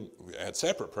then we had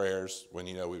separate prayers when,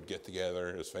 we would get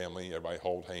together as family, everybody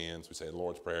hold hands, we say the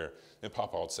Lord's Prayer, and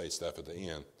Papa would say stuff at the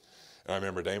end. And I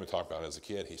remember Damon talked about it as a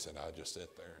kid. He said, I'd just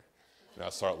sit there, and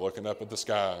I'd start looking up at the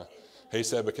sky. He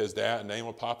said, because Dad, name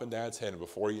would pop in Dad's head, and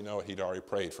before you know it, he'd already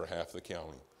prayed for half the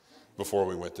county before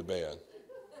we went to bed.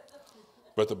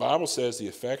 But the Bible says the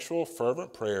effectual,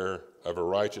 fervent prayer of a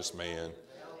righteous man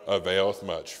availeth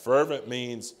much. Fervent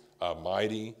means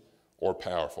mighty or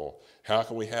powerful. How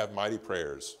can we have mighty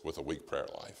prayers with a weak prayer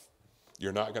life?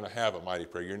 You're not going to have a mighty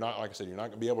prayer. You're not, like I said, you're not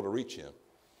going to be able to reach him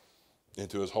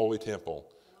into his holy temple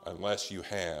unless you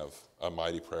have a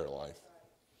mighty prayer life.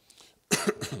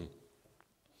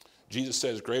 Jesus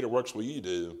says, greater works will you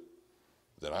do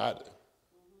than I do.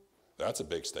 That's a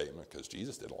big statement because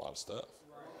Jesus did a lot of stuff.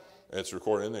 And it's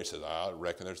recorded in there. He says, I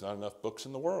reckon there's not enough books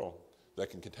in the world that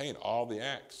can contain all the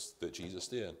acts that Jesus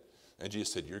did. And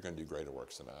Jesus said, you're going to do greater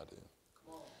works than I do.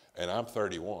 And I'm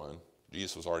 31.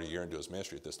 Jesus was already a year into his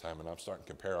ministry at this time, and I'm starting to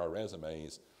compare our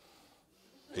resumes.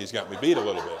 He's got me beat a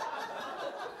little bit.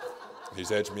 He's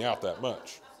edged me out that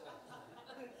much.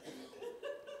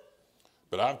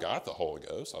 But I've got the Holy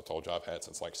Ghost. I told you I've had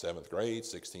since like 7th grade,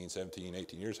 16, 17,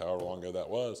 18 years, however long ago that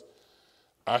was.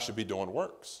 I should be doing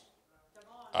works.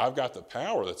 I've got the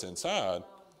power that's inside,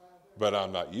 but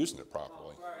I'm not using it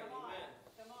properly.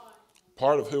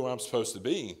 Part of who I'm supposed to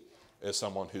be is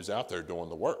someone who's out there doing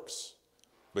the works,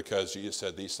 because Jesus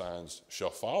said these signs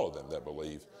shall follow them that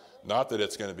believe. Not that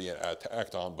it's going to be an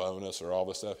tacked on bonus or all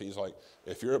this stuff. He's like,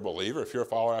 if you're a believer, if you're a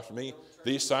follower after me,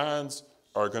 these signs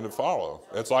are going to follow.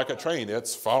 It's like a train.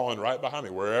 It's following right behind me.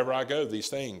 Wherever I go, these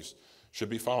things should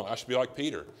be following. I should be like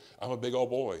Peter. I'm a big old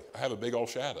boy. I have a big old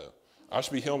shadow. I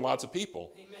should be healing lots of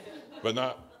people. But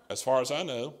not, as far as I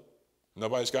know,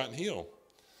 nobody's gotten healed.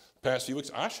 The past few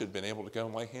weeks, I should have been able to go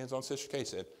and lay hands on Sister Kay,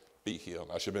 said, be healed.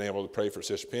 I should have been able to pray for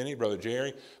Sister Penny, Brother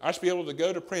Jerry. I should be able to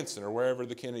go to Princeton or wherever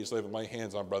the Kennedys live and lay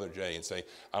hands on Brother Jay and say,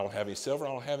 I don't have any silver, I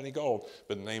don't have any gold,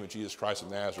 but in the name of Jesus Christ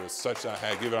of Nazareth, such that I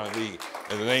have given unto thee.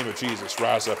 In the name of Jesus,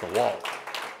 rise up and walk.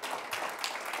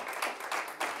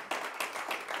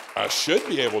 I should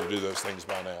be able to do those things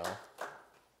by now.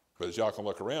 But as y'all can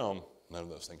look around, none of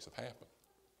those things have happened.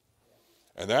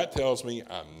 And that tells me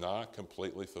I'm not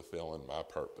completely fulfilling my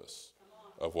purpose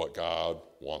of what God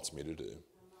wants me to do.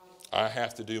 I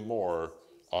have to do more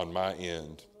on my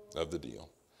end of the deal.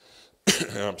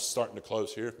 And I'm starting to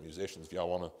close here. Musicians, if y'all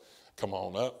want to come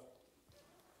on up.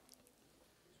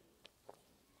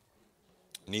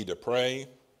 You need to pray.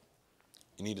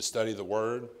 You need to study the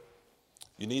Word.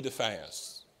 You need to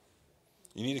fast.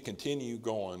 You need to continue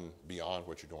going beyond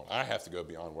what you're doing. I have to go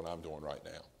beyond what I'm doing right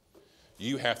now.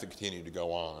 You have to continue to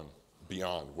go on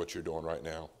beyond what you're doing right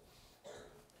now.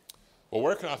 Well,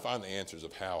 where can I find the answers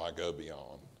of how I go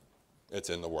beyond? It's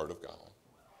in the Word of God.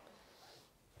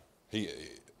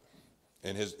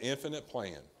 In his infinite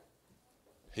plan,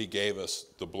 he gave us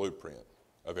the blueprint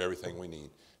of everything we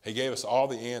need. He gave us all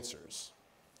the answers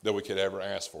that we could ever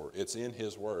ask for. It's in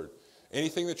his Word.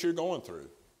 Anything that you're going through,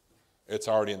 it's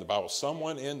already in the Bible.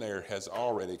 Someone in there has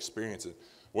already experienced it,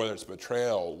 whether it's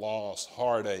betrayal, loss,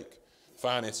 heartache,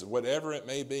 finances, whatever it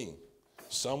may be.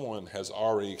 Someone has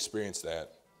already experienced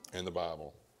that in the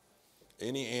Bible.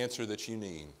 Any answer that you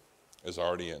need is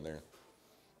already in there.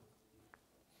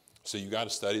 So you got to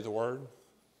study the Word.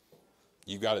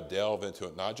 You've got to delve into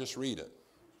it, not just read it,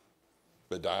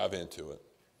 but dive into it.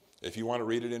 If you want to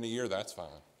read it in a year, that's fine.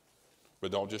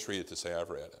 But don't just read it to say, I've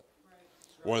read it.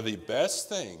 One of the best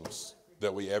things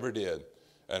that we ever did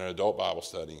at an adult Bible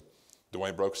study,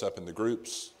 Dwayne broke us up into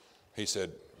groups. He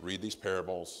said, read these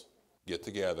parables, get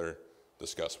together,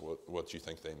 discuss what you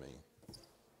think they mean.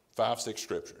 5, 6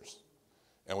 scriptures.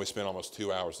 And we spent almost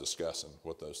 2 hours discussing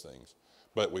what those things.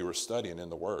 But we were studying in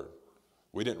the Word.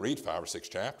 We didn't read 5 or 6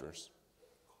 chapters.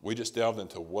 We just delved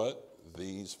into what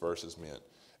these verses meant.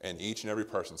 And each and every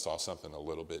person saw something a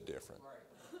little bit different.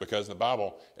 Because in the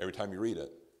Bible, every time you read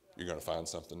it, you're going to find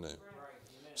something new.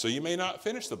 So you may not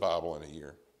finish the Bible in a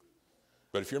year.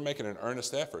 But if you're making an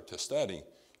earnest effort to study,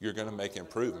 you're going to make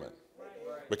improvement.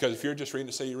 Because if you're just reading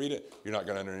to say you read it, you're not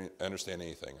going to understand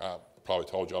anything. I probably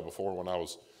told y'all before when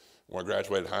I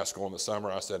graduated high school in the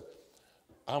summer, I said,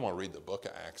 I'm going to read the book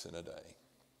of Acts in a day.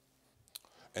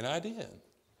 And I did.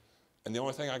 And the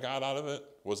only thing I got out of it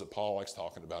was that Paul likes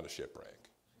talking about a shipwreck.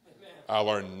 Amen. I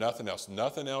learned nothing else.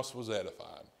 Nothing else was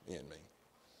edified in me.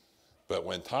 But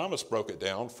when Thomas broke it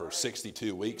down for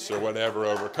 62 weeks or whatever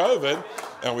over COVID,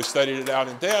 and we studied it out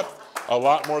in depth, a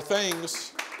lot more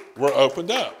things were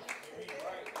opened up.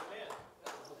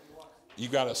 You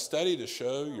got to study to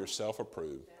show yourself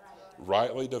approved,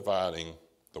 rightly dividing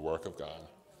the work of God.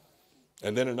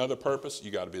 And then another purpose,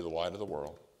 you got to be the light of the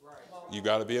world. You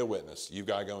got to be a witness. You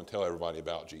got to go and tell everybody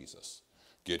about Jesus.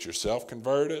 Get yourself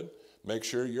converted, make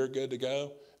sure you're good to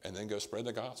go, and then go spread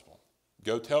the gospel.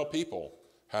 Go tell people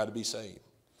how to be saved.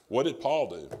 What did Paul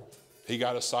do? He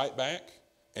got his sight back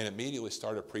and immediately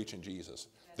started preaching Jesus.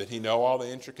 Did he know all the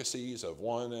intricacies of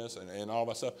oneness and all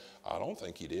that stuff? I don't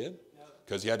think he did,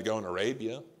 because he had to go in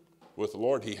Arabia with the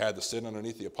Lord. He had to sit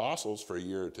underneath the apostles for a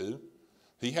year or two.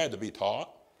 He had to be taught.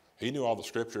 He knew all the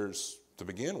scriptures to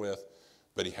begin with,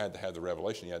 but he had to have the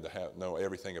revelation. He had to know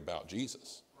everything about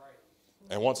Jesus.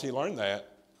 And once he learned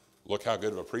that, look how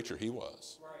good of a preacher he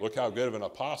was. Look how good of an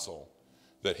apostle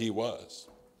that he was.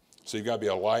 So you've got to be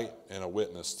a light and a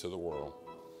witness to the world.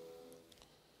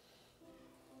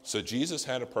 So Jesus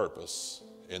had a purpose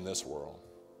in this world.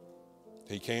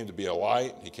 He came to be a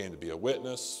light. He came to be a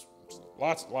witness.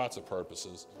 Lots of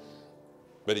purposes.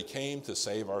 But he came to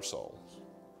save our souls.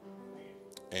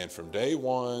 And from day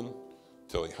one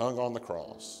till he hung on the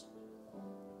cross,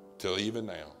 till even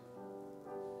now,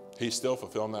 he's still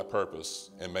fulfilling that purpose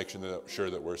and making sure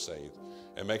that we're saved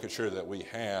and making sure that we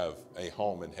have a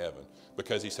home in heaven,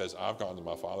 because he says, I've gone to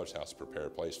my Father's house to prepare a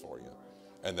place for you,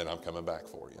 and then I'm coming back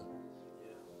for you.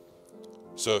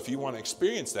 So if you want to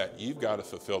experience that, you've got to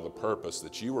fulfill the purpose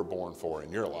that you were born for in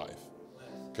your life,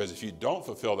 because if you don't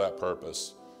fulfill that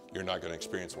purpose, you're not going to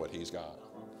experience what he's got.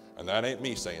 And that ain't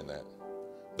me saying that.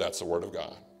 That's the Word of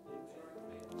God.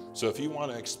 So if you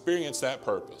want to experience that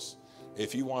purpose,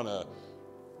 if you want to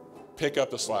pick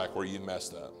up the slack where you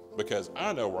messed up, because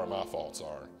I know where my faults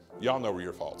are. Y'all know where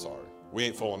your faults are. We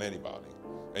ain't fooling anybody,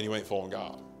 and you ain't fooling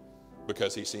God,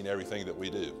 because he's seen everything that we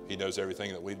do. He knows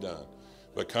everything that we've done.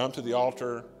 But come to the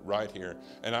altar right here.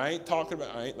 And I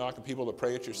ain't knocking people to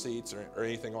pray at your seats or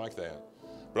anything like that.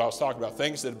 But I was talking about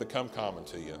things that have become common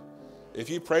to you. If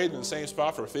you prayed in the same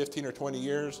spot for 15 or 20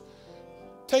 years,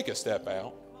 take a step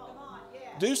out.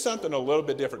 Do something a little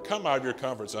bit different. Come out of your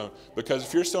comfort zone. Because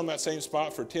if you're still in that same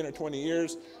spot for 10 or 20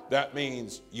 years, that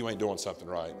means you ain't doing something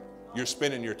right. You're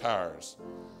spinning your tires.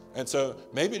 And so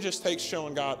maybe it just takes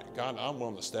showing God, I'm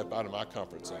willing to step out of my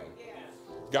comfort zone.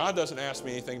 God doesn't ask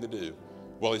me anything to do.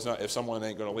 Well, he's not. If someone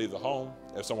ain't going to leave the home,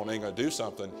 if someone ain't going to do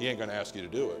something, he ain't going to ask you to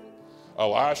do it.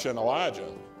 Elisha and Elijah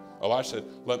said,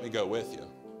 let me go with you.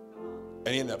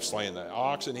 And he ended up slaying that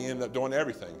ox, and he ended up doing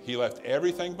everything. He left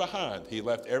everything behind. He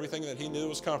left everything that he knew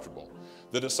was comfortable.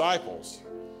 The disciples,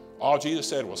 all Jesus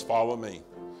said was, follow me.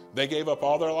 They gave up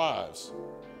all their lives.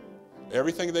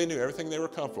 Everything they knew, everything they were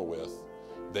comfortable with,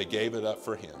 they gave it up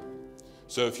for him.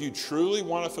 So if you truly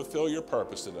want to fulfill your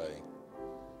purpose today,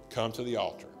 come to the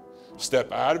altar.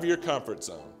 Step out of your comfort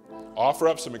zone. Offer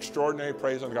up some extraordinary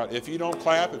praise unto God. If you don't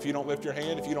clap, if you don't lift your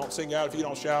hand, if you don't sing out, if you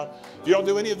don't shout, if you don't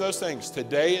do any of those things,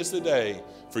 today is the day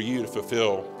for you to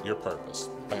fulfill your purpose.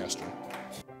 Pastor.